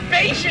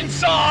masturbation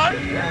song.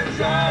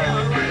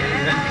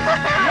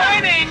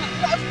 Whining.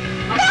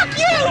 Fuck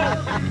you.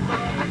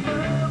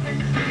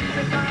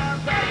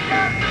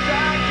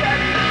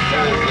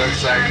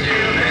 Looks like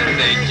you've been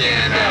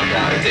thinking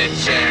about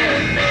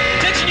ditching me.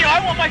 Ditching you?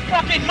 I want my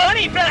fucking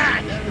money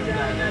back.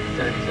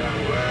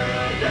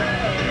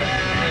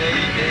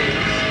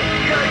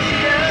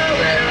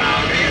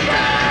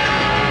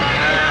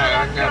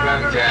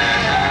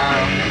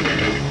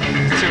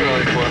 It's too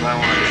early for it, I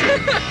want to.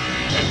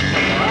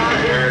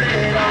 I've heard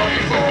it all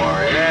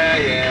before.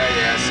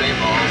 Yeah, same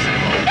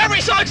old.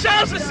 Every song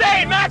sounds the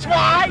same, that's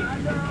why.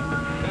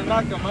 Don't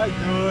knock on my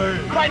door.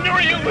 If I knew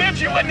where you lived,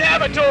 you wouldn't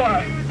have a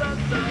door.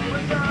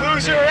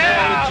 Loser,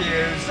 yeah.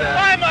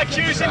 I'm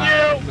accusing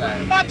you.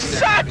 I'm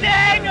sucking.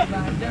 Yeah,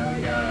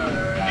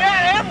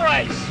 I am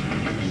right.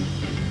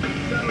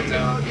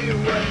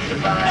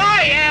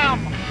 I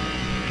am.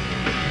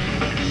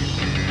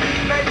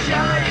 You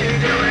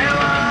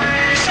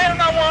said I'm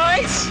not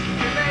wise?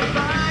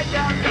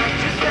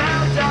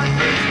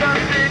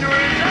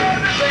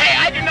 Hey,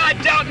 I do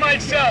not doubt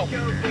myself. Do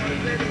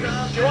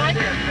I?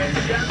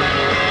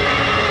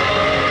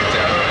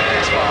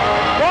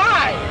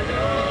 Why?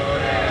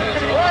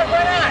 Why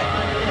not?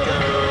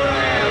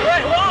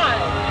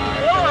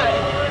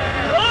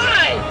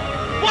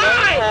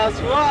 Why? That's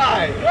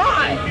why.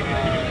 Why?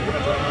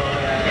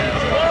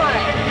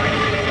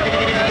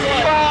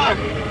 Fuck!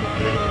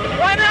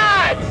 Why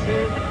not?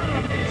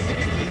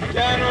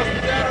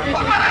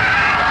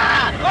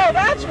 Oh,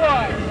 that's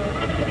why!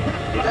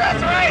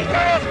 That's right,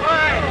 that's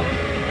why!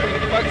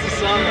 What's the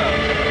song up?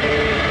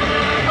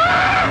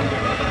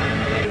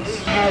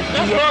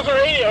 There's local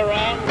radio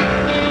around.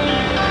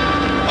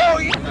 Oh,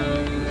 yeah.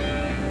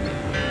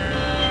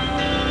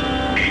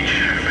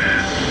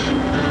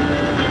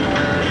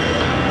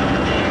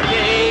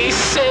 They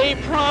say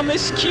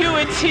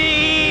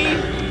promiscuity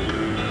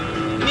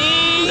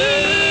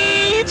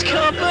needs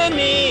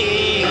company.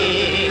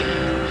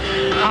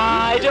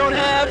 I don't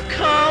have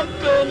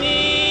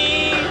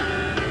company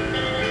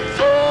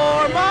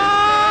for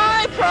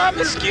my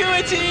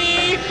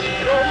promiscuity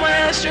or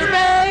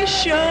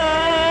masturbation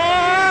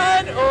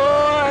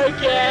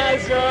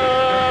orgasm.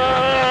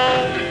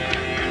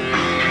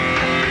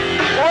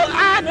 Well,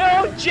 I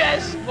know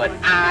just what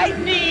I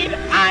need.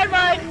 I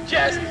might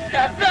just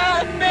have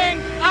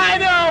nothing. I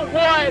know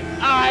what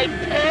I'd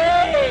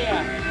pay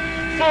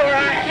for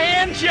a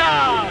hand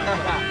job.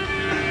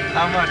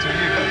 How much are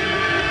you paying?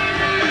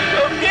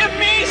 So give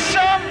me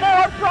some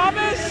more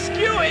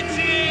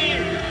promiscuity.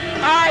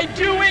 I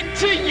do it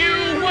to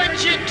you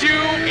what you do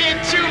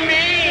it to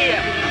me.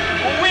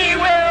 We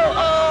will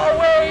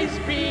always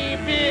be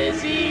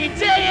busy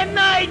day and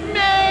night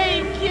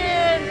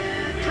making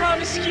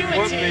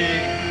promiscuity.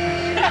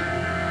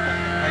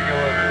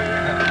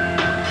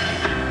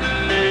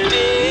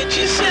 Did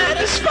you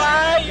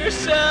satisfy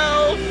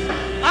yourself?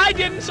 I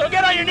didn't, so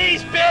get on your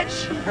knees,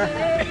 bitch.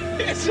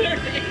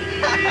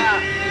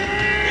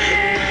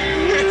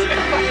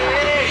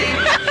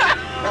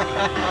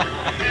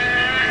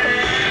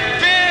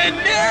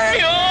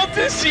 Venereal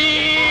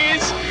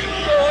disease,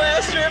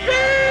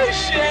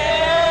 masturbation,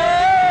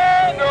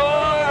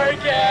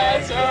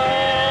 orgasm.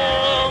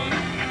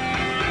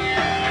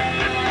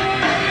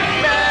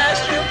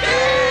 Masturbation,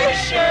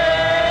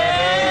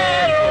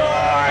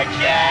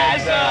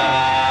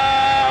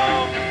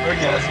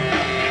 orgasm.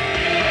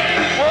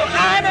 Well, I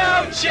know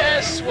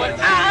just what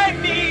I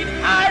need.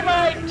 I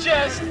might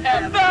just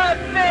have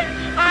nothing.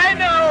 I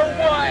know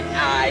what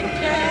I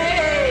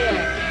pay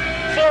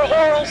for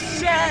oral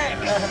sex.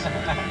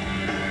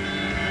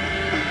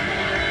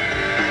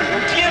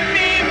 Give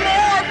me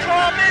more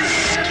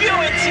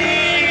promiscuity.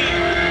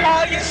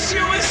 All you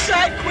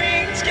suicide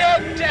queens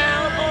get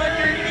down on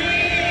your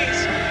knees.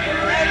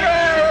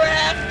 Ever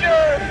after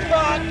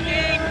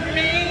fucking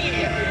me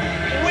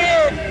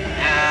with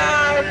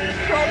our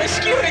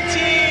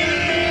promiscuity.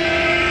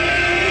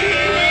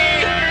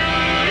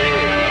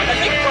 I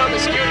think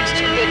promiscuity is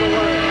too big a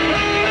word.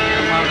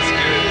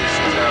 Promiscuity is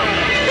terrible.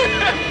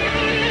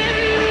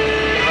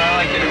 If I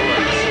like it, it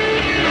works.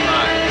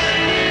 Nice.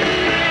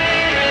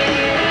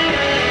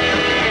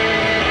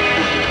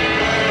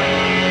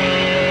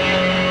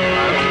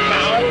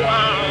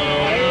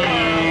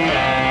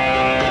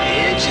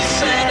 Did you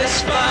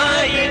satisfy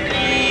your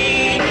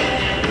need?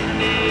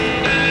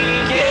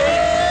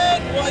 Get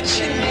what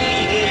you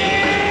need.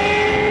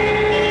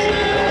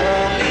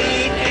 Only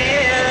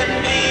and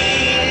me.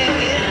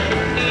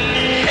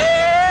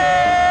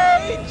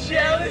 Hey,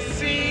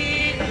 jealousy,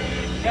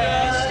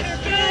 masturbation,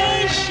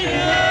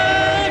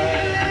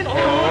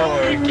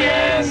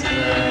 orgasm.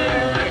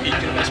 You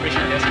do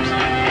masturbation, orgasm.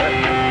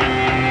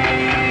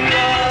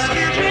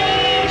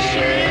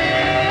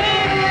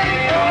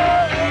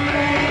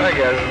 I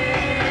got it.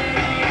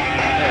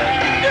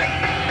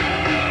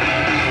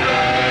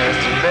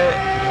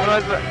 What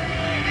was that?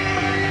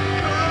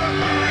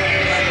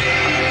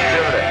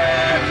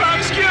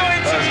 Promiscuity.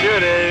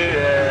 Promiscuity,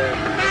 yeah.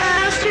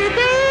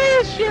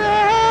 Masturbation.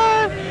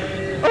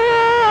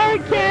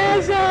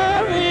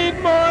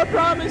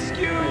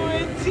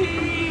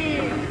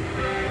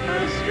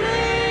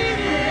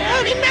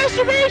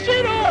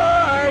 Masturbation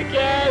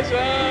orgasm.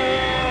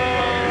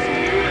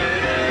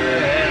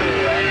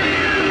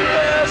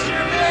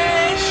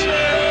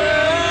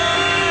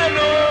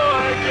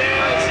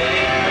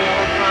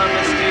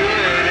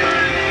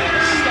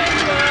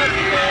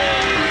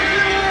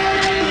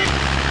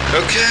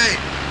 Okay,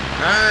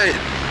 alright,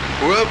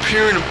 we're up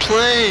here in a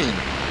plane.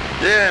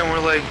 Yeah, and we're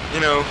like, you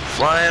know,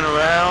 flying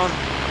around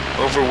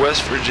over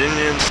West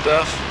Virginia and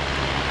stuff.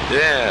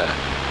 Yeah,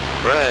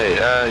 right,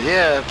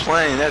 yeah,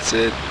 plane, that's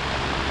it.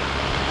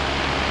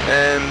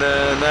 And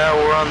now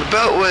we're on the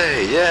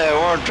Beltway. Yeah,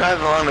 we're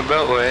driving along the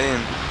Beltway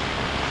and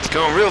it's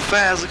going real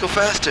fast. Let's go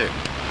faster.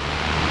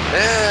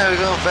 Yeah, we're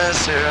going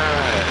faster,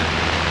 alright.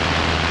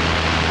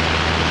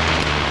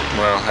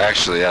 Well,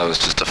 actually, I was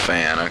just a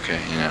fan, okay,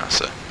 you know,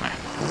 so.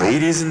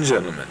 Ladies and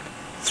gentlemen,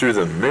 through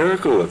the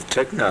miracle of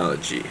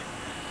technology,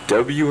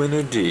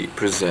 WNOD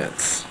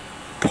presents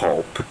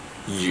Pulp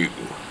U.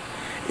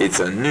 It's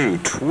a new,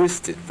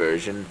 twisted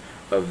version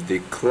of the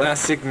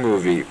classic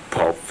movie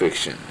Pulp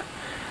Fiction.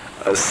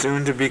 A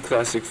soon-to-be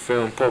classic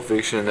film, Pulp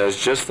Fiction, has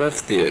just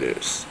left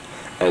theaters,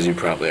 as you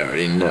probably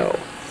already know.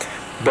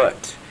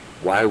 But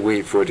why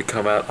wait for it to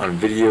come out on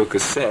video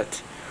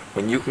cassette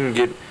when you can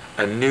get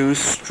a new,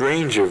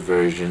 stranger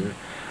version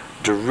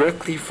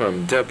directly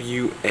from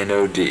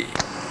WNOD?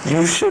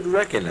 You should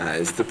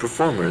recognize the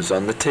performers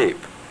on the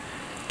tape.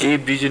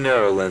 Gabe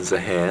DeGennaro lends a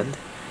hand,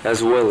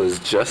 as well as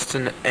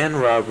Justin and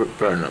Robert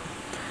Burnham.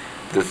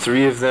 The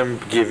three of them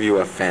give you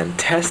a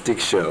fantastic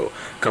show,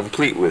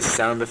 complete with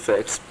sound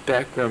effects,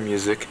 background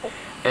music,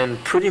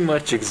 and pretty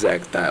much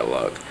exact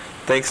dialogue,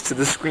 thanks to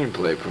the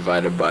screenplay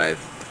provided by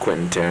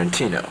Quentin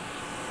Tarantino.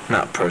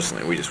 Not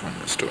personally, we just went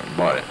to the store and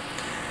bought it.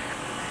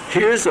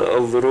 Here's a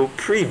little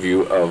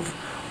preview of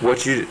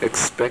what you'd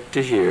expect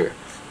to hear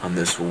on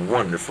this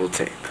wonderful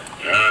tape.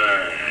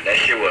 That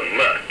shit wasn't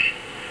luck.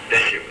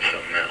 That shit was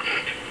something else.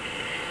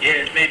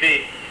 Yes,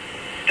 maybe.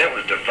 That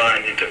was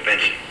divine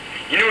intervention.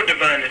 You know what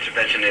divine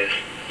intervention is?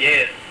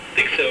 Yeah, I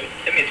think so.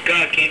 That means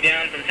God came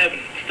down from heaven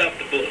to stop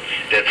the bullets.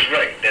 That's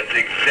right. That's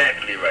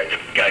exactly right.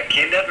 God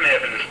came down from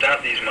heaven to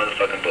stop these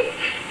motherfucking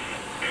bullets.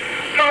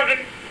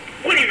 Marvin,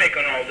 what do you make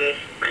on all this?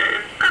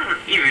 Man, I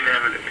don't even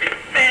have an opinion.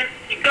 Man,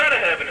 you gotta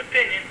have an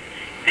opinion.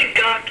 Think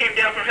God came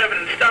down from heaven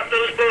to stop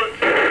those bullets?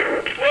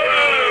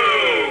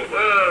 Whoa!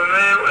 Whoa,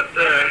 man, what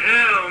the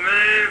hell,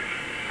 man?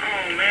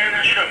 Oh, man,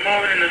 I shot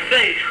Marvin in the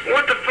face.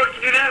 What the fuck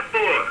you do that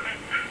for?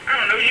 I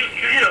don't know, you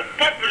hit a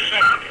bump or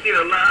something. I've seen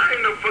a lot. I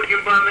ain't no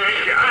fucking bum ass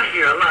shit. I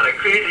hear a lot of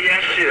crazy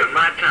ass shit in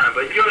my time,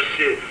 but your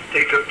shit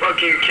takes a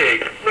fucking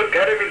cake. Look,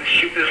 I didn't even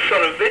shoot this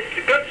son of a bitch.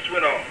 The gun just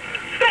went off.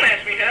 Don't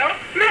ask me how.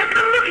 Man,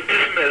 look at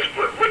this mess.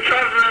 We're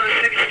driving around the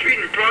city street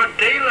in broad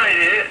daylight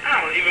here.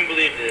 I don't even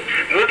believe this.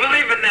 We'll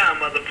believe it now,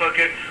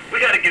 motherfucker.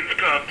 We gotta get this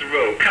car off the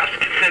road. Cops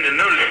can send to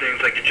notice things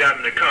like you're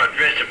driving a car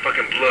drenched in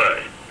fucking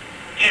blood.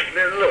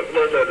 Man, look,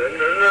 let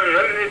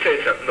me tell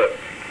you something. Look,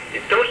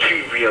 don't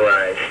you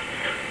realize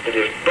that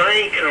if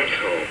Bonnie comes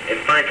home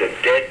and finds a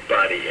dead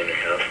body in her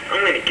house,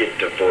 I'm gonna get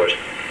divorced.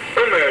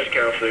 No marriage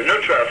counselor,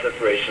 no trial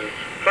separation,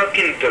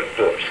 fucking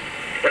divorce.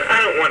 And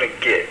I don't wanna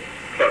get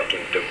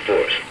fucking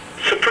divorced.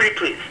 So pretty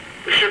please,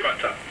 the shirt on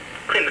top.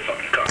 Clean the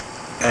fucking car.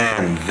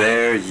 And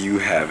there you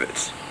have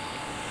it.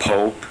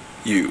 Pulp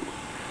U.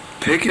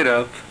 Pick it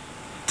up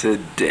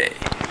today.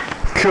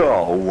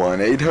 Call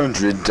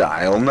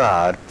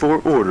 1-800-DIAL-NOD for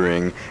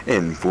ordering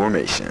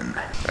information.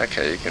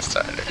 Okay, you can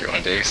start if you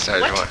want to. You can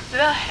start if you What want.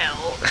 the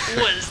hell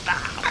was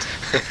that?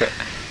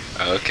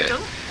 Okay.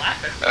 Don't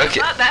laugh at me. Okay. It's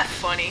not that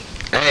funny.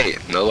 Hey,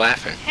 no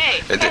laughing.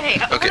 Hey,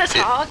 I wanna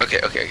talk.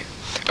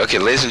 Okay,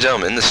 ladies and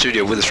gentlemen, in the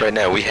studio with us right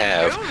now we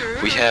have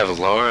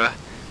Laura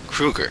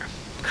Kruger.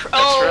 That's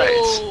right.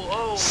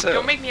 Oh, So-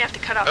 don't make me have to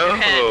cut off your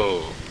head.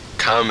 Oh,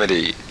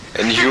 comedy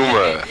and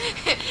humor.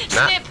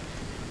 Snip.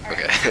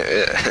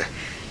 Okay.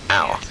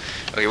 Ow.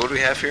 Okay, what do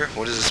we have here?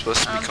 What is this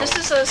supposed to be called?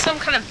 This is some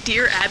kind of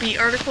Dear Abby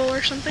article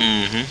or something.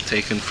 Mm-hmm.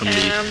 Taken from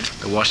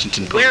the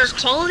Washington Post. Where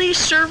quality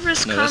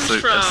service No, comes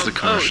that's from. that's the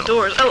commercial. Oh,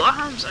 doors. Oh,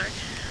 I'm sorry.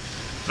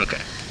 Okay.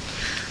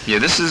 Yeah,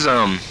 this is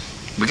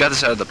we got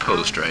this out of the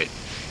Post, right?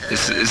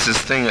 It's this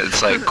thing.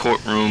 It's like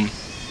courtroom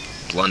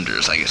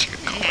blunders, I guess you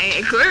could call it.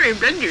 Hey, courtroom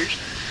blunders.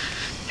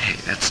 Hey,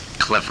 that's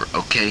clever,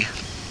 okay?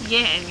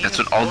 Yeah. And That's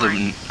what all the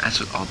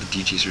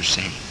DJs are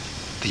saying.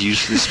 They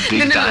use this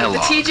big no,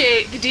 dialogue.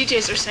 The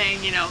DJs are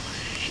saying, you know,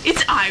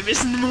 it's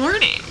Ibis in the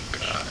morning.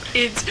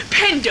 It's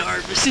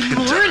Pendarvis in the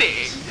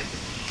morning.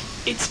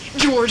 It's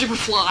Georgia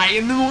McFly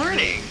in the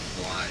morning.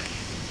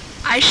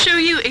 I show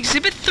you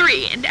Exhibit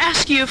 3 and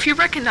ask you if you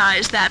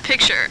recognize that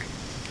picture.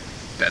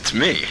 That's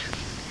me.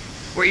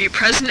 Were you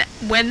present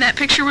when that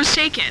picture was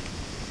taken?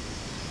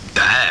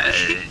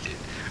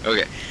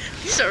 Okay.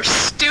 These are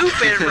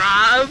stupid,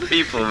 Rob.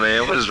 People,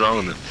 man, what is wrong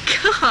with them?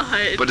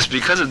 God. But it's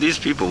because of these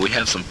people we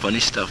have some funny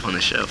stuff on the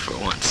show for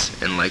once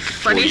in like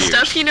 4 Funny years.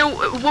 stuff, you know,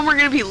 when we're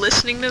going to be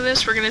listening to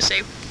this, we're going to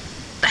say,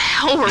 the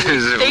hell were we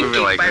We'll be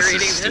thinking like, by this is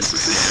reading this? stupid,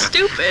 This is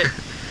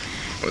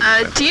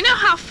stupid. Do you know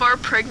how far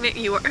pregnant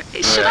you are?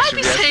 Should I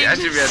be saying I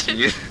should be this? asking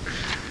you.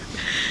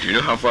 Do you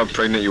know how far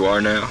pregnant you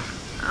are now?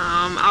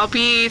 I'll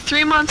be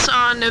 3 months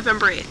on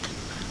November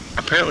 8th.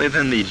 Apparently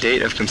then the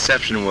date of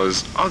conception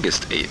was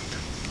August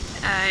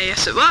 8th.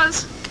 Yes, it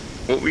was.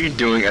 What were you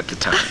doing at the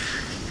time?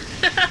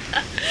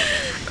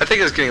 I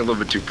think it's getting a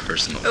little bit too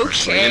personal.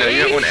 Okay. You know,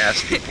 you don't want to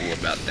ask people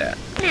about that.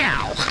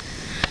 Now.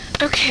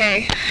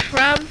 Okay,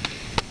 Rob.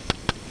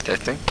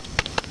 Testing?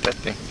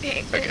 Okay.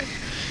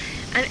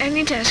 I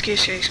need to ask you a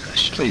serious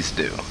question. Please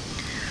do.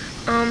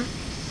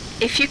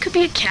 If you could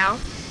be a cow,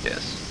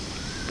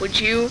 Yes. would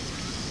you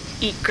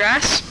eat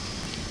grass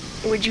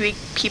or would you eat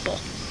people?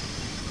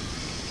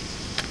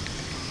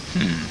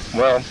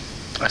 Well,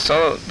 I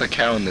saw the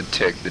cow and the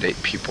tick that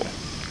ate people.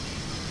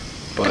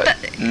 But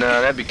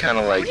no, that'd be kind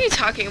of like What are you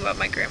talking about,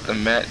 my grandma? the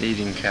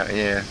mat-eating cow.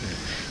 Yeah.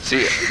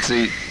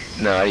 See,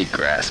 no, I eat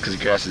grass because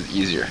grass is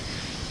easier.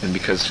 And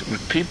because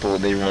with people,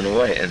 they run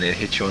away and they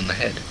hit you on the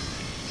head,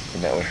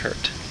 and that would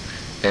hurt.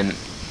 And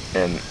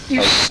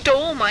You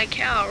stole my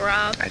cow,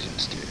 Rob. I didn't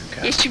steal your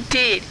cow. Yes, you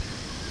did.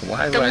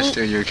 Why would I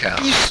steal your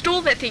cow? You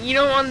stole that thing. You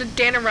know, on the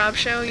Dan and Rob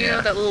show, you know,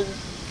 that little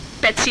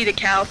Betsy the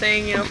cow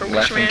thing, you know, for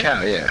Laughing Wishman?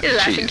 cow, yeah.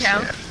 Laughing Jeez,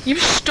 cow. yeah. You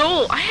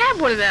stole. I had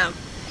one of them.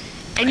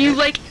 And you,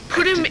 like,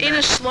 put him in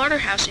a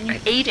slaughterhouse and you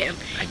ate him.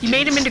 You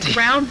made him into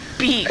ground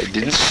beef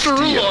and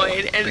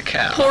sirloin and the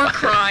cow.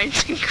 pork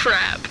rinds and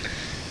crab.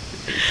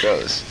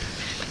 Gross.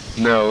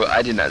 No,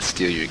 I did not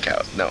steal your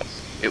cow. No,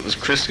 it was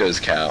Crisco's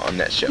cow on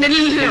that show. No.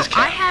 His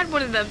cow. I had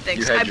one of them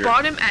things. You I had your-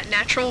 bought him at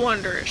Natural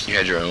Wonders. You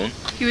had your own?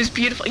 He was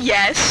beautiful.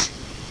 Yes.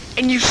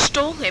 And you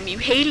stole him. You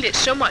hated it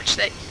so much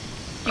that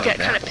you got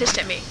that kind of one. pissed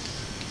at me.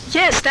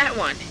 Yes, that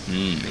one.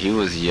 He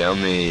was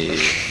yummy.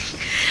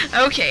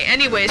 Okay,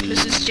 anyways,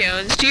 Mrs.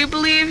 Jones, do you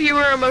believe you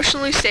were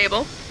emotionally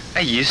stable? I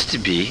used to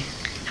be.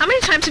 How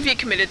many times have you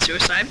committed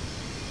suicide?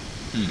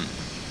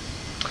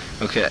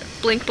 Okay.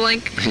 Blink,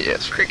 blink.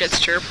 Yes. Crickets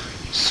chirp.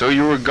 So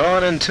you were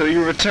gone until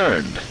you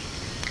returned.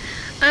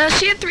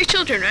 She had 3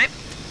 children, right?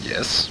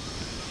 Yes.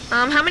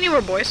 How many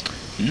were boys?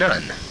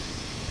 None.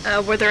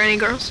 Were there any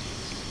girls?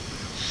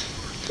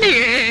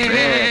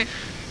 Yeah,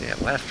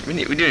 laugh. We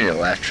do need a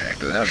laugh track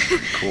though. That would be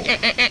pretty cool.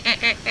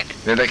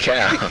 Yeah, the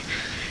cow.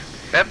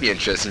 That'd be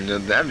interesting.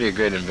 That'd be a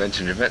great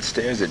invention. Invent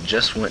stairs that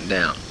just went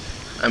down.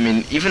 I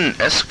mean, even an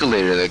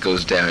escalator that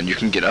goes down, you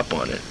can get up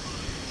on it.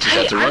 Just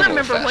have to run a I little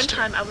remember one faster.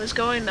 time I was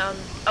going up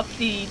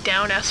the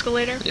down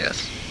escalator.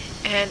 Yes.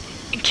 And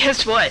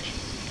guess what?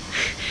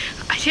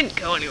 I didn't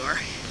go anywhere.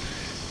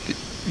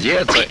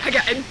 Yeah, it's Okay, like I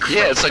got a great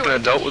it's like an story.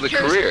 adult with a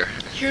career.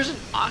 Here's an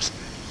awesome.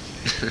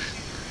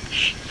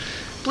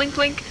 Blink,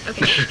 blink.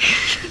 Okay.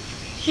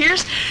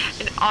 Here's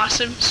an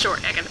awesome story.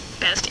 I got the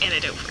best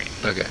antidote for you.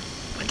 Okay.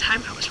 One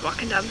time I was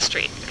walking down the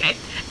street, okay,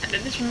 and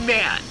then this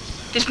man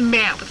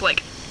with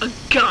like a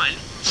gun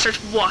starts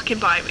walking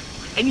by me,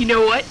 and you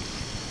know what?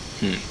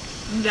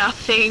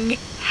 Nothing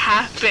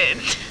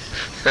happened.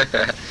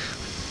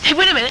 Hey,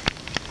 wait a minute.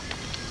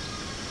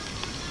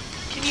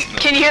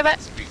 Can you hear that?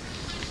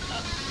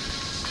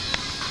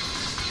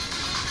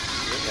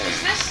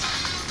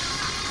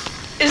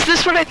 Is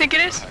this what I think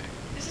it is?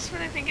 Is this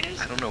what I think it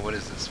is? I don't know, what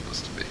is this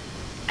supposed to be?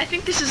 I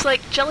think this is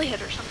like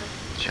Jellyhead or something.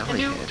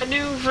 Jellyhead? A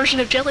new version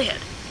of Jellyhead.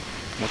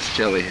 What's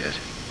Jellyhead?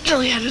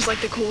 Jellyhead is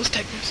like the coolest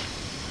technos.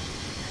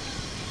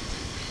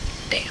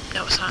 Damn,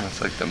 no, it's not.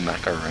 That's like the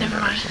Macarena. Never or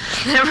mind.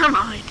 something. Never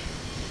mind.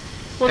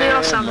 Well, they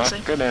all sound the same.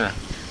 Macarena.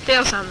 They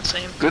all sound the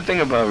same. Good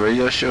thing about a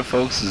radio show,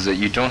 folks, is that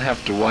you don't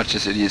have to watch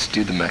us idiots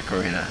do the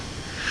Macarena.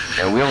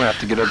 And we don't have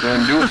to get up there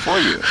and do it for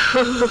you.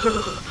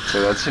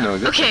 So that's, a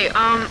good Okay, thing.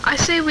 I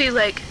say we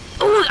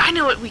oh, I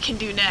know what we can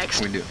do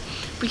next. We do.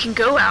 We can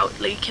go out,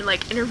 we can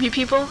interview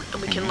people,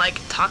 and we can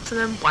talk to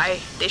them why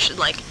they should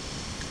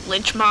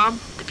lynch mob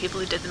the people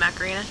who did the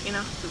Macarena,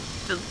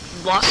 the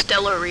Los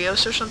Del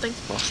Rios or something.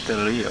 Los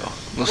Del Rio.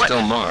 Los What?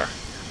 Del Mar.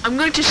 I'm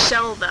going to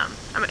sell them.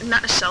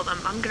 Not sell them.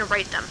 I'm going to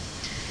write them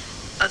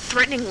a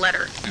threatening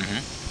letter.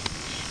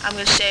 I'm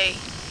going to say,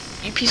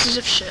 you pieces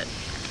of shit,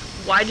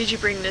 why did you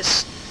bring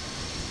this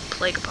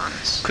plague upon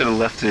us? Could have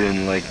left it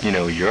in,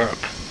 Europe.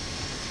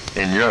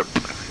 In Europe.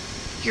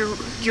 Your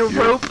Europe.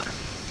 rope,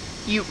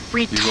 you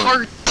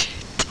retard.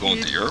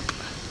 Going to Europe?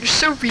 You're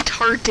so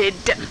retarded.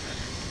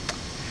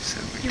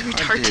 You're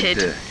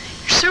retarded.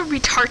 You're so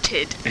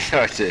retarded.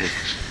 Retarded.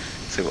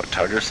 Say what,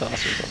 tartar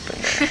sauce or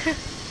something?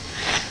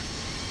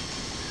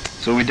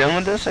 So we done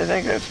with this? I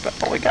think that's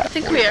about all we got. I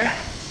think we are.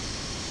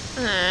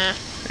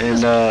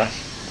 And, well,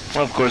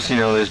 of course,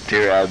 there's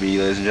Dear Abby,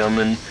 ladies and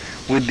gentlemen,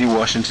 with the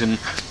Washington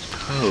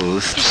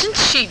Post. Isn't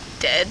she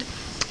dead?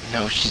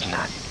 No, she's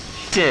not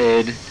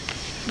dead.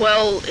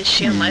 Well, is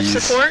she on life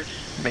Yes. support?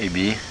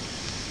 Maybe.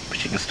 But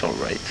she can still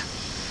write.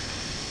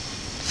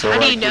 So, How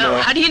do you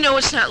know? How do you know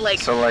it's not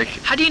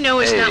How do you know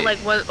it's not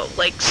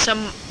hey.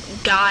 some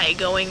guy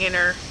going in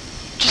her,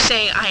 just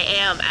saying I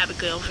am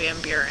Abigail Van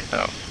Buren.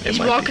 Oh, He's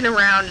walking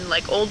around in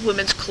old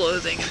women's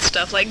clothing and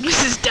stuff like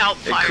Mrs.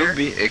 Doubtfire. It could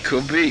be. It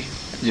could be.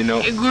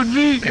 It could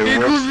be. It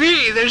could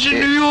be. There's a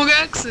New York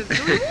accent.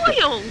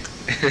 Wild.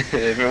 If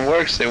it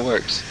works, it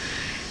works.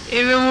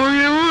 If it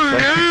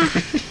works,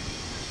 it works.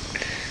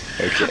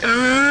 Okay.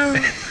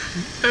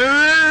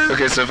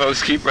 Okay, so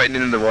folks, keep writing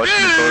into the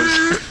Washington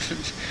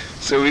Post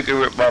so we can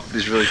rip off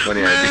this really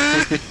funny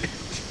idea.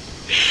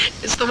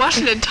 It's the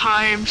Washington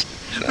Times.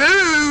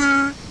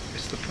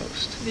 It's the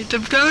Post.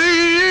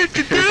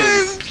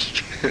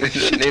 It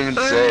shouldn't even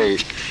say.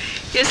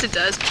 Yes, it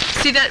does.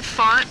 See that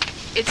font?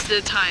 It's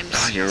the Times.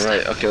 Oh, you're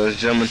right. Okay,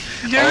 ladies and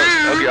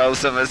gentlemen. All the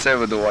stuff I said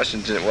with the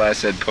Washington, I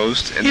said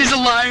Post. And He's a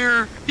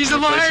liar. He's a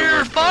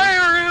liar.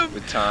 Fire him.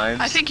 With Times.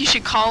 I think you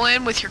should call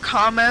in with your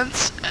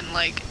comments and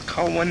like.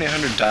 Call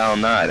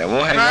 1-800-DIAL-9 and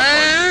we'll hang up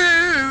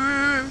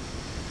on you.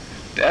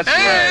 That's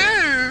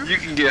right. You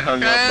can get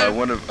hung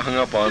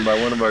up on by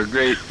one of our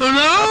great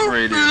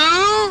operators.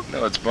 Hello?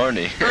 No, it's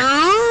Barney.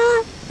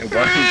 Hello? No,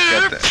 Barney's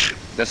got that.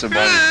 That's what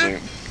Barney's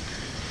doing.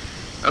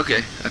 Okay,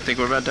 I think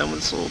we're about done with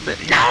this a little bit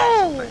here. No!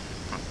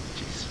 Oh,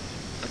 jeez.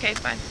 Okay,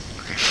 fine.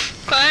 Okay.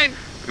 Fine.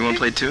 You want to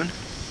play a tune?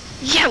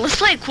 Yeah, let's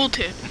play a cool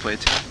tune. We'll play a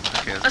tune?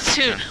 Okay. Let's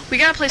tune. We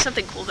gotta play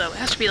something cool though. It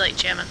has to be like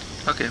jamming.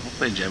 Okay, we'll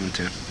play a jamming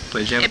tune.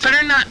 Play a jamming It tune.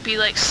 better not be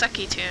like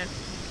sucky tune.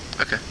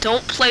 Okay.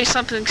 Don't play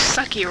something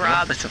sucky, I won't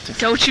Rob. play something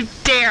Don't you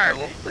dare.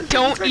 play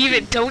Don't something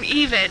even. Don't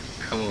even.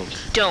 I won't.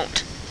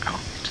 Don't. I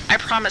won't. I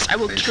promise I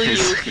will kill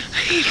you.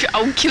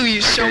 I will kill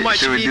you so Okay, much.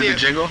 should we do the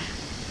jingle?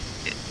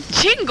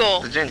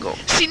 Jingle? The jingle.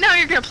 See, now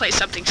you're gonna play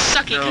something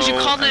sucky because you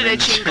called it a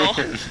jingle.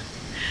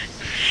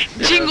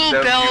 Jingle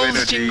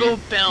bells, jingle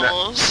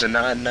bells. The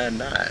nod.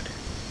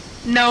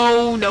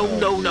 No.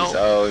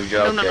 Oh,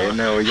 okay.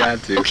 No, we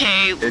got to.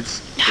 Okay.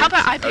 How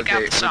about I pick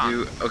out the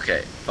song?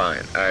 Okay,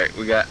 fine. All right,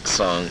 we got a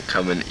song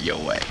coming your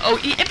way. Oh,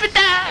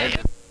 Ippadai!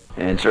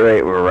 That's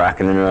right, we're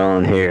rocking and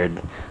rolling here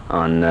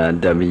on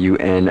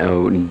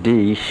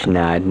WNOD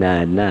Schneid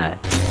Nod Nod.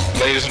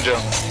 Ladies and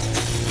gentlemen,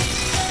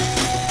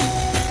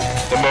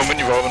 the moment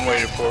you've all been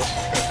waiting for.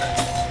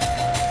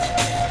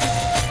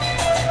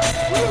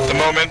 The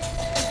moment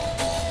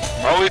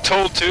only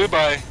told to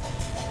by,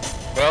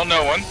 well,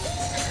 no one.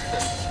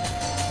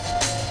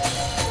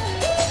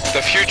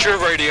 The future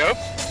of radio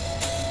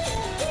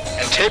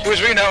and tape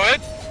as we know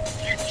it.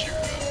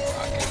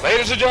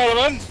 Ladies and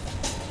gentlemen,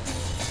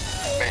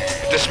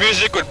 this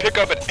music would pick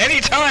up at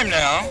any time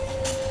now,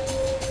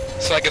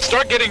 so I can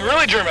start getting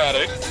really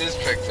dramatic. This is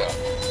picked up.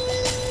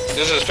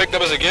 This is as picked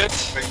up as it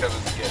gets? Picked up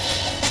as it gets.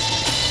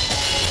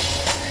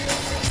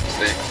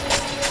 See?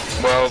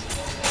 Well,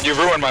 you've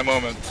ruined my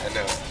moment. I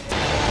know.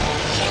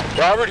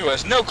 Robert, who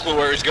has no clue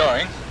where he's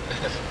going,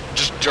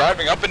 just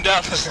driving up and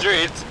down the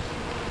streets.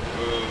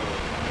 Ooh.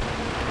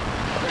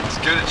 Let's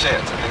give it a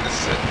chance. I think this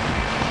is it.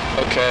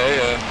 Okay,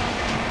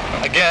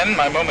 again,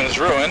 my moment is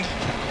ruined. I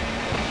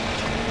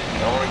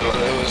don't want to go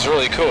there. It was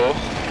really cool.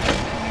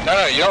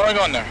 No, you don't want to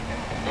go in there.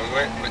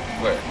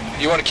 Where?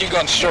 You want to keep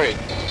going straight.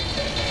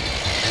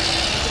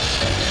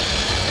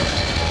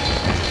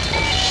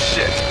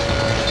 Shit.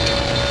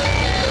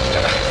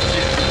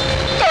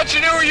 Thought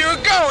you knew where you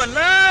were going,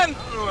 man! I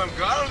don't know where I'm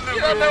going.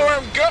 You don't know where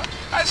I'm going?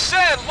 I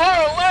said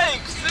Laurel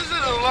Lakes! This is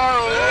a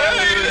Laurel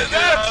Lakes.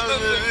 That's the...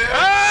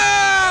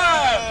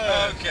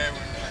 Ah! Okay.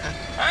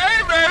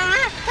 Hey,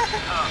 baby!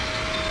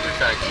 You're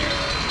kind of cute.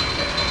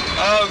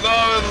 Oh,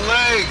 Laurel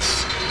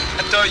Lakes!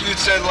 I thought you'd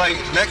said, like,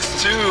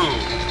 next to.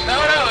 No,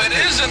 it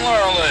is in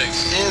Laurel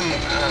Lakes.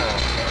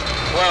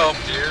 Well,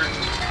 here?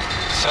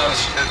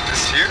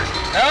 This here?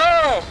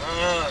 No!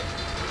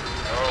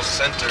 Laurel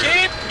Center.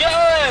 Keep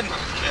going!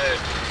 Okay.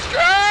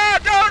 Ah,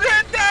 don't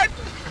hit that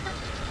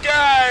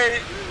guy!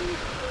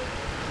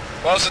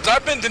 Well, since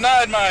I've been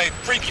denied my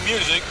freaky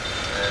music,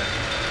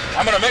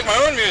 I'm gonna make my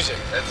own music.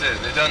 That's it.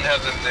 They don't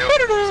have the...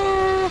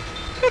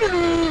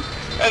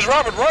 As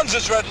Robert runs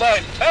this red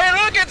light. Hey,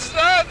 look, it's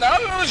now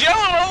it was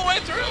yellow all the way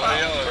through.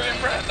 I'm pretty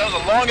impressed. That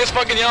was the longest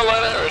fucking yellow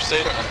light I've ever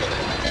seen.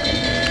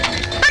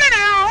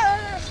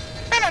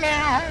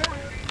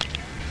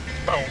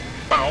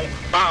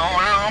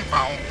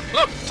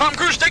 Look, Tom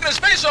Cruise taking his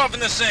face off in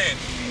this scene.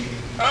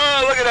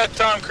 Oh, look at that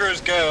Tom Cruise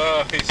go.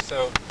 Oh, he's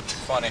so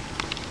funny.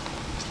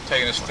 He's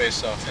taking his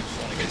face off.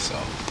 Funny face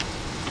off.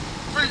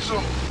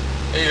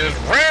 He just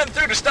ran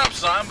through the stop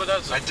sign, but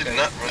that's okay. I did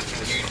not run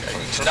through the stop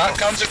sign. Did not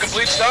come to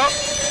complete stop?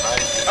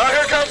 Oh,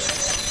 here it comes.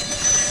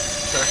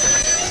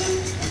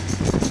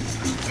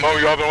 The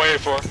moment you all been waiting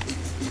for.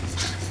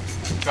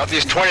 About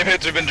these 20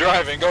 minutes we've been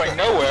driving, going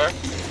nowhere.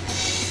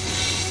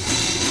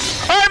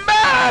 I'm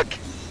back!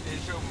 The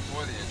intro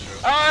before the intro.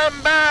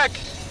 I'm back!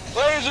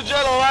 Ladies and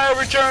gentlemen, I have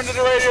returned to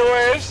the radio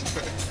waves.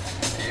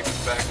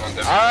 Gabe's back on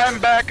WNOD. I'm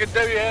back at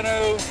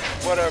WNO,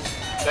 whatever.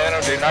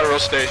 WNOD, not a real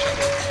station.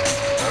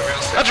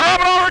 That's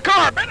Robert Oliver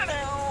Carr!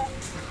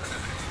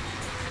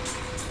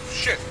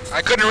 Shit,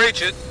 I couldn't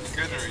reach it.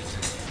 Couldn't reach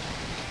it.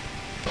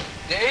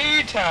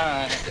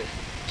 Daytime.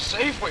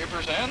 Safeway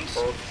presents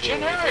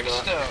generic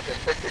stuff.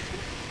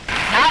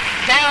 Not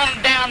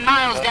down,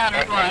 miles down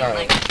Route 1,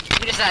 like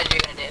you decided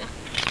you're gonna do.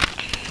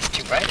 It's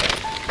too bright there.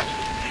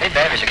 Maybe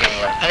batteries are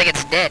getting low. I think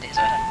it's dead, is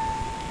what.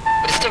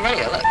 But it's still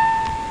running, look.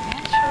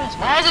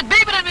 Why is it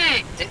beeping at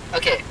me?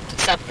 Okay,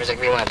 stop it for a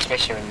second, rewind, just make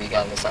sure we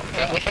got into something.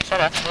 Okay, we fixed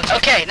that up.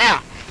 Okay,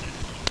 now,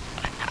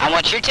 I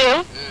want you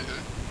to,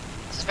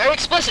 this is very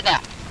explicit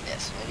now.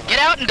 Yes. Get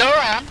out and go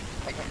around.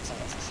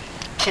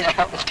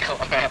 Go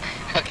around.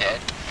 Okay.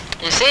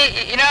 You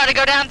see, you know how to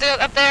go down through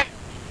up there?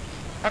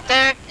 Up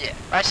there? Yeah.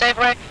 Right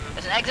Safeway?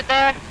 There's an exit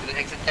there. The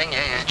exit thing,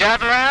 yeah. Just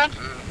drive around.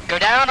 Go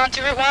down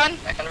onto Route 1.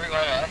 Back on Route 1,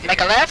 right?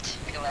 Make a left.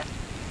 Make a left.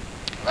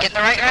 Get in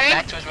the right lane.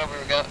 Back towards where we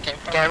came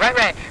from. Get right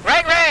lane.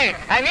 Right lane.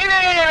 I mean,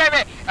 right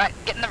lane. All right,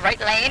 get in the right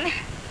lane.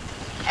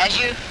 As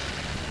you.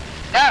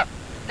 No.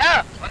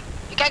 What?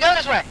 You can't go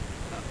this way.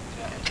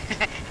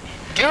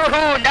 Do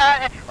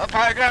not. What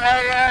part of the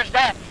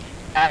that?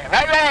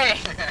 Right lane.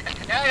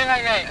 No,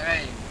 right lane. All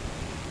right.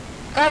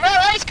 Carvel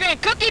ice cream,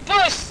 Cookie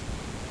Puss.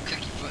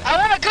 Cookie Puss. I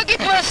want a Cookie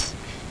Puss.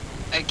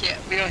 I can't.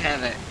 We don't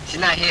have it. She's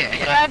not here.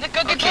 You don't have the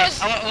Cookie Puss?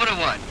 I want to order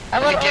one. I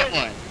want to get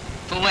one.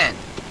 For when?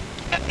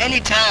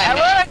 Anytime. I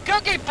want a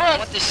Cookie Puss. I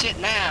want the shit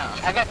now.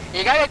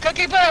 You got a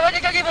Cookie Puss? I want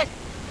your Cookie Puss.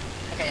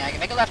 Okay, I can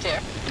make a left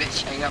here.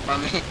 Bitch, hang up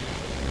on me.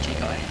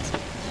 Take our hands.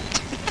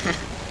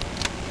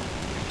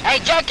 Hey,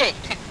 junkie.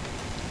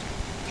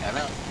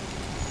 Carvel.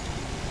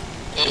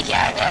 You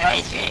got an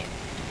ice cream.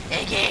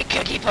 You get a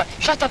Cookie Puss.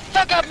 Shut the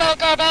fuck up, Mel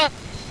Carvel.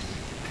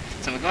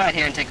 So we go out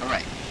here and take a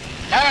right.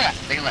 No.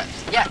 Take a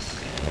left. Yes.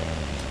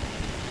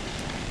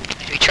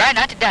 We try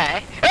not to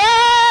die.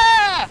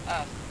 Ah!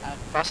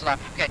 False alarm.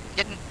 Okay,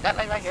 get in that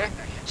lane right here,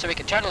 so we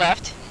can turn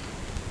left,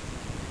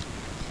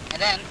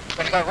 and then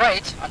we're gonna go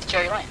right onto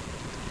Cherry Lane.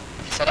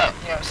 Set up.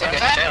 You know what I'm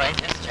saying? Cherry Lane.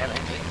 Yes, Cherry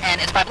Lane.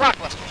 And it's by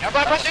Blockbuster. You know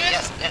what Blockbuster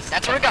is? Yes.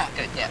 That's where we're going.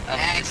 Good. Yeah.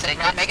 And it's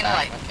not making a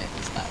light. Okay.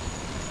 Stop.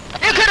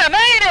 You could have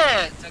made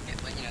it. It's okay,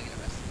 but you know, get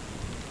arrested.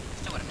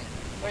 Still would have made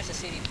it. Where's the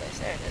CD place?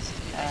 There it is.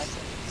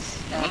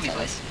 Movie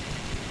place.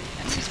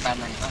 That's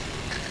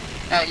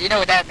 $6.95. You know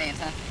what that means,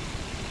 huh?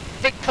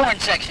 Big porn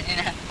section, you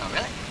know. Oh,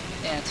 really?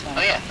 Yeah, it's fun.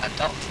 Oh, yeah,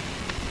 adult.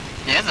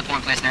 Yeah, there's a porn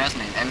place near us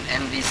named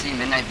MVC,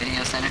 Midnight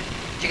Video Center.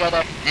 Did you go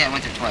there? Yeah, I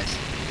went there twice.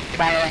 You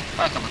buy anything?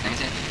 Bought a couple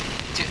things, yeah.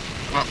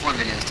 4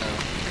 videos total.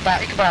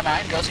 You can buy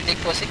mine. Girls who dig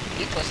pussy,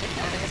 eat pussy.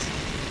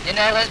 You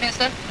know lesbian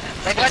stuff?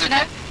 Like watching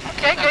that?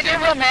 Okay, good. You're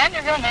a real man.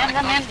 You're a real man.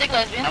 Real man's dig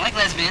lesbian. I like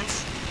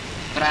lesbians,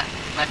 but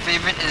my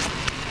favorite is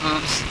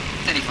boobs,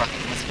 titty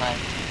fucking. That's my...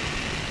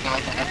 You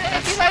like that?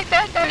 That's you like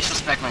that? facial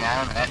speckling.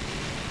 I don't know.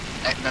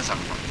 That's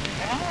something for me.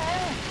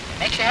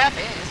 Makes you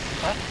happy.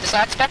 Well,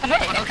 decide to spec on me.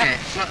 Okay.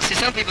 Well, see,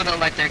 some people don't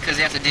like that because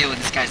they have to deal with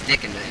this guy's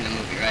dick in the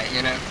movie, right?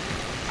 You know?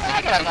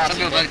 Some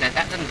people bug that.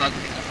 That doesn't bug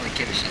me. I don't really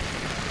give a shit.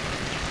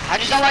 I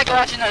just don't like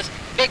watching those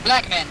big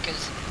black men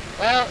because,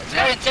 well, it's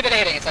very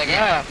intimidating. It's like,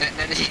 wow,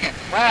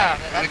 wow,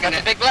 that's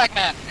a big black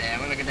man. Yeah,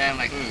 we're looking down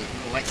like, little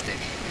white stick.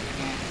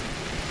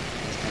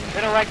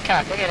 Little white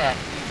cock, look at that.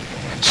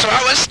 So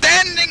I was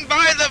standing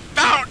by the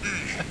fountain,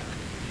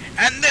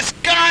 and this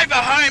guy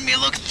behind me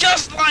looks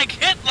just like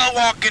Hitler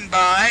walking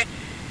by,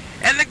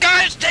 and the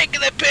guy's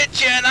taking the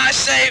picture, and I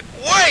say,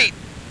 wait,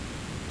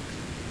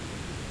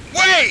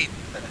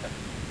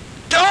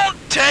 don't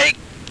take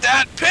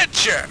that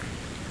picture.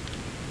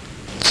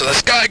 So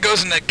this guy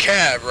goes in the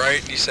cab,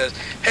 right? He says,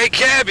 hey,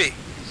 cabbie,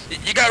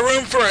 you got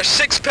room for a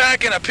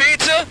 6-pack and a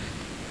pizza?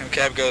 And the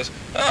cab goes,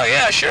 oh,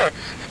 yeah, sure.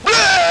 Blah!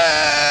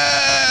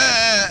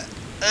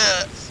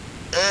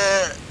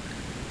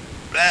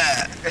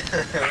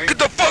 Get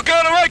the fuck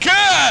out of my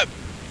cab!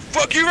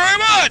 Fuck you very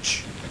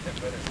much!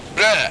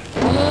 Blah.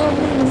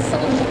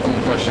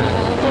 Ocean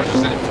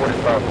City,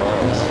 45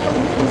 miles.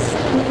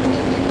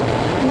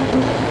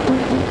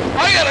 I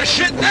gotta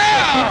shit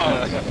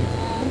now!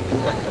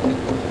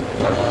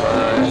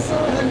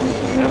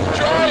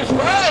 Drive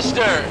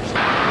faster!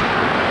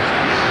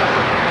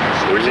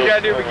 What you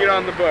gotta do to get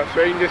on the bus,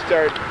 right? You can just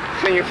start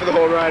singing for the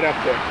whole ride up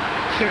there.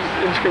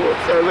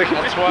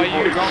 That's why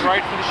you don't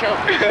write for the show.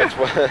 That's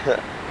why.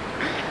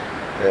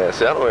 Yeah,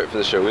 see, I don't wait for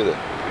the show either.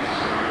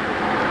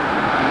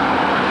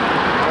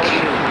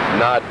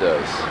 Nod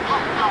does.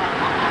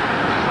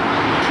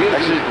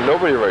 Actually,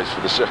 nobody writes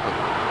for the show.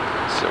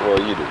 So, well,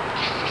 you do.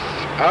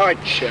 I like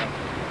the show.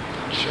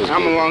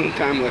 I'm a long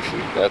time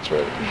listener. That's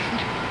right.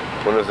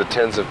 One of the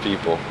tens of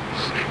people.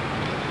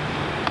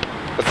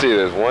 Let's see,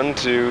 there's 1,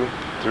 2,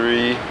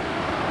 3,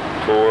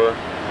 4.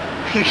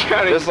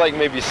 There's like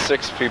maybe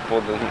 6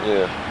 people that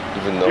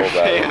even know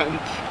about it.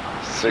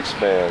 6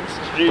 fans.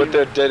 But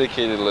they're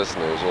dedicated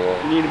listeners, you know.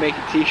 You need to make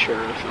a t-shirt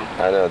or something.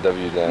 I know,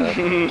 W down.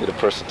 Get a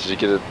person to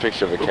get a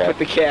picture of a cat. Put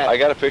the cat. I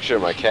got a picture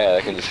of my cat.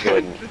 I can just go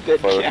ahead and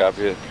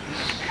photocopy it.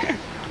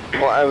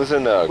 Well, I was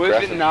in Was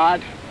graphic. it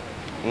Nod?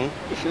 Hmm?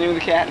 What's the name of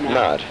the cat?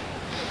 Nod.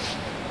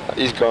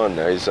 He's gone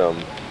now. He's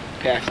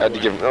passed I had to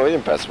give him. No, he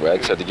didn't pass away. I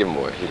just had to give him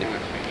away.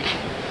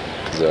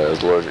 Because I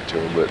was allergic to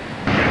him. But I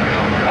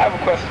have a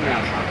question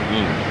now.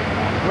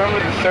 Remember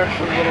the search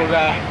for the little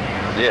guy?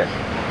 yeah,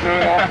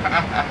 Remember that?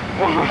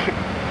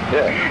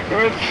 yeah,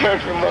 Remember the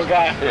search for the little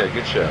guy? yeah.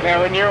 Good show. Now,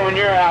 when you're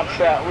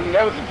outside,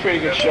 that was a pretty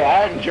good show.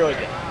 I enjoyed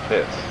it.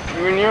 Yes.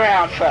 When you're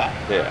outside,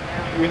 Yeah.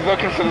 you was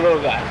looking for the little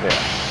guy. Yeah.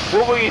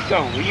 What were you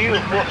doing?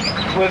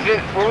 What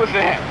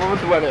was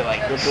the weather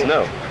like? Was it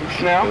Snow.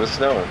 Snow? It was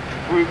snowing.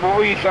 What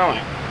were you throwing?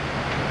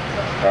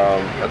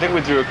 I think we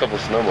threw a couple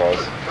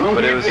snowballs,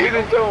 but it was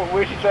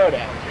Where'd you throw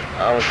that?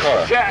 on a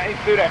car. Yeah, he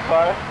threw that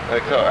car.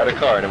 At a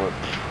car, and it went.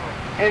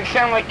 And it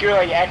sounded like you're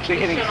like actually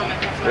hitting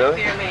something.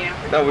 Really?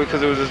 No,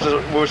 because it was just,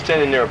 we were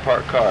standing near a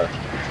parked car.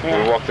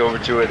 Yeah. We walked over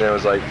to it and it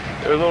was like,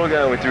 there was a little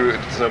guy and we threw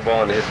a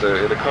snowball and it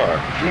hit the car.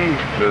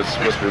 It was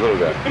supposed to be a little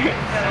guy.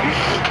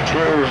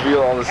 We're going to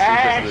reveal all the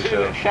secrets of the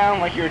show. It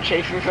sounded like you were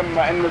chasing something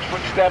in the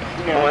footsteps.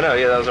 You know. Oh, I know,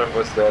 yeah, that was our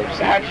footsteps.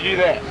 So how'd you do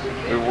that?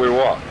 We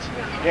walked.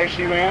 You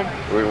actually ran?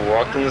 We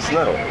walked in the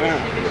snow.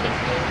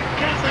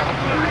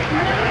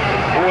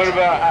 What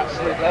about, that's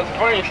the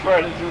funniest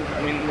part is,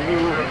 I mean, we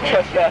were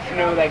trespassing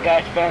over that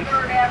guy's fence.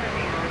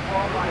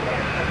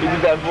 You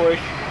did that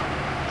voice.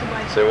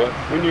 Say what?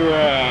 When you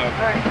were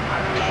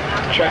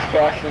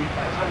trespassing.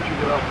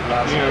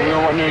 You know, we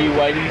don't want none of you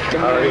whiteys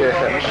coming Oh, over.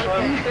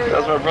 yeah.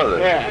 That's my brother.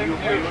 Yeah.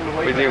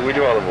 We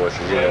do all the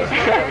voices, yeah.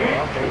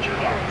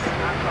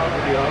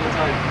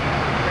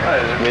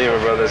 Me and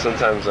my brother,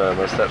 sometimes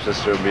my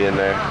stepsister will be in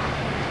there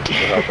to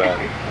help out.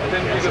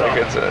 It's like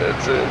it's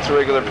a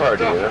regular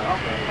party, you know?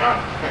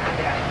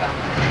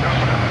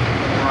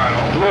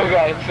 The little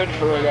guy, search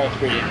for the little guy is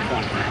pretty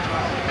fun.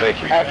 Thank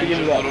you. I have to give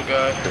you that. Little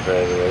guy.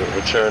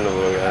 Return the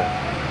little guy.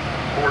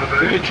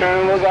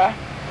 Return the little guy?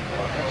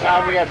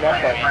 Nah, we got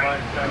that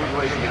part.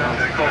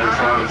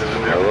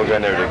 The little guy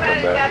never did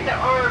come back.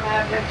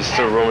 He's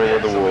still roaming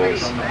with the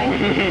wolves.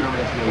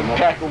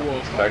 Pack of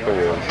wolves. Pack of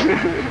wolves.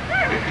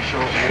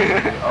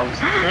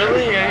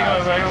 Really? Yeah, you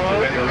know, pack of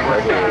wolves?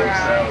 Pack of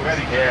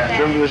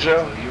wolves. Remember the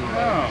show?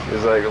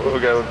 He's like a little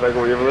guy with pack of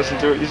wolves. You ever listen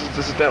to it? You should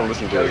just sit down and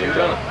listen to it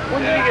sometime.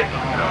 When did you get...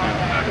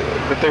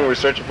 The thing we're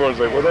searching for is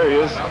like, well, there he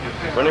is,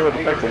 running with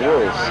a pack of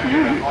wolves.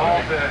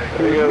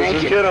 There he goes,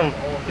 just get him.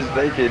 He's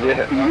naked,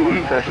 yeah.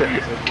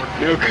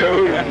 No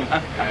code.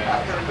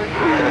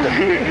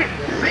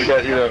 He's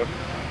got, you know,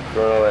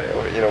 throwing all that,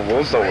 you know,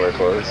 wolves don't wear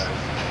clothes.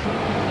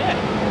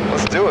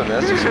 Let's do it,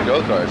 man. Let's do some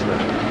go-karts, man.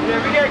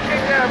 Yeah, we got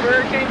kicked out of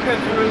Burger King because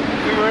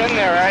we were in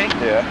there, right?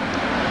 Yeah.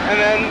 And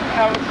then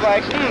I was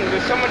like,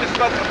 there's someone just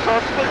left a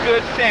perfectly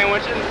good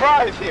sandwich and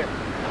fries here.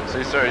 So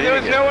you started There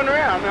eating was no one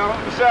around, no.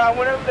 So I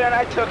went over there and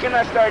I took it and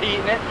I started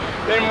eating it.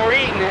 Then we're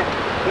eating it.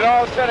 And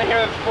all of a sudden I hear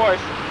this voice,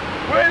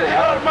 where the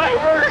hell did my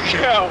burger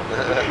go?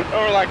 And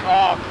we're like,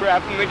 oh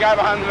crap. And the guy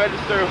behind the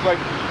register was like,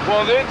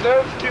 well,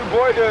 those two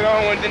boys are the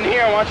only ones in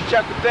here. Why don't you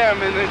check with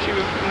them? And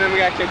then we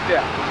got kicked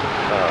out.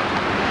 Oh.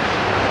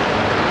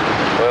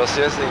 Well,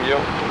 see, that's the thing, you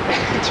don't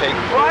take...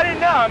 Well, I didn't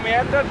know. I mean,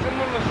 I thought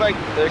someone was like,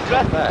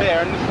 left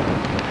there and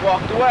just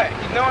walked away.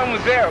 No one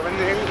was there. And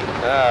they,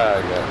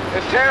 okay.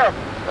 It's terrible.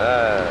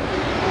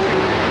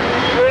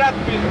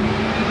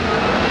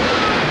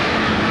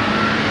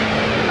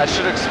 I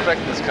should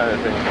expect this kind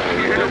of thing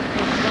from you.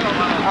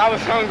 I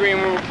was hungry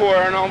and we were poor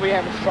and all we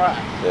had was fries.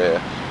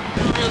 Yeah.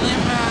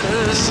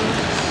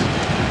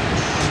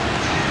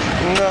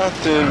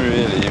 Nothing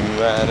really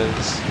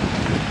matters.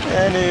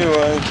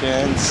 Anyone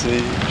can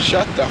see.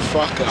 Shut the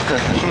fuck up.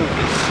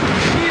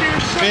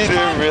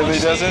 Peter really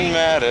doesn't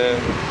matter.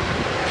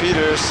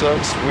 Peter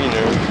sucks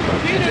wiener.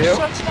 Peter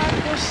sucks my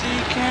pussy,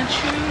 can't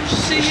you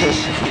see?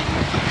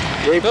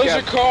 Those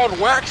are called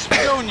wax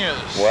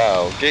begonias.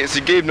 Wow.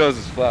 Gabe knows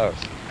his flowers.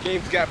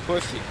 Gabe's got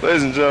pussy.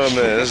 Ladies and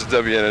gentlemen, this is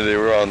WND.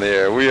 We're on the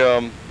air. We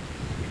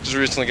just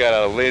recently got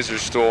out of Laser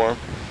Storm.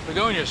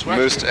 Begonias.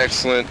 Most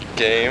excellent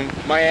game.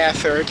 My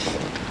ass hurts.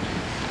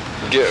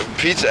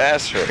 Pete's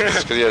ass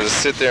hurts because he has to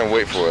sit there and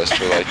wait for us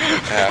for like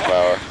a half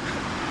hour.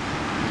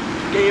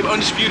 Gabe,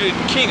 undisputed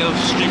king of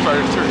Street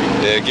Fighter 3.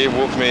 Yeah, Gabe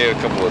woke me a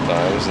couple of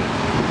times.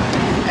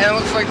 And it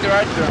looks like the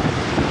right door.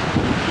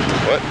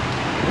 What?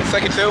 Looks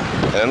like it's open.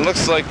 And it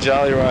looks like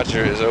Jolly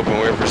Roger is open.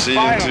 We're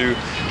proceeding to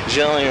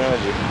Jolly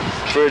Roger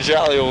for a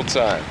jolly old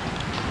time.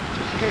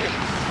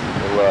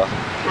 Well,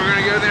 we're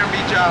gonna go there and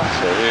be jolly.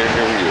 So here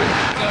we go.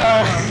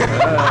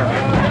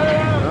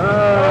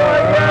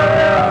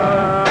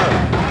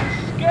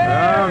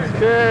 I'm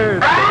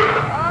scared.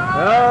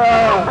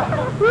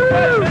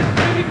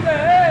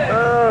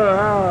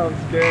 I'm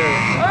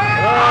scared.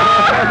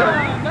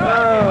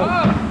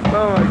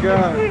 Oh my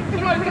god.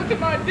 Somebody looked at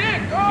my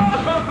dick. Oh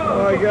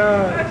my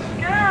god. That's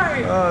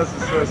scary. Oh, this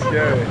is so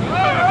scary.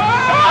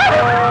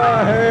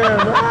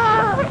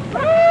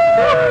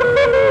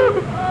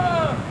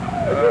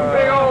 There's a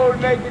big old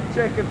naked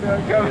chicken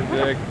there coming.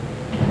 Dick.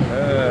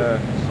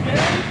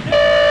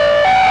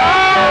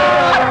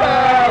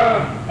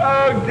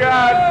 Oh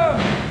god.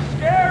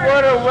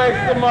 What a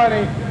waste of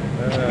money.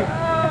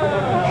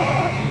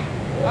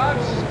 I'm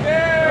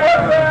scared. What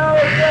the hell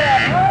is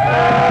that?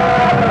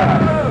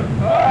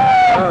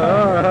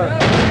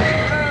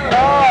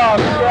 Oh,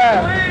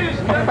 crap. Please,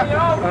 get me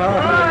off the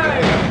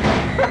ride.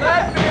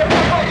 Let me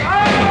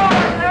off.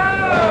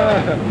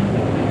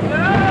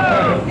 No.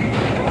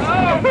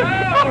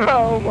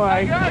 Oh, my.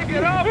 I gotta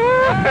get off the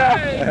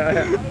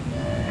ride.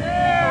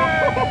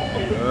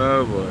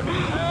 Oh, boy.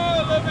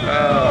 Oh,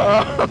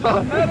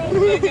 metal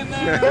thing in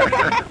there.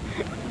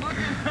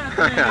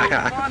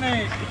 Funny.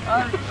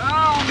 I'm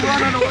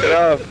running away. Get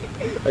off.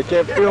 I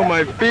can't feel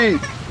my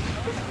feet.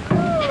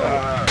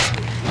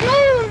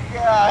 Oh,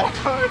 God.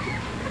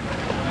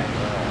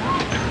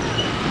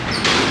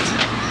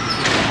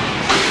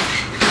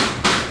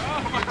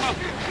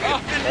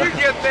 Did you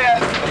get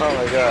that?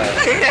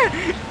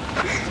 god.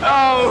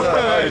 Oh,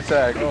 Heart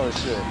attack. Oh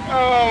shit.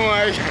 oh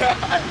my god.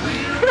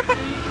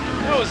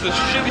 That was the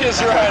shittiest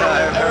ride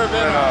I've ever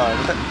been on.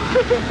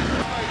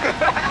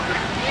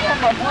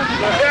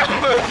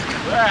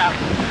 Crap.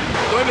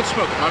 Go ahead and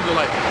smoke it. Under the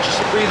light. Just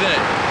breathe in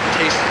it.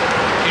 Taste it.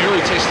 You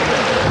really taste the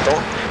mint.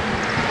 Don't.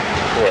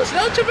 What? It's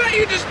not too bad.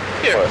 You just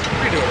here. What?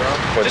 Redo it, Rob.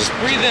 What? Just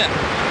breathe in.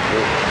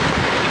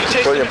 You can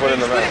taste Put the it in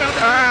the mouth.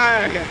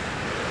 Okay.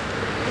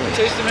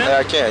 Taste the mint?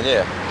 Yeah, I can,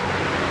 yeah.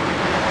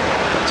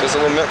 Just a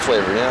little mint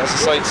flavor, you know? It's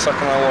just like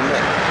sucking on a little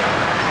mint.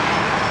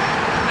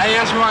 Now you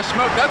asked me why I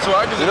smoke, that's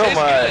why, because You it know tastes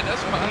my- good.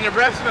 That's why. And your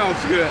breath smells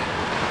good.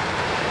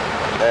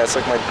 Yeah, it's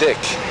like my dick.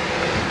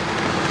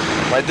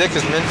 My dick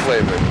is mint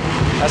flavored.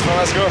 That's my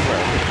last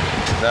girlfriend.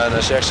 No,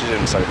 she actually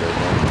didn't suck it,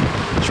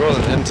 man. She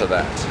wasn't into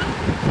that.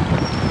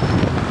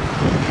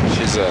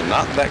 She's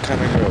not that kind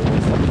of girl.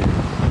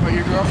 Oh,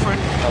 your girlfriend?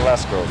 My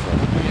last girlfriend.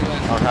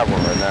 I don't have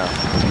one right now.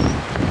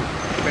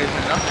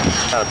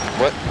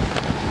 What?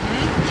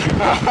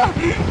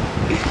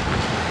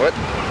 What?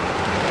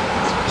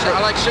 I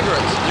like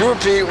cigarettes. You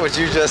repeat what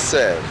you just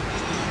said.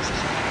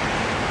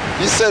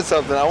 You said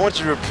something. I want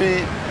you to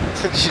repeat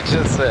what you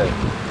just said.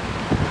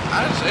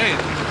 I didn't say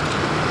anything.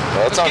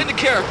 Well, Let's get into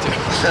character.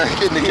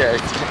 Get into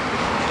character.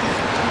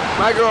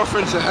 My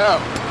girlfriend's a hoe.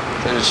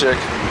 Hey, your chick.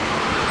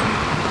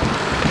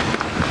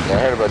 Yeah, I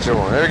heard about your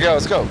woman. Here we go.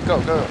 Let's go. Go,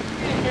 go.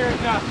 You didn't hear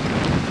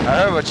nothing. I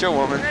heard about your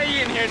woman. Hey, you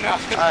didn't hear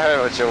nothing. I heard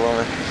about your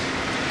woman. I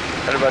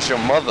heard about your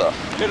mother.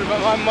 Heard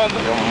about my mother.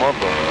 Your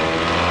mother.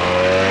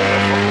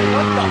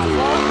 What the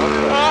fuck?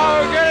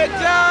 Oh, we're gonna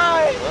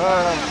die!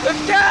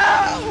 Let's go!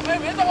 Hey,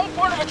 isn't the whole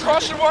point of a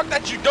crossing walk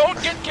that you don't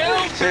get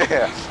killed?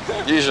 Yeah,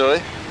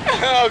 usually.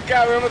 Oh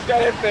god, we almost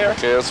got hit there.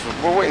 Okay,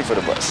 we're waiting for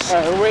the bus.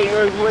 Alright,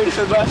 we're waiting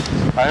for the bus.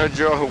 I heard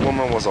your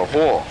woman was a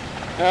whore.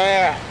 Oh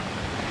yeah.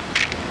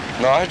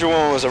 No, I heard your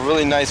woman was a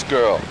really nice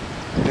girl.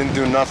 Didn't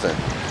do nothing.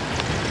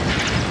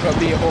 Gonna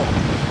be a whore.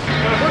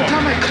 One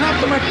time I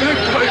clapped on my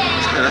bagpipe.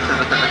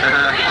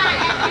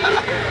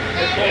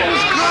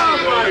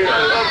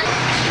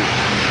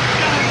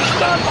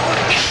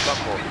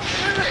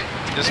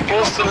 You're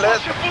supposed to let.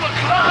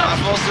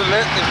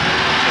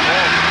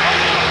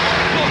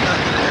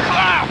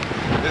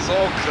 It's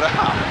all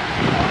crap.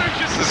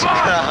 This is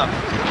crap.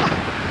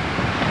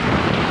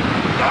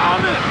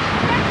 Damn it!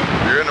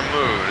 You're in a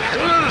mood. You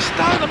don't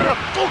understand. I'm in a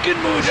fucking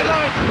mood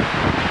tonight.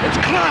 It's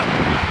crap.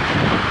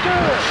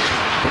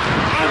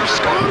 I'm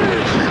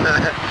Scottish.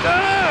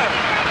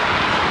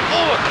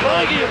 Oh,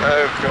 Craigie.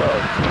 Oh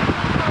god.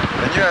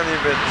 And you haven't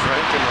even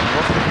drinking or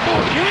nothing.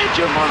 Oh, yeah,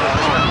 you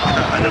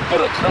motherfucker. And a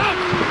bit of crap.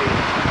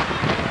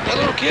 That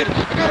little kid,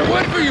 I got a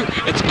word for you.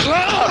 It's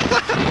crap.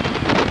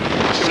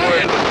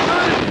 Say it.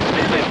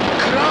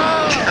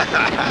 Crap.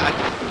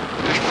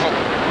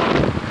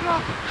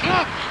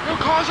 Crap. Your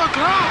cars are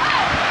crap.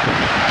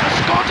 A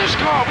Scottish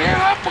car. We ain't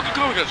that fucking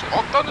car. We got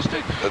walked down the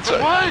street. That's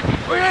But why?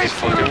 We ain't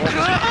full of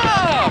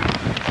crap.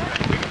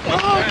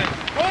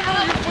 Why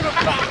are you full of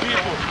crap,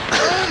 people?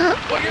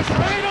 What are you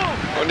afraid of?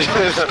 I'm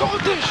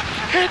Scottish.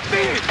 Hit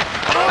me.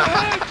 Go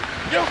ahead.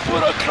 You're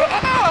full of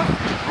crap.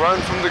 Run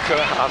from the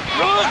crap.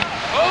 Run.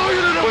 Oh,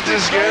 you little What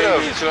is scared of?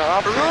 babies.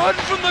 Crap. Run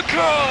from the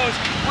cars.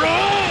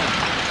 Run.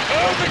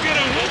 Oh, they're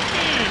gonna hit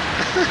me.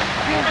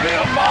 You're a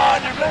real man.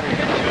 You let me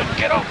hit you.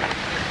 Get up.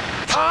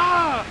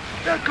 Ah,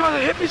 that car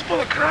that hit me's full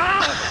of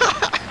crap.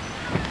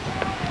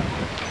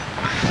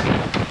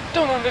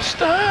 Don't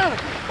understand.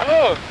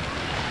 Oh.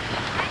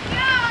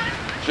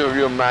 If you're a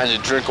real man, you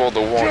drink all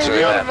the water You're a in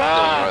real that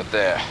man. right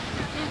there.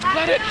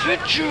 Let it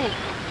hit you.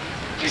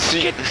 Just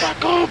get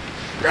back up.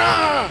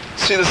 Ah.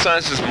 See the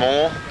sign says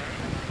mole?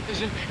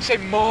 Does it say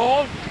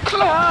mall?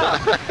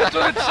 Crap. That's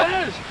what it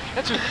says.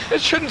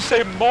 It shouldn't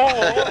say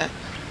mall.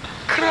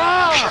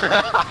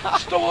 Crap.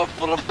 Store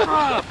full of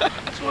crap.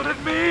 That's what it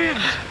means.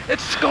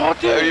 It's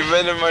Scottish. Have you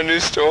been in my new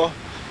store?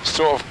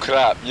 Store of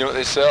crap. You know what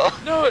they sell?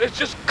 No, it's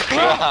just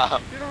crap.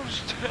 Crap. You don't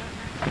understand.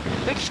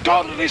 In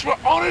Scotland, at least we're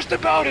honest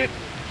about it.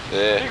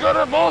 Yeah. You go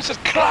to a mall, it says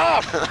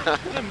crap.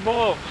 The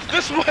mall.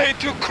 This way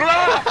to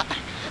crap.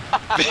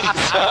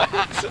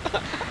 Besides.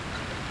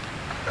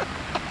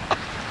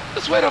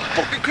 This way to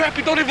fucking crap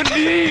you don't even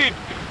need.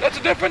 That's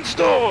a different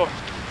store.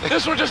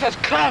 This one just has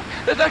crap.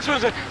 The next one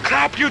says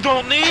crap you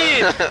don't need.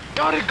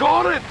 You already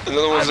got it.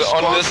 Another one's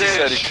I'm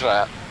unnecessary Scottish.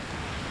 crap.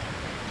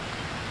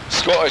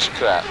 Scottish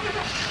crap.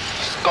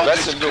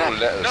 Scottish That's in little crap.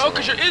 letters. No,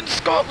 because you're in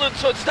Scotland,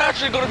 so it's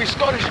naturally going to be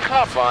Scottish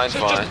crap. Fine, so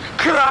fine. It's just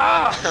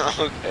crap.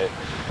 Okay.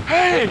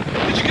 Hey,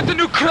 did you get the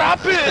new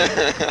crap in?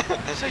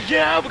 I said,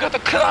 yeah, we got the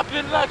crap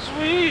in last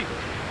week.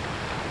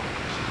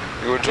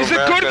 You were to Is it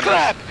America good and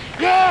crap?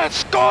 Yeah, it's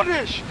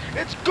Scottish.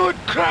 It's good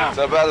crap. It's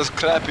about as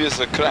crappy as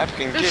a crap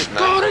can It's get, man.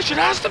 Scottish. It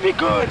has to be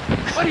good.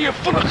 What are you,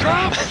 full of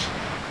crap?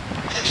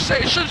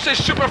 It shouldn't say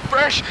super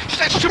fresh. It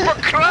should say super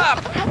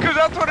crap, because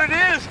that's what it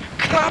is.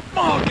 Crap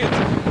market.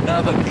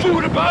 Now the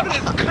food about it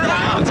is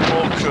crap. It's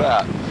all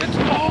crap. It's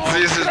all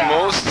This is crap.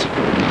 most.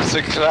 It's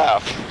a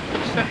crap.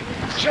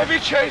 Chevy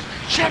Chase,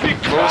 Chevy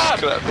Most crap.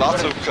 crap.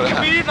 Lots of crap.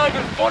 Comedian not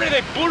even funny.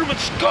 They booed him in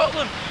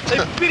Scotland. They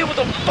beat him with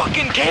a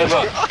fucking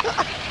cable.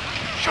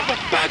 Shut the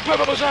bagpipe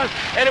up his ass,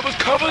 and it was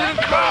covered in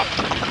crap.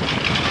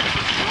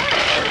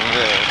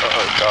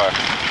 Car.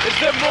 Is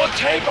there more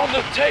tape on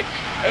the tape?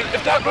 And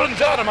if that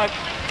runs out, I'm like,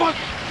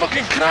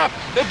 fucking crap.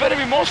 There better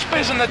be more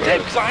space on the tape,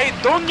 because I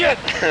ain't done yet.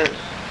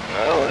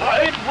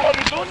 I ain't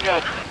bloody done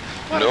yet.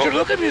 Why don't you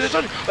look at me? There's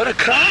a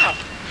crap.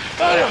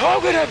 How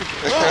could I be?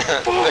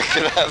 The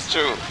crap's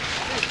true.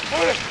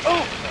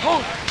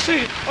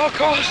 See, of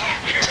course.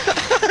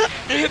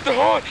 He hit the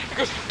horn. He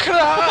goes,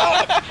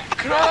 crap,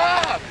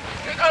 crap.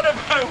 Get out of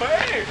my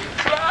way,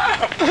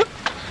 crap.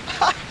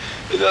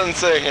 He doesn't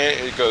say hey,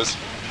 he goes,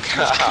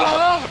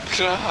 crap,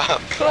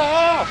 crap,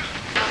 crap.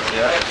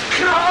 Yeah.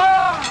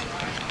 Crap.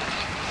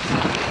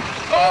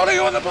 Oh,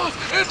 you on the bus.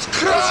 It's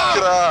crap. It's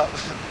crap.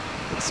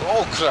 It's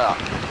all crap.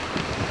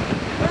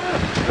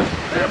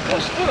 They're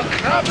supposed to put a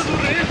crap in the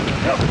rain.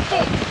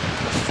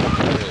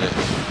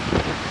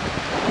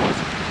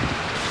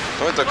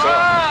 Where's the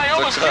crap? You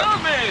almost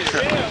killed me.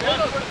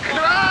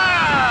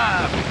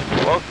 Crap.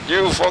 Fuck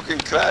you, fucking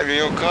crap.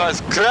 Your car's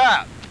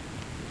crap.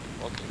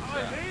 Fucking crap.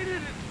 I hated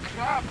it.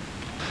 Crap.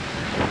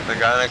 The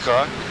guy in the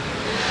car?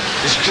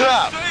 He's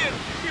crap.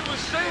 He was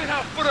saying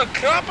how full of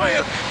crap I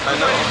am. I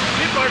know.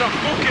 Hit by the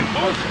fucking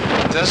bus.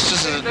 That's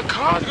just the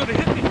car's gonna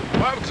hit me.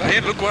 Why? Because I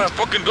ain't look where I'm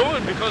fucking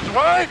going. Because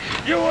why?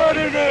 You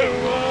wanna know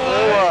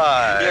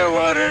why? You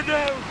wanna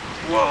know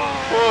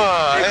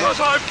why?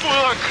 Because I'm full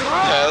of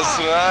crap. That's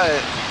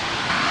right.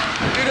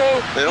 You know,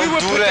 they don't we were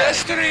do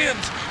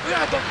pedestrians. We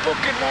had the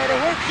fucking right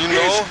of way. You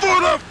know? He's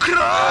full of crap.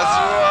 That's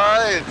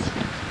right.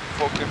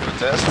 Fucking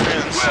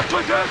pedestrians. We're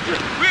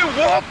pedestrians. We're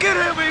walking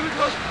here, baby,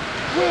 because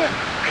we're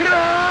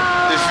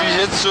crap. If he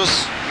hits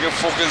us, you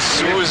fucking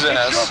sue his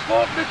ass. It's your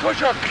fault because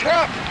you're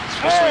crap.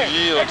 Hey,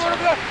 yield.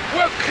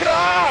 We're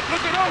crap.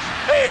 Look at us.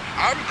 Hey,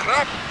 I'm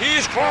crap.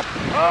 He's crap.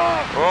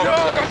 You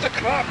got the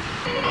crap.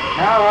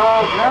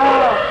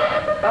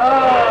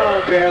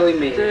 Oh, barely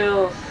me.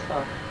 Still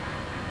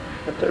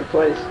The third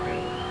place.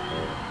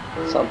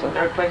 Something.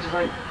 Third place is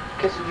like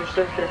kissing your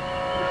sister.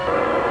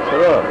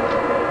 Shut up.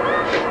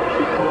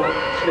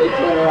 They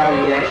fly around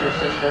you. That's your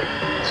sister.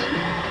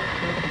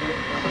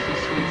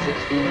 She's sweet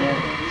 16 yet.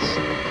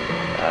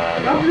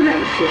 I don't have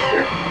a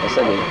sister. I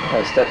said you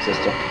have a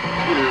stepsister.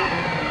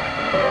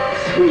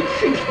 Sweet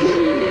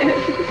 16 yet.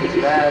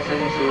 That's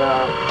into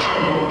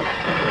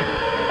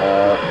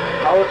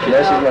How old she's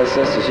my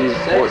sister. She's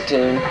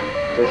 14,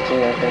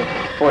 15, I think.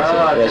 14.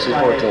 Yeah, she's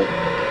 14.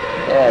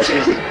 Yeah,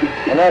 she's.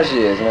 I know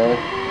she is, man.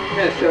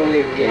 That's so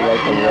weird. They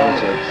like them young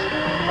chicks.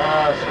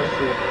 so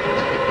sweet.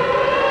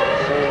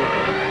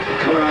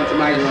 Come on to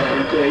my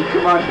girlfriend, please.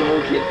 Come on to the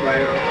little kid,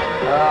 right?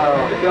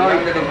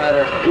 Younger the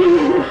better. I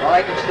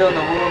like him still in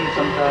the womb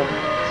sometimes.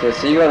 So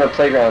you go on the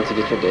playground to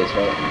get your dates,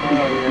 right? Oh,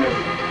 yeah.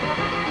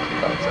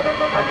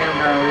 I get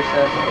him during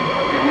recess.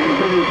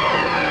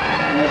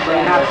 And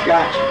playing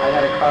hopscotch. I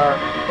got a car.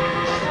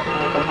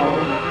 Come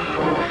home.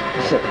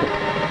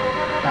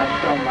 Not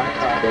showing my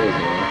car. Crazy,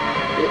 man.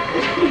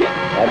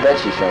 I bet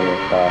you show me a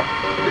car.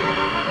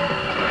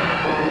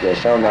 Yeah,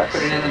 show him that.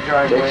 Put it in the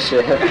driveway. Dick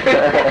shit.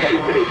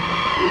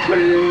 You put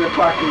it in the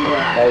parking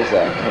garage.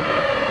 Exactly.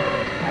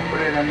 I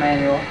put it in a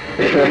manual.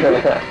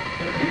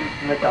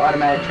 With the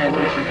automatic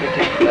transmission kick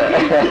in.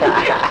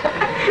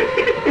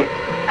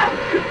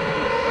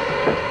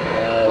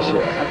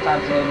 Shit.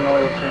 Sometimes you need an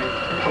oil change.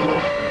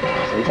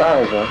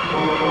 Sometimes, man.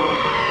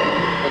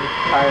 Get the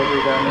tires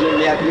redone.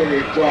 You have to give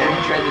it a jack.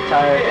 Tread the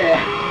tire. Yeah.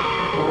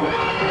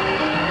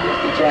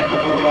 The jack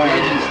up the car. The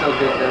engine's still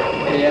good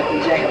though. Yeah, you have to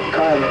jack up the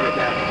car a little bit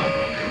now.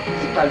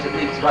 Sometimes it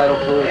leaks vital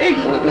fluid. I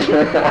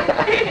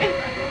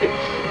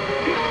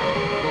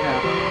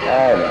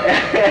know.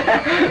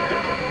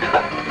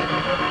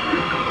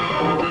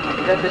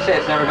 You have to say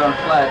it's never gone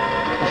flat.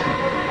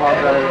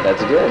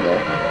 That's good, man.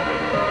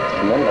 It's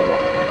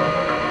commendable.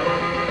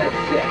 That's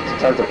sick.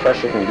 Sometimes the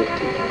pressure can get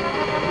to you.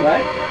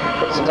 What?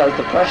 Sometimes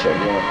the pressure, you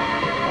know.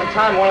 One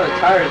time one of the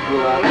tires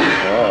blew out.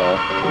 Oh.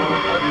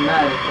 Other than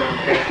that,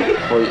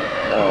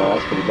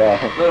 That's pretty bad.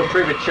 a little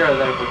premature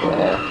there, but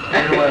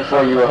Yeah.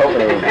 Well, you were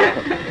hoping it would be.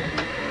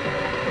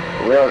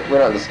 We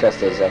don't discuss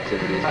those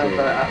activities, do we?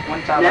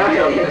 one time I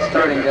hit the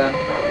starting gun.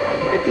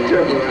 Hit the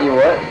turbo. You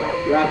what?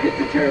 Rob, hit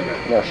the turbo.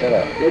 No, shut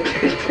up. Hit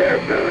the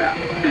turbo out.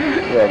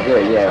 Yeah,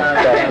 good, yeah.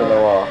 Crash me in the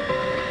wall.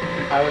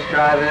 I was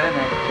driving and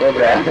You're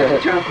driving.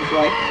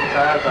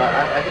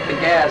 I hit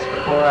the gas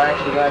before I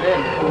actually got in.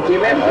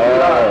 Give in.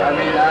 I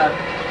mean,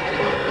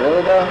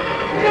 Really though?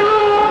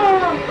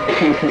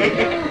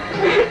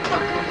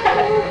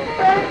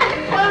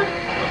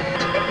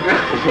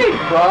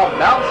 well,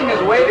 bouncing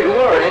his way to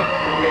glory.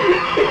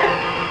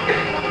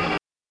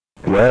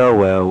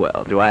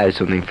 Well, do I have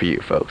something for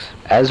you folks.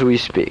 As we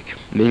speak,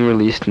 being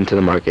released into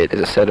the market is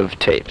a set of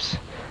tapes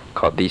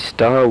called the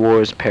Star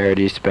Wars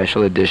Parody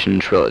Special Edition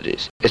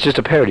Trilogies. It's just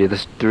a parody of the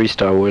 3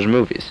 Star Wars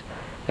movies,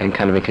 and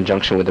kind of in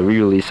conjunction with the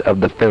re-release of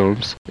the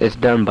films. It's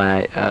done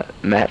by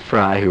Matt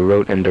Fry, who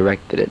wrote and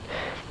directed it.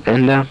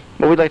 And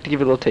what we'd like to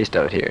give you a little taste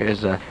of it here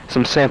is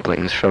some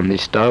samplings from the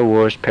Star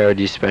Wars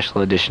Parody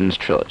Special Editions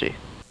Trilogy.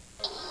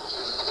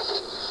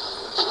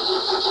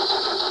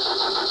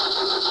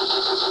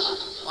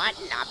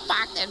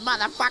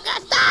 motherfucker,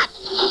 stop!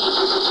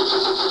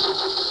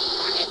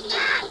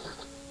 Stop!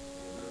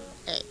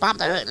 Hey, pop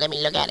the hood, let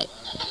me look at it.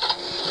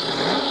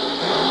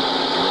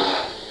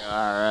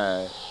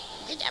 Alright.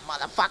 Get that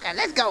motherfucker,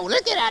 let's go,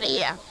 let's get out of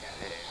here.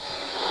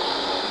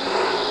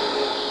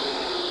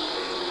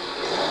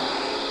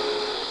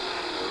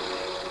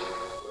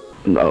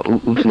 No,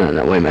 oops, no,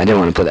 wait a minute. I didn't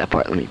want to put that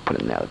part. Let me put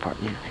in the other part.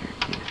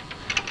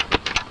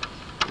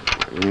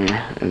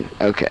 Yeah.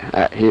 Okay,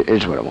 alright,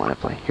 here's what I want to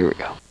play. Here we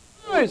go.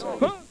 Guys,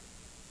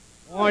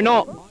 why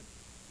not?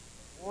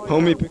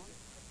 Homie, pick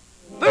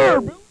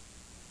there, Bill.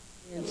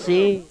 Can't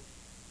see.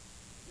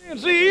 Can't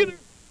see either.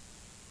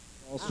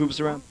 All swoops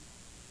around.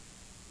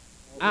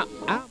 Ow,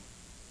 ow.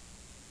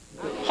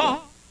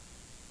 Ha!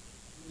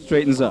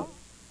 Straightens up.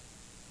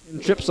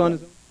 And trips on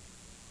his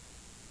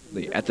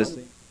own. At the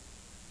same.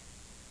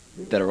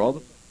 That are all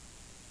the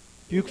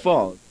puke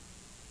falls.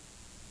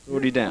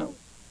 40 down.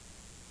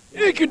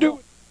 He can do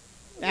it.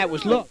 That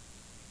was luck.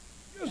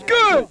 It was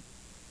good.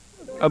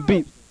 A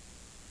beep.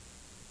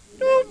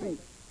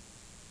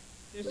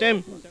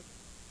 System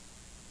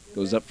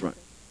goes up front.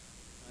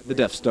 The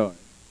Death Star.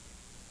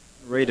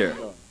 Raider.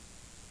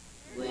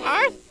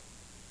 Arth?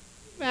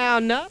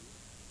 Found up.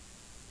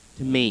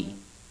 To me.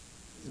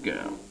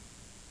 Girl.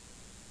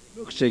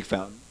 Milkshake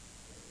fountain.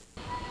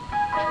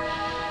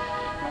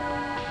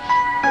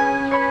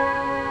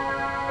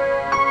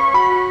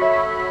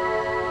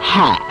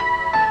 Hi,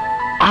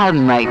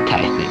 I'm Mike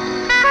Tyson.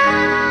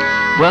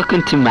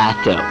 Welcome to my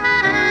show.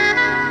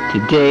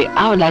 Today,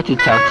 I would like to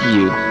talk to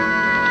you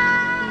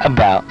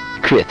about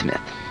Christmas.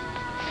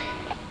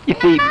 You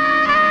see,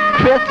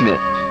 Christmas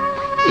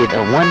is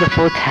a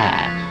wonderful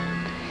time.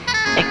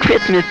 At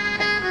Christmas,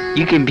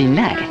 you can be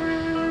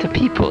nice to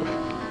people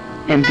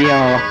and be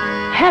all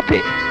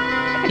happy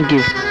and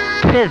give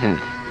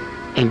presents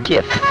and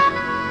gifts.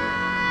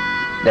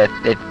 That's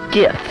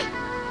gifts.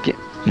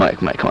 Mike,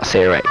 come on,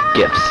 say it right.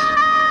 Gifts.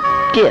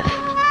 Gifts.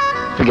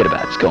 Forget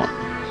about it, it's going.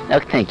 Oh,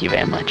 thank you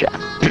very much, Rob.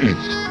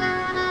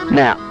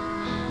 Now,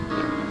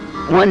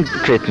 one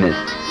Christmas,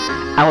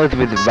 I was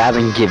with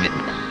Robin Gibbons.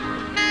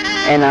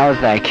 And I was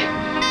like,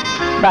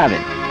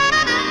 Robin,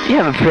 do you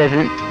have a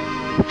present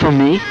for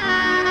me?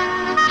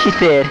 She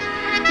said,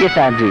 yes,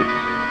 I do.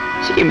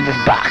 She gave me this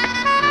box.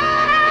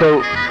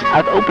 So,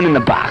 I was opening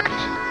the box,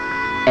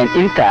 and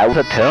inside was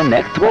a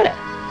turtleneck sweater.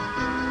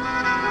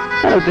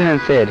 I looked at her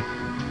and said,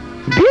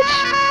 bitch,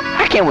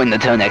 I can't wear the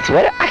turtleneck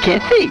sweater. I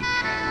can't see.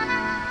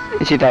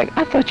 And she's like,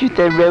 I thought you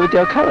said red was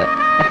your color.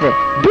 I said,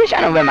 bitch,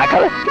 I don't wear my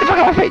color. Get the fuck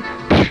out of my face.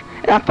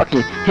 And I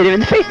fucking hit him in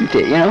the face and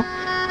shit, you know?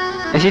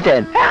 And she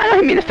said, I don't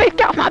hit me in the face.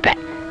 Get off my back.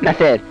 And I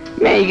said,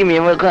 man, you give me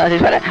a real color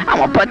sweater, I'm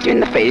gonna punch you in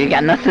the face. You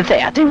got nothing to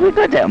say. I said, we're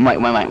good there. Mike,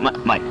 you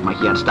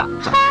gotta stop.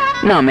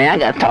 No, man, I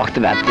gotta talk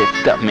about this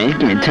stuff, man. You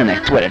give me a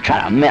turtleneck sweater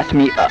trying to mess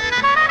me up.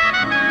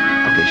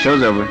 Okay,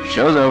 show's over.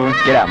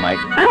 Get out, Mike.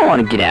 I don't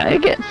want to get out.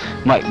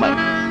 Mike,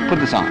 put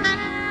this on.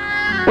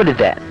 What is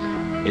that?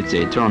 It's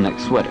a turtleneck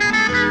sweater.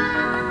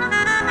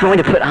 You want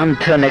me to put on the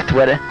turtleneck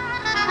sweater?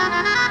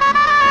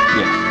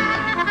 Yes.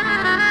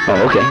 Oh,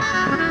 okay.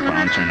 Put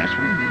on the turtleneck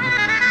sweater.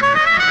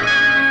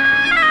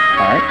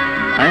 Alright.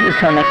 I need the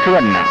turtleneck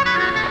sweater now.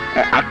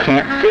 I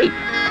can't see.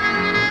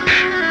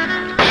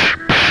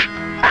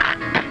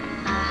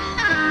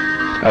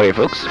 Okay,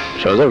 folks.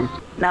 Show's over.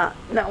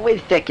 No,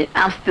 wait a second.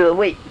 I'm still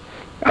awake.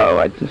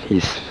 Oh,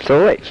 he's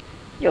still awake.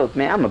 Yo,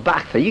 man, I'm a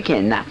boxer. You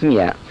can't knock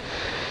me out.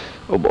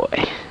 Oh,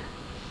 boy.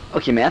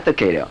 Okay, man, that's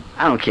okay, though.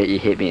 I don't care if you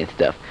hit me and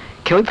stuff.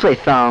 Can we play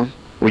a song?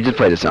 We just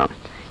played a song.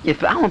 Yes,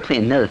 but I want to play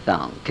another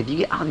song. Because you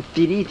get all these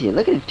CDs here.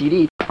 Look at the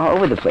CDs all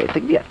over the place.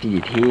 Look, you got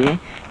CDs here.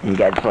 And you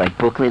got, like,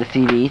 booklet of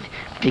CDs.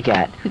 You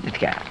got, who's this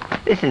guy?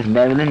 This is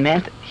Marilyn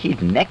Manson.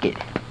 He's naked.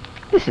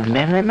 This is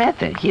Marilyn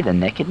Manson. He's a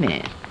naked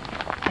man.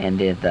 And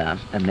there's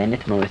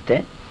Alanis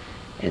Morissette.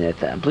 And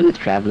there's Blues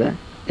Traveler.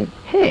 And,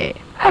 hey,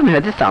 I haven't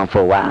heard this song for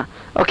a while.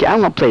 Okay, I'm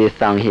going to play this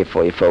song here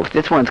for you folks.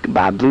 This one's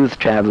by Blues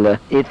Traveler.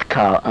 It's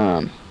called,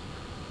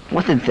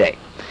 what's it say?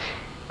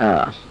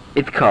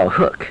 It's called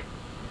Hook.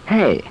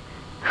 Hey,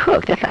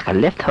 Hook, that's like a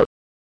left hook.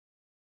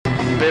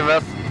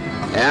 Beavis?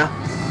 Yeah?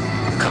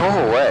 Go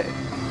away.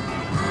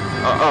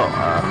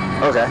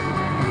 Okay.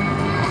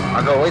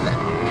 I'll go away then.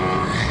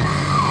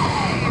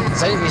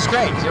 Say me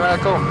straight, see where I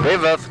go?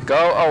 Beavis,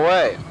 go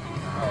away.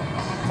 Oh,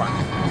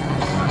 fine.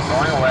 I'm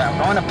going away, I'm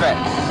going to bed.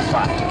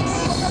 Fine.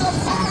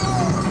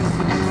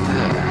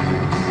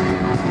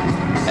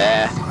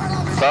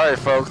 Sorry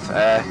folks,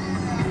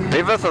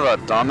 Beavis is a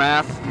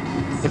dumbass.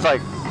 He's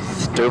like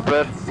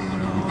stupid.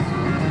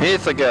 He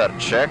needs to get a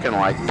chick and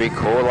like be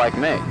cool like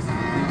me.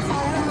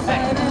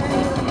 Hey,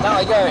 no,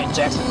 you're in,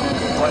 Jackson.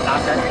 What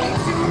knocker?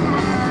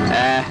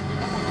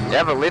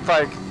 Yeah, but at least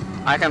like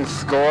I can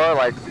score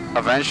like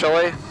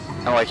eventually,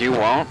 and like you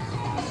won't.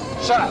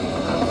 Shut up.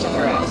 Check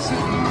your ass.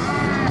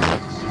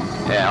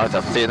 Yeah, I'd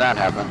like to see that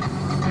happen.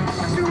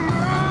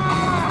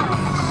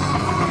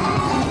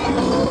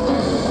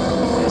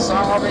 This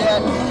song over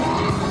yet?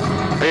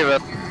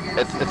 Beavis,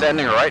 it's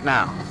ending right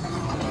now.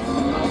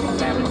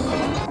 Damn it.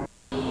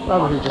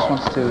 Probably just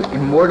wants to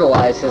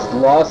immortalize his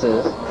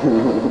losses.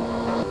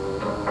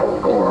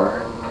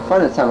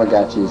 Find a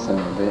Tamagotchi, son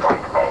of a bitch.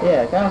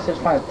 Yeah, guy wants to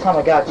find a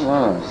Tamagotchi.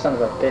 Son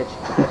of a bitch.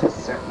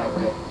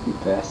 You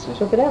bastard.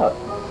 Check it out.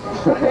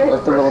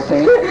 With the little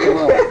thing?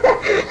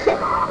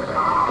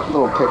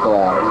 Little pickle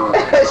out.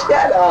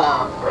 Shut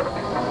up!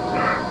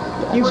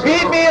 You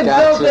beat me in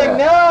Gotcha. something!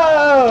 No!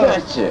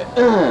 Gotcha.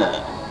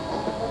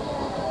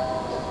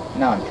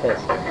 Now I'm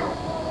pissed.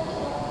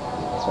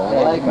 That's what I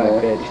like, man.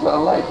 That's what I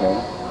like, man.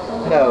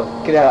 No,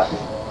 get out.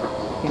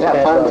 He's Yeah,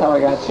 bad find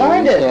dog. Tamagotchi.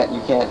 Find you it!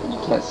 You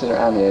can't sit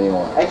around it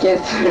anymore. I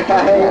can't sit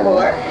around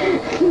anymore.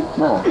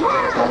 No,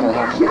 it's not gonna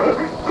happen.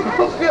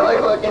 I feel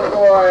like looking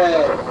for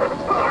it.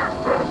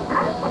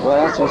 Well,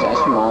 ask your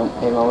mom.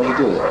 Hey, mom, what'd you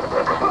do with it?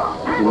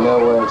 You know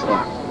where it's at.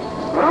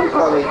 I'm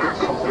probably...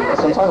 That's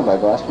what I'm talking about,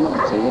 go ask your mom.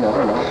 Say, you know,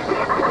 her mom.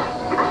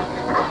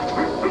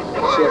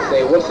 She'll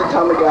say, what's the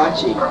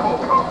Tamagotchi?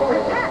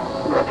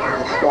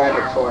 Describe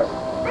it for it.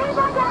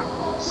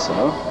 So?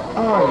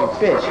 Oh, you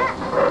bitch.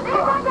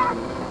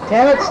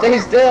 Damn it, stay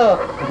still.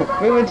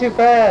 Moving too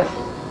fast.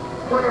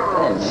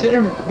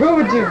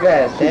 Moving too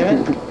fast, damn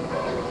it.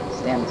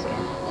 Stand this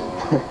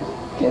game.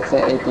 Can't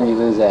say anything you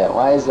lose at.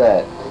 Why is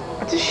that?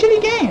 It's a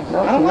shitty game. No,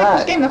 I don't like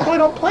this game, that's why I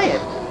don't play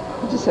it.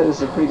 You just said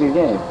it's a pretty good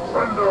game.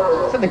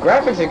 I said the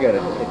graphics are good. The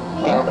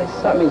gameplay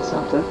sucks. That means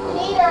something.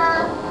 Peter,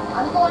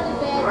 I'm going to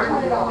bed.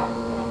 Turn it off.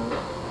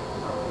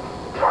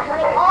 Turn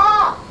it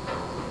off!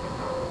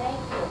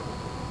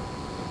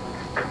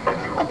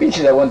 I beat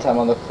you that one time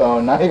on the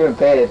phone, not even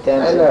paying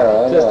attention. I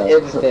know.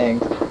 Just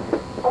instinct.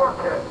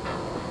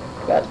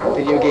 That's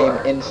video game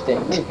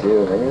instinct.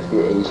 Dude, I must be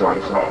Asian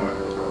or something.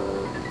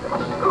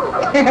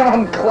 Damn,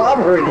 I'm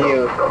clobbering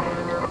you.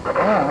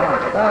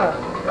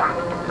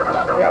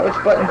 Forgot which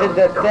button did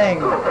that thing.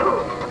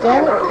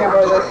 Damn it, can I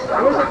borrow this?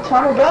 Where's the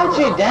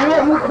Tamagotchi, damn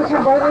it? Can I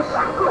borrow this?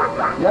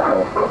 No.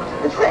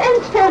 It's the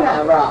antenna,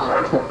 Rob.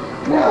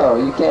 No,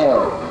 you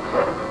can't.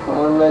 I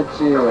won't let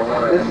you.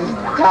 This is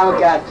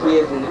Tamagotchi,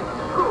 isn't it?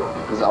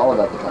 This is all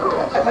about the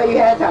Tamagotchi. I thought you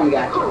had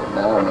Tamagotchi.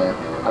 No, man.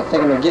 I'm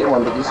thinking of getting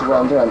one, but this is what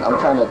I'm doing. I'm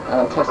trying to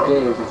test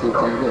games and see if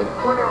it's any good.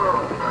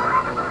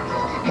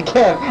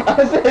 Again, I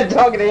was there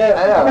talking to him. I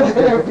know. I was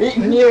there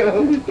beating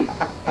you.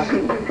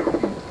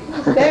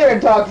 Stay there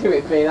and talk to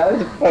me, Pete.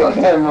 Talk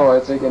to him more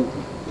so you can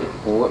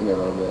whoop me a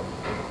little bit.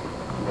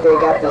 They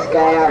got this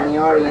guy out in the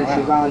audience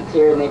who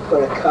volunteered, and they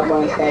put a cup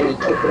on his head and he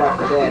kicked it off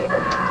his head.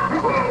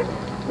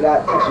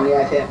 Without touching the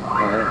guy's head.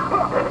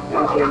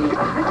 That was really neat.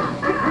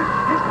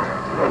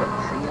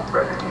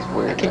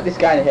 I kicked this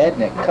guy in the head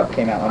and a cup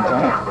came out one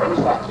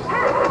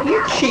time.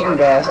 You cheating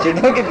bastard,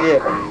 look at you.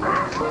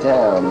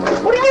 Damn,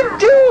 man. What are you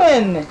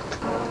doing?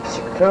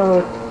 Secret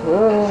code.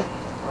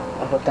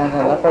 I put down the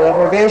left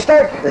or baby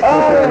start.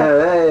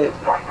 Hey,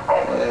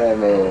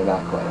 maybe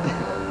not quite.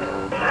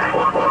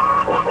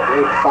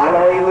 Dude,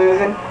 finally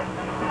losing?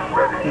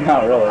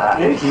 Not really.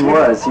 He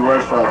was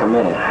for like a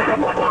minute.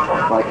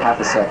 Like half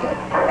a second.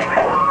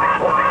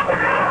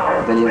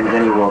 Then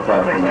he woke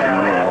up and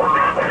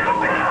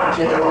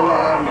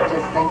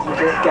Just think you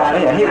just got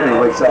it. yeah, he really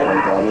wakes up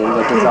like that. He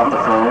like gets off the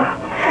phone.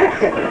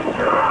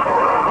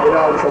 And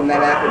all of a sudden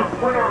that happened.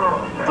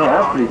 Yeah, that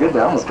was pretty good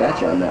though. I almost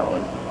got you on that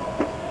one.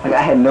 Like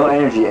I had no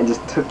energy and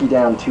just took you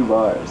down 2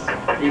 bars.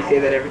 You say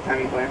that every time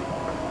you play?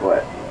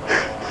 What?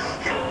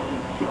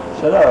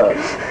 Shut up.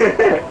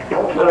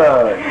 Shut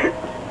up.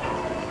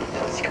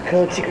 Secret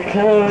code, secret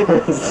code.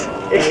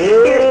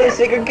 Yeah,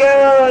 secret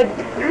code.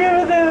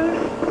 Remember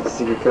those?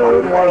 Secret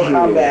code. Mortal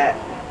Kombat.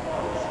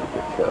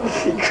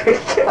 Secret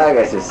code. I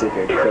got your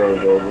secret code,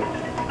 baby.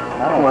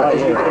 Come on, if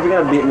you're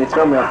gonna beat me,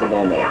 throw me off the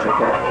damn edge,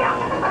 okay?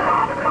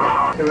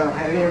 Well,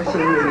 have you ever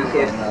seen the movie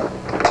Kiss?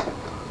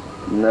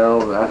 No,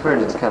 but I've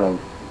heard it's kind of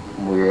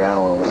weird. I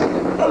don't want to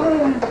watch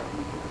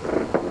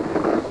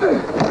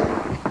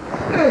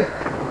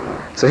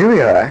it. So here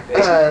we are,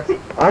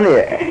 on the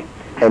air,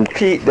 and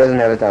Pete doesn't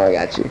have a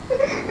Tamagotchi.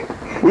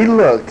 We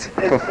looked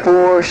for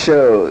 4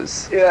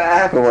 shows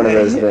for one of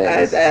those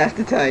things. I have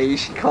to tell you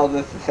should call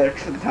this the search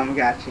for the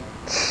Tamagotchi.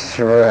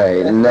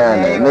 Right,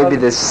 no, maybe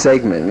this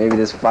segment, maybe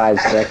this 5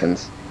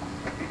 seconds.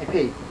 Hey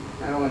Pete,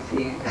 I don't want to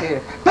see it.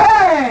 Here.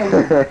 Bang!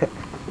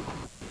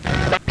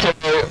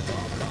 Okay,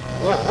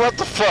 what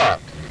the fuck?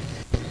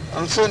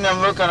 I'm sitting there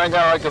looking, I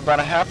got like about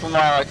a half a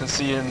mile I can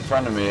see in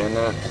front of me, and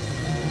then,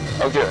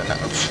 okay, now,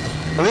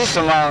 at least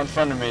a mile in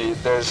front of me,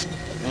 there's,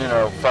 you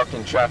know,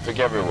 fucking traffic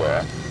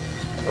everywhere.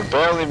 We're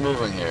barely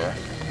moving here.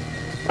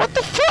 What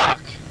the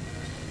fuck?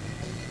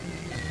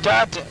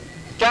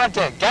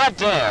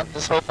 Goddamn,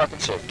 this whole fucking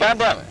shit.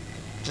 Goddamn it.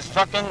 Just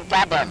fucking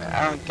goddamn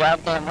it.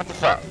 Goddamn, what the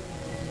fuck?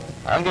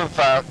 I don't give a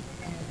fuck.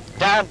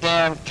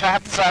 Goddamn,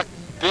 cocksuck,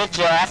 bitch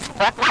ass,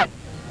 fuck what?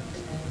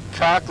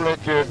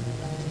 Cocklicker,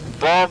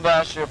 ball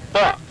basher,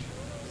 fuck.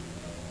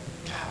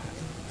 God,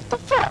 what the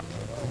fuck?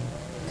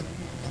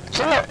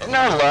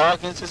 No law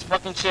against this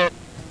fucking shit.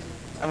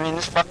 I mean,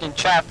 this fucking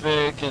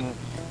traffic and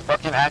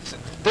fucking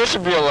accident. There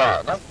should be a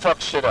law. Don't fuck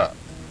shit up.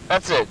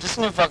 That's it. Just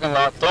a new fucking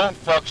law. Don't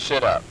fuck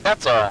shit up.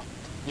 That's all.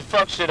 You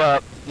fuck shit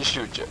up, you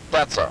shoot you.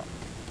 That's all.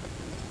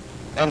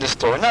 End of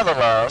story. Another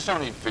law. There's no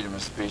need for freedom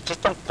of speech.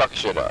 Just don't fuck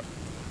shit up.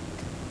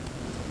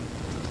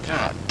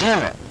 God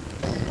damn it.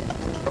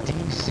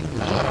 DC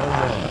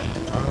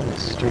on the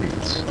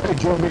streets.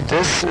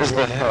 This is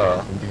the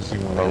hell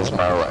that is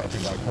my life.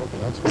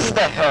 This is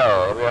the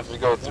hell that we have to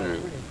go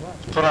through.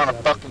 Put on a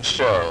fucking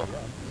show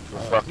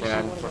for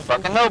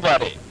fucking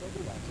nobody.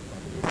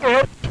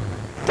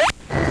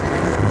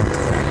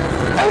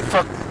 Hey,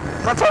 fuck.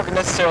 I'm not talking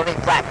necessarily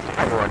black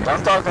people.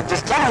 I'm talking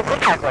just general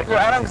black like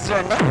I don't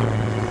concern that.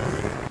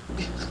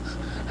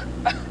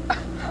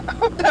 I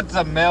hope that's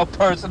a male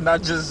person,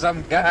 not just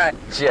some guy.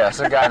 Yeah,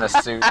 some guy in a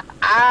suit.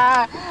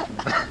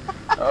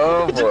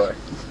 Oh boy.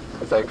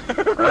 It's like,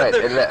 alright,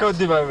 it left. Go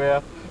do my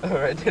mail.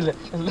 Alright, let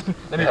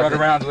me run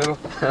around a little.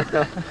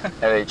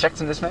 Have you checked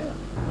in this mail?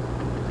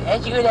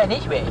 As you go down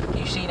this way,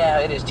 you see now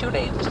it is 2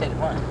 lanes instead of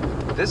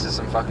 1. This is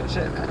some fucking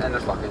shit, man. And the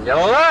fucking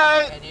yellow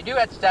light! And you do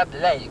have to stop the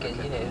light because,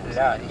 you know, there's a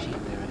lot of shit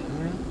there.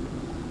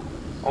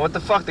 Oh, what the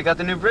fuck? They got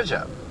the new bridge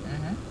up.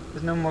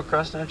 There's no more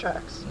crossing the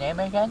tracks. No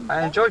more crossing?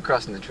 I enjoyed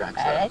crossing the tracks,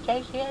 though. I like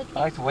tracks, yeah. I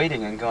liked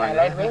waiting and going. I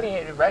like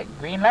waiting. Right,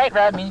 green light,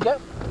 Rob, means go.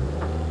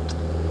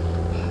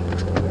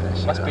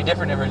 Must be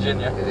different in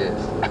Virginia. It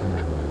is.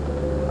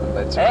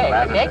 Hey,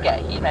 that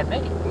guy, he's my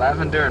buddy.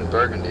 Lavender and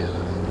burgundy.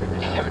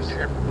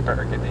 Lavender and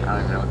burgundy. I don't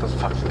even know what those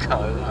fucking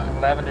colors are.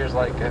 Lavender's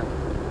like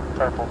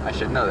purple. I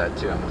should know that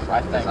too. I'm a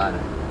fucking designer.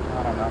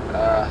 I don't know.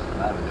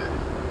 Lavender.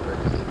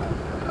 Burgundy.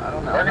 I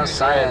don't know. I know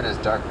cyan is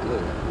dark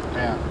blue.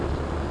 Yeah.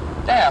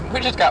 Damn, we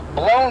just got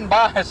blown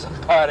by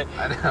somebody.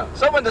 I know.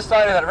 Someone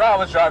decided that Rob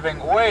was driving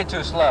way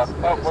too slow.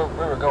 Oh,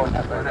 we were going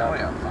that way. Oh, no,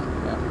 yeah, fine.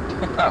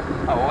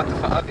 Yeah. Oh, what the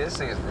fuck? Okay, this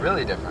thing is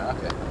really different.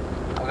 Okay.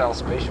 I've got all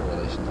spatial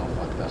relations all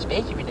fucked up.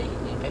 Spatial relations?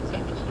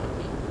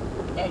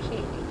 No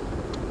shit.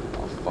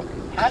 Oh,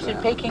 fucking How's the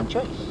Peking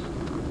choice?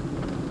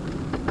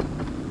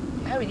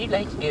 How would you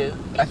like to do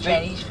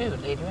Chinese food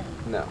later on?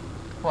 No.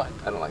 What?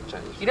 I don't like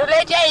Chinese food. You don't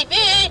like Chinese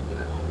food?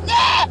 No.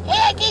 Yeah,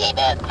 Chinese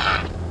food.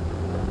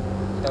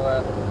 So,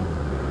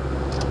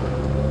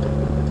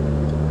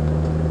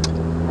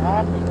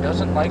 Rob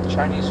doesn't like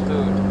Chinese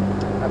food.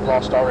 I've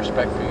lost all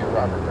respect for you,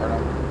 Robert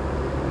Burnham.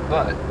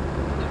 But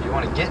if you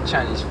want to get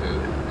Chinese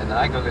food, and then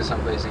I go get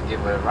someplace and get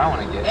whatever I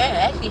want to get,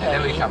 and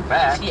then we come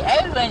back. See, I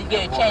would want to go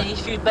to Chinese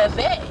food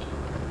buffet.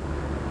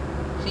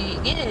 See,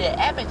 these are the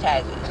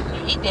appetizers.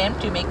 You eat them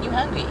to make you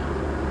hungry.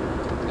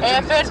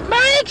 If it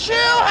makes you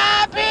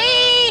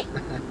happy!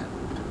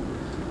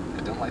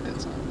 I don't like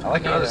that song. I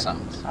like your other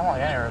songs. I don't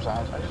like any of her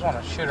songs. I just want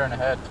to shoot her in the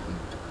head.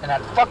 And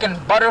that fucking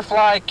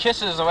Butterfly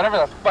Kisses or whatever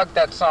the fuck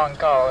that song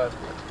called.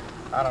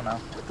 I don't know.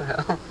 What the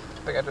hell?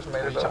 I think I just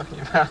made it up. What are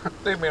you talking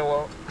about? Leave me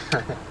alone.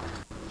 Did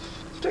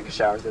you take a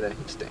shower today?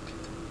 You stink.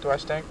 Do I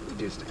stink? You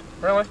do stink.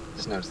 Really?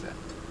 Just noticed that.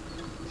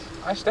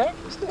 I stink?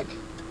 You stink.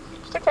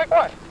 Stink like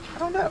what? I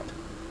don't know.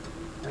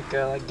 Like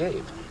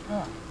Gabe.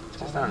 Oh.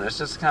 Just, I don't know. It's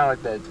just kind of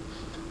like that.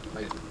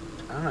 Like,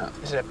 I don't know.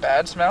 Is it a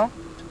bad smell?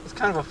 It's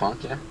kind of a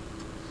funk, yeah.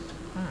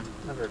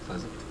 Not very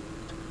pleasant.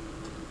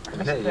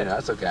 Hey, you know,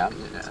 that's okay.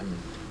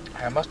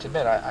 I must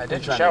admit, I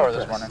didn't shower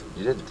this morning.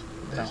 You didn't?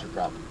 That's your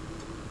problem.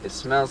 It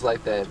smells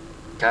like they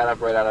got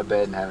up right out of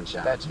bed and haven't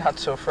showered. That's not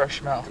so fresh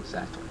smell.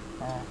 Exactly.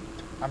 Oh,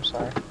 I'm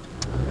sorry.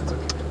 That's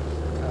okay.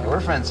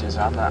 We're friends here, so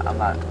I'm not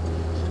gonna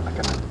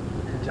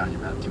tell you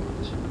about it too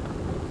much.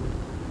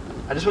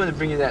 I just wanted to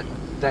bring you that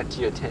to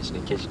your attention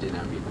in case you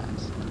didn't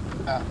realize.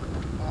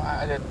 Well,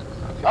 I didn't.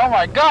 Okay. Oh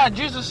my God!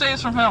 Jesus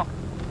saves from hell.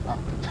 Oh.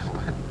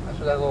 That's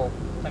what that little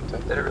thing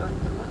said. Did it really?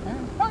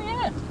 Oh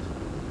yeah.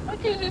 Oh,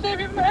 Jesus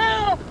saves from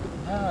hell.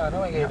 No,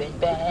 no, I get it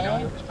back.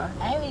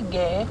 I would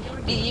go.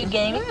 Do you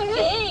game it?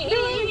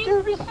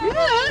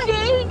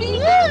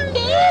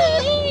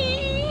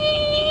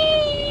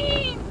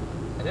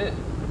 It is.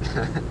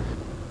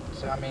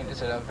 So I mean,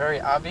 is it a very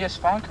obvious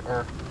funk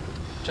or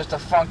just a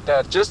funk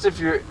that? Just if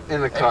you're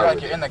in the car.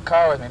 Like you're in the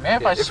car with me.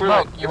 Maybe if I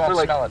smoke, you won't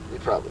smell it.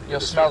 Probably.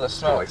 You'll smell the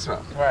smoke. Like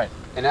smoke. Right.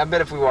 And I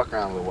bet if we walk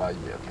around a little while,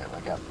 you'll be okay.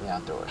 Like out in the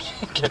outdoors.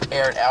 Get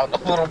aired out a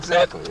little bit.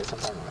 Exactly. That's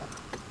what I'm talking about.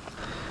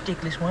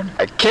 Take this one.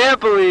 I can't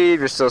believe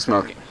you're still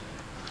smoking.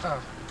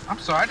 Oh, I'm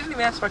sorry. I didn't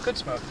even ask if I could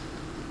smoke.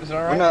 Is that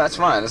all right? Well, no, that's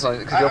fine. That's only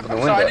because you opened the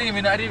window. Sorry, I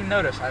didn't even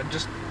notice. I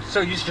just so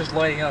used to just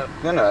laying up.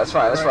 No, that's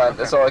fine. That's Right, fine. okay.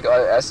 That's all.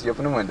 I asked you to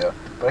open the window,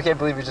 but I can't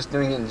believe you're just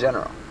doing it in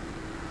general.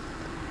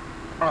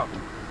 Oh.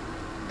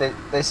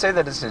 They say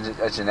that it's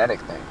a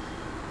genetic thing.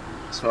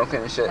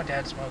 Smoking and shit. My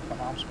dad smoked. My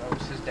mom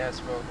smokes. His dad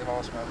smoked. They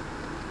all smoke.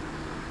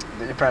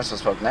 Your parents don't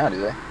smoke now, do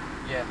they?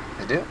 Yeah.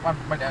 They do?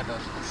 My dad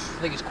does. I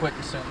think he's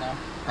quitting soon though.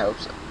 I hope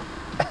so.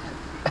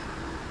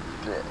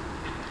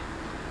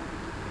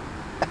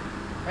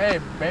 Hey,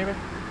 baby.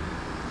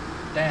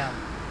 Damn.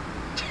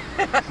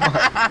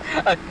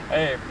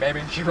 Hey,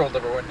 baby. She rolled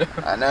up her window.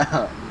 I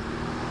know.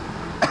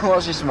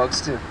 Well, she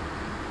smokes too.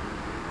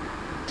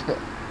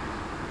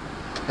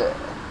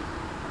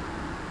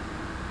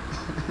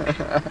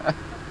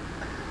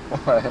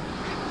 What?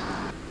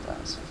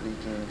 That's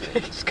freaking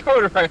good. He's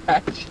going right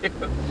at you.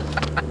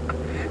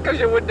 Because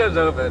your window's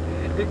open.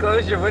 If you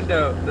close your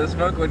window, the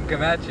smoke wouldn't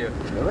come at you.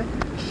 Really?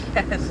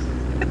 Yes.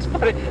 It's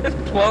funny. It's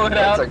blowing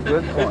out. That's a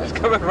good point. It's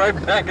coming right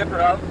back in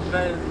Rob's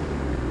face.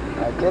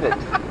 I get it.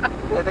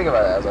 I think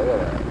about it. I was like,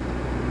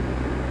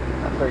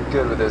 yeah, I'm very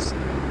good with this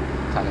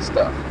kind of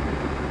stuff.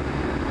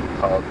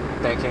 Called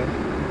thinking.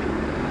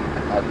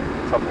 I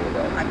have trouble with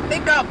that. I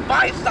think I'll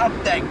buy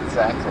something.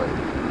 Exactly.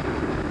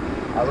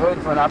 I was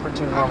waiting for an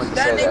opportune moment to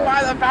say Standing that.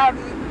 by the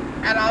fountain,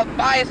 and I'll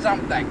buy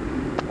something.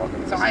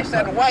 So I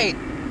said, wait.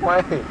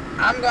 Wait.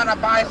 I'm gonna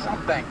buy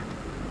something.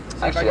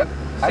 Actually,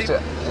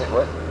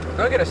 what?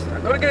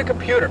 I'm gonna get a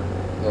computer.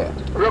 Yeah.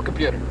 A real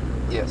computer.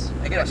 Yes.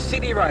 I get a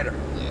CD writer.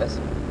 Yes.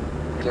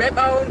 Make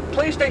my own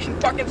PlayStation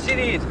fucking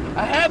CDs.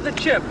 I have the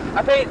chip.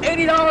 I paid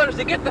 $80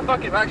 to get the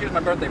fucking. Actually, it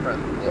was my birthday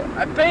present. Yeah.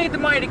 I paid the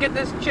money to get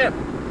this chip.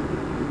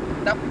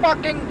 The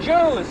fucking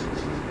Jews.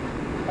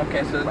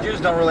 Okay, so the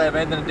Jews don't really have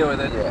anything to do with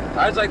it. Yeah.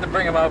 I just like to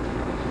bring them up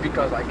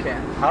because I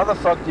can. How the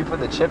fuck do you put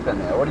the chip in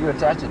there? What do you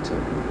attach it to?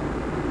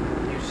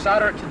 You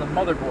solder it to the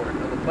motherboard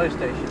of the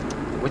PlayStation.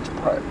 Which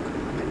part?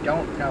 I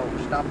don't know.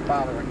 Stop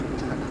bothering.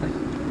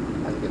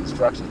 I get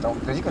instructions. Don't,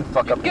 because you can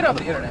fuck up. Get off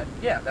the internet.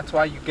 Yeah, that's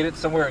why you get it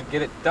somewhere and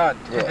get it done.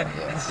 Yeah,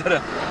 yeah. Instead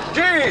of,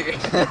 gee,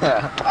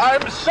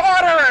 I'm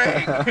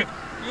soldering.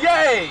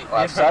 Yay!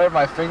 Well, I've soldered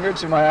my finger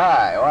to my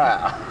eye.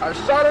 Wow. I've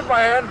soldered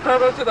my hand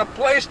pedal to the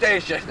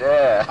PlayStation.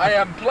 Yeah. I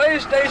am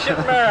PlayStation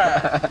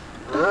man.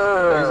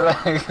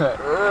 Exactly.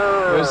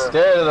 You're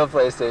scared of the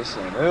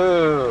PlayStation.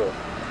 Ooh.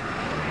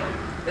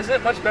 Isn't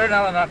it much better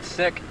now that I'm not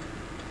sick?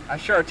 I'm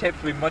sure our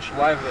tapes would be much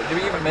livelier.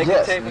 Did we even make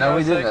Yes, the tape? no,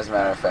 we didn't, as a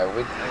matter of fact.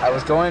 I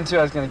was going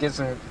to get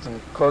some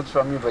quotes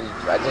from you, but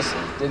I just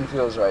didn't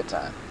feel it was the right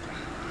time.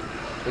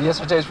 But yes,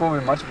 our tapes will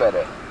be much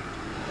better.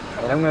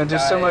 And I'm going to do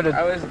similar to...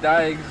 I was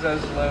dying so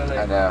slowly.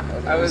 I know.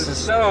 I was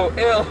so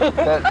ill.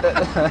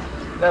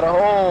 that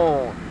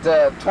whole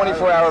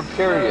 24-hour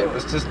period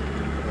was just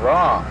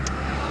wrong.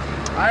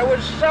 I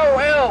was so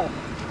ill.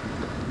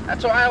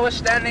 That's why I was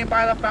standing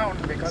by the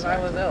fountain, because I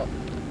was ill.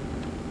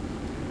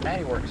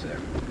 Maddie works there.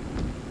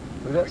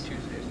 Who does?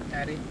 Tuesdays.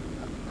 Addie?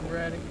 Remember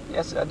Addie?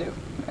 Yes, I do.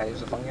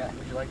 Addie's a fun guy.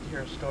 Would you like to hear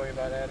a story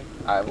about Addie?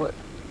 I would.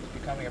 He's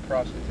becoming a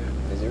prostitute.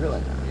 Is he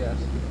really now? Yes.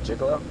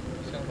 Gigolo?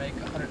 He's going to make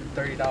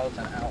 $130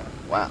 an hour.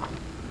 Wow.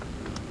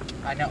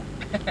 I know.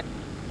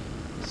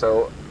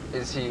 So,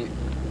 is he...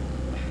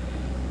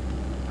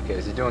 Okay,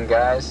 is he doing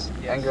guys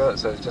and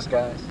girls? So it's just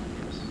guys?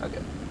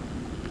 Okay.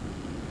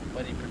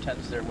 But he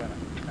pretends they're women.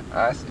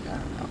 I see. I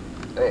don't know.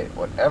 Hey,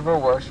 whatever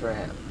works for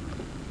him.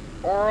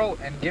 Oral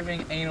and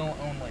giving anal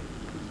only.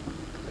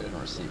 They didn't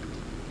receive it.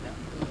 No.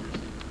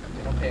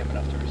 They don't pay him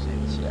enough to receive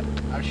it. Yeah.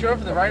 I'm sure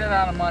for the right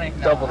amount of money.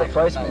 No, Double the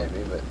price, no.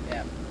 maybe, but...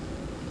 Yeah.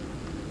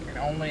 And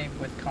only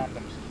with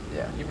condoms.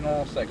 Yeah. Even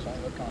oral sex,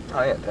 only with condoms.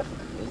 Oh, yeah,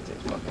 definitely. These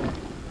days,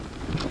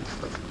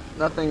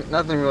 fucking...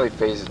 Nothing really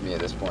phases me at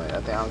this point.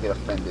 I don't get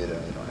offended or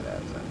anything like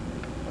that. So,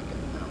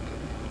 I don't care.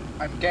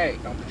 I'm gay.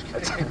 No, I'm just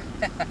kidding.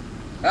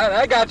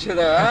 I got you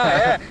there.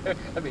 Yeah.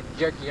 Let me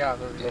jerk you out.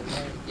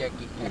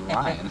 Jerky. You're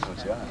lying. That's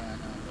what you are. Yeah,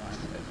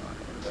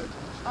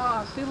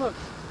 Ah, see, look.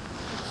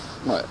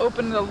 What?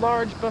 Open a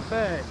large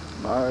buffet.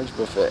 Large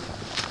buffet. A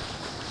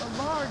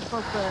large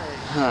buffet.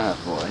 Ah,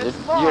 boy.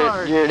 It's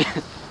large.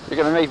 You're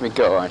gonna make me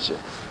go, aren't you?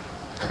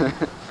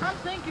 I'm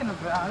thinking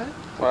about it.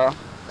 Well,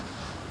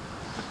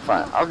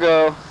 fine. I'll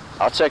go.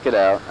 I'll check it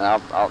out, and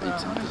I'll eat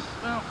something.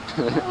 Well,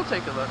 we'll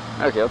take a look.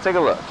 Okay, I'll take a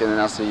look, and then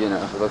I'll see,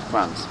 if it looks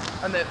promising.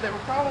 And they will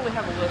probably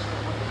have a list of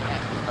what they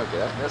have.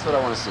 Okay, that's what I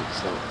want to see.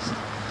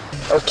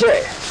 So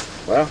okay.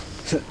 Well,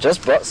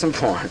 just bought some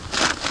porn.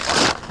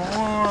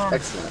 Porn.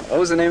 Excellent. What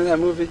was the name of that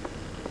movie?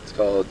 It's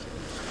called...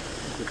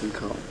 What do you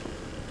call it?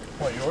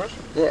 What, yours?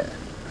 Yeah.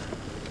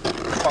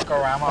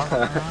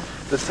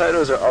 Fuckorama. The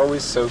titles are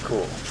always so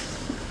cool.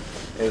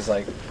 It was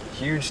like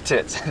Huge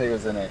Tits, I think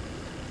was the name.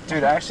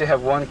 Dude, I actually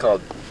have one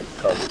called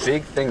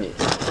Big Thingy.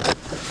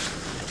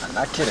 I'm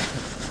not kidding.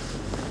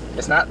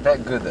 It's not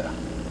that good though.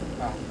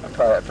 Oh. I'll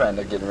probably end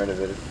up getting rid of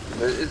it.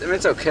 But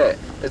it's okay.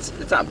 It's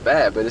not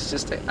bad, but it's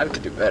just I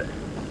could do better.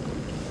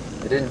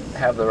 It didn't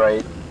have the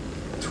right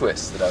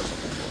twist that I was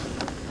looking for.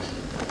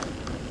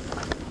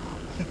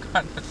 What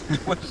kind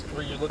of twist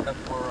were you looking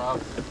for,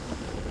 Rob?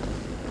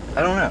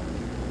 I don't know,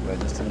 but it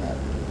just didn't have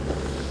it.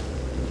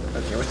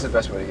 Okay, what's the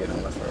best way to get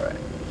on left or right?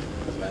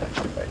 Doesn't matter.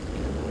 Right.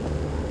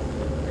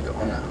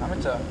 Oh, no. I'm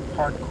into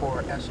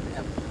hardcore S&M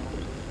films.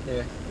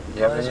 Yeah.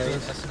 You have any of Lesbian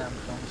these? S&M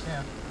films,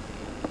 yeah.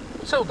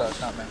 So does,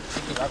 not me.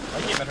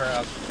 I keep it her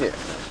house. Yeah.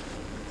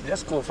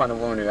 That's cool to find a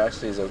woman who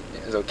actually is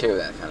okay with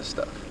that kind of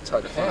stuff. It's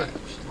hard to Hey, find.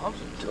 she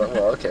loves it.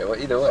 Well, okay. Well,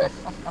 either way,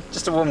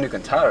 just a woman who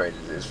can tolerate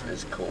it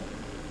is cool.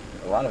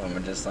 A lot of them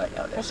are just like,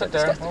 oh, We'll that's sit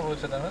there. disgusting. We'll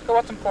sit there. Let's go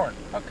watch some porn.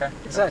 Okay.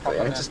 Exactly.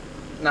 I mean, just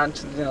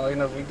not, like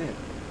no big deal.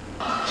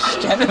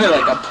 Standing there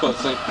like a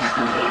pussy.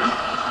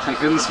 I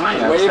couldn't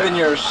swing. Waving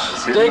your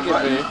stick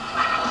at me.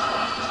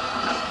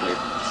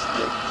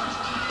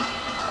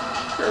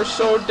 You're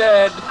so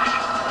dead.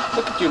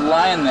 Look at you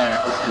lying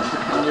there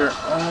in your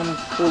own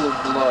pool of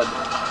blood.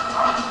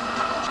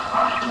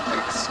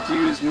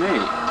 Excuse me.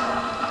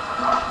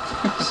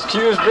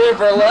 Excuse me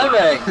for a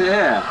living.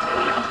 Yeah.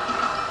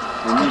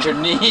 Look at your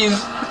knees.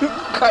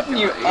 Cutting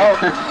you out.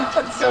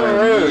 That's so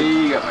rude.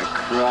 You got my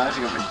crotch,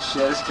 you got my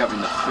chest, you got me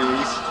in the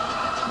face.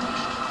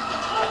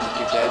 I think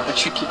you're dead, but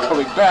you keep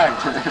coming back.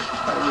 I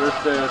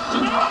understand.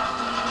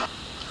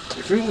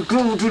 If you would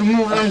go to the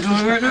moon, I'm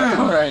doing it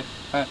now. Alright.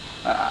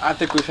 I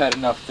think we've had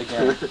enough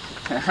together.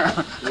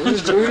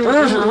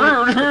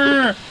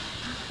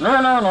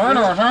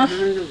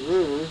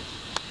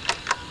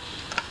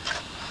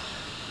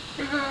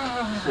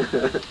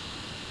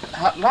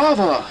 Hot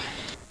lava.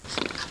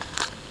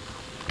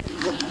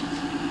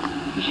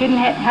 You shouldn't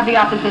have the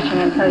opposition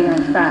until you're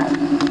inside.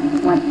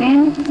 Once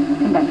in,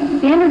 conduct a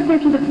standard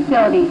search of the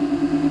facility,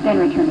 then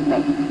return to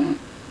base.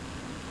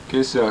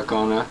 Kiss her,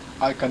 Connor.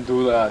 I can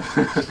do that.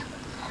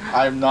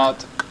 I'm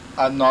not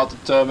a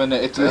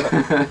Terminator.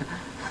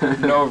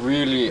 No,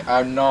 really,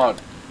 I'm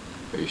not.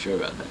 Are you sure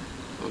about that?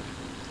 Okay.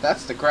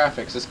 That's the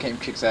graphics. This game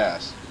kicks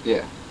ass.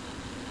 Yeah.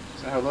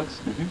 Is that how it looks?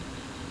 Mm-hmm.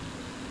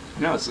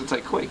 No, it's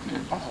like Quake,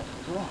 man. Oh,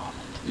 wow.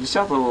 You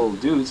shot the little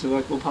dudes, they're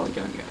like little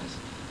polygon guys.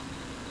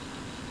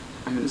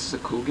 I mean, this is a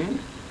cool game.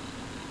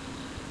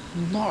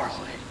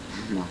 Gnarly.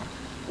 No.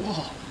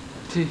 Whoa.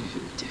 Dude.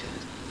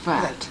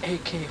 Fat. That's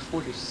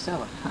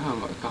AK-47. Oh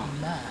my god.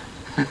 Man.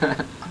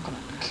 I'm gonna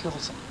kill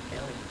some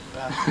alien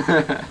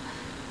bastard.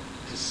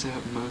 Just so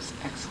most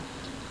excellent.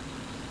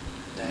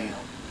 Damn.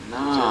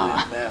 Nah. These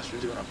alien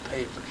bastards are gonna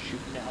pay for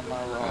shooting down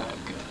my rod. Oh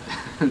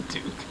god.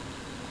 Duke.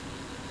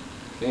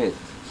 Okay,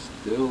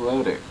 still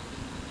loading.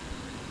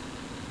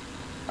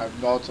 I'm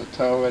not a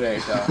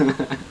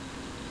Terminator.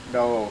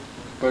 No,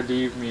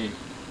 believe me.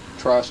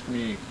 Trust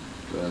me.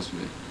 Trust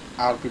me.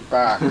 I'll be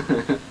back.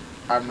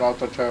 I'm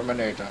not a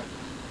Terminator.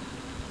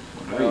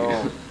 What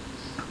are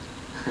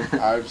you?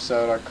 I'm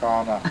Sarah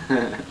Connor.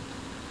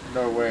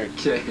 No, wait.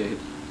 Okay.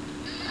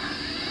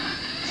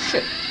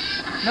 Shit.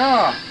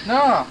 No.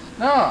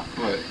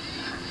 What?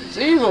 It's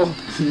evil.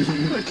 It's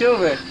gonna kill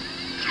me.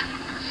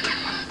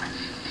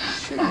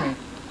 Shoot me.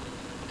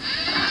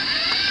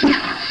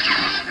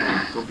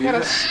 Go I got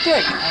a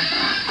stick.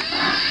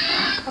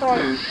 How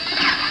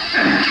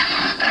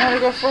do I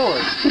go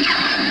forward?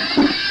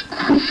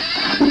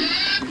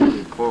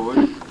 Forward.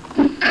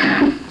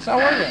 It's not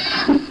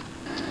working.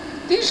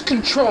 These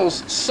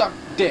controls suck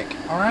dick,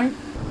 alright?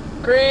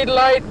 Green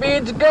light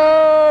means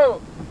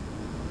go!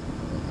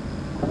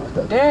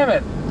 Damn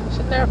it.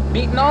 Sitting there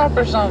beating off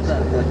or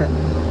something.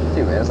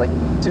 Dude, man, it's like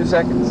 2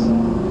 seconds.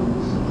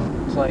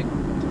 It's like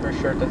her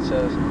shirt that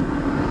says,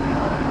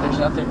 there's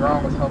nothing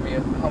wrong with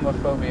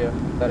homophobia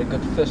that a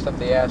good fist up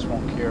the ass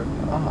won't cure.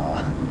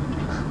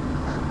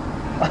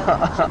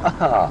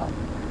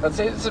 Let's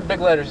see, it's in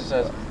big letters it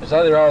says, there's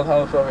nothing wrong with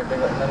homophobia, big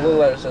letters, and then little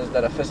letter says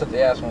that a fist up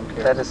the ass won't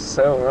cure. That is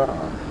so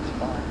wrong. It's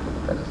fine.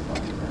 That is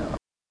fucking wrong.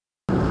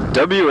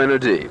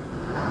 WNOD.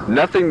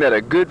 Nothing that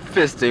a good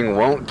fisting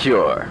won't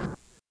cure.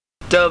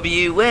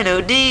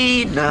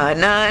 WNOD, nah,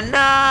 nah,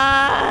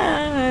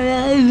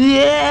 nah,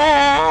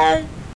 yeah.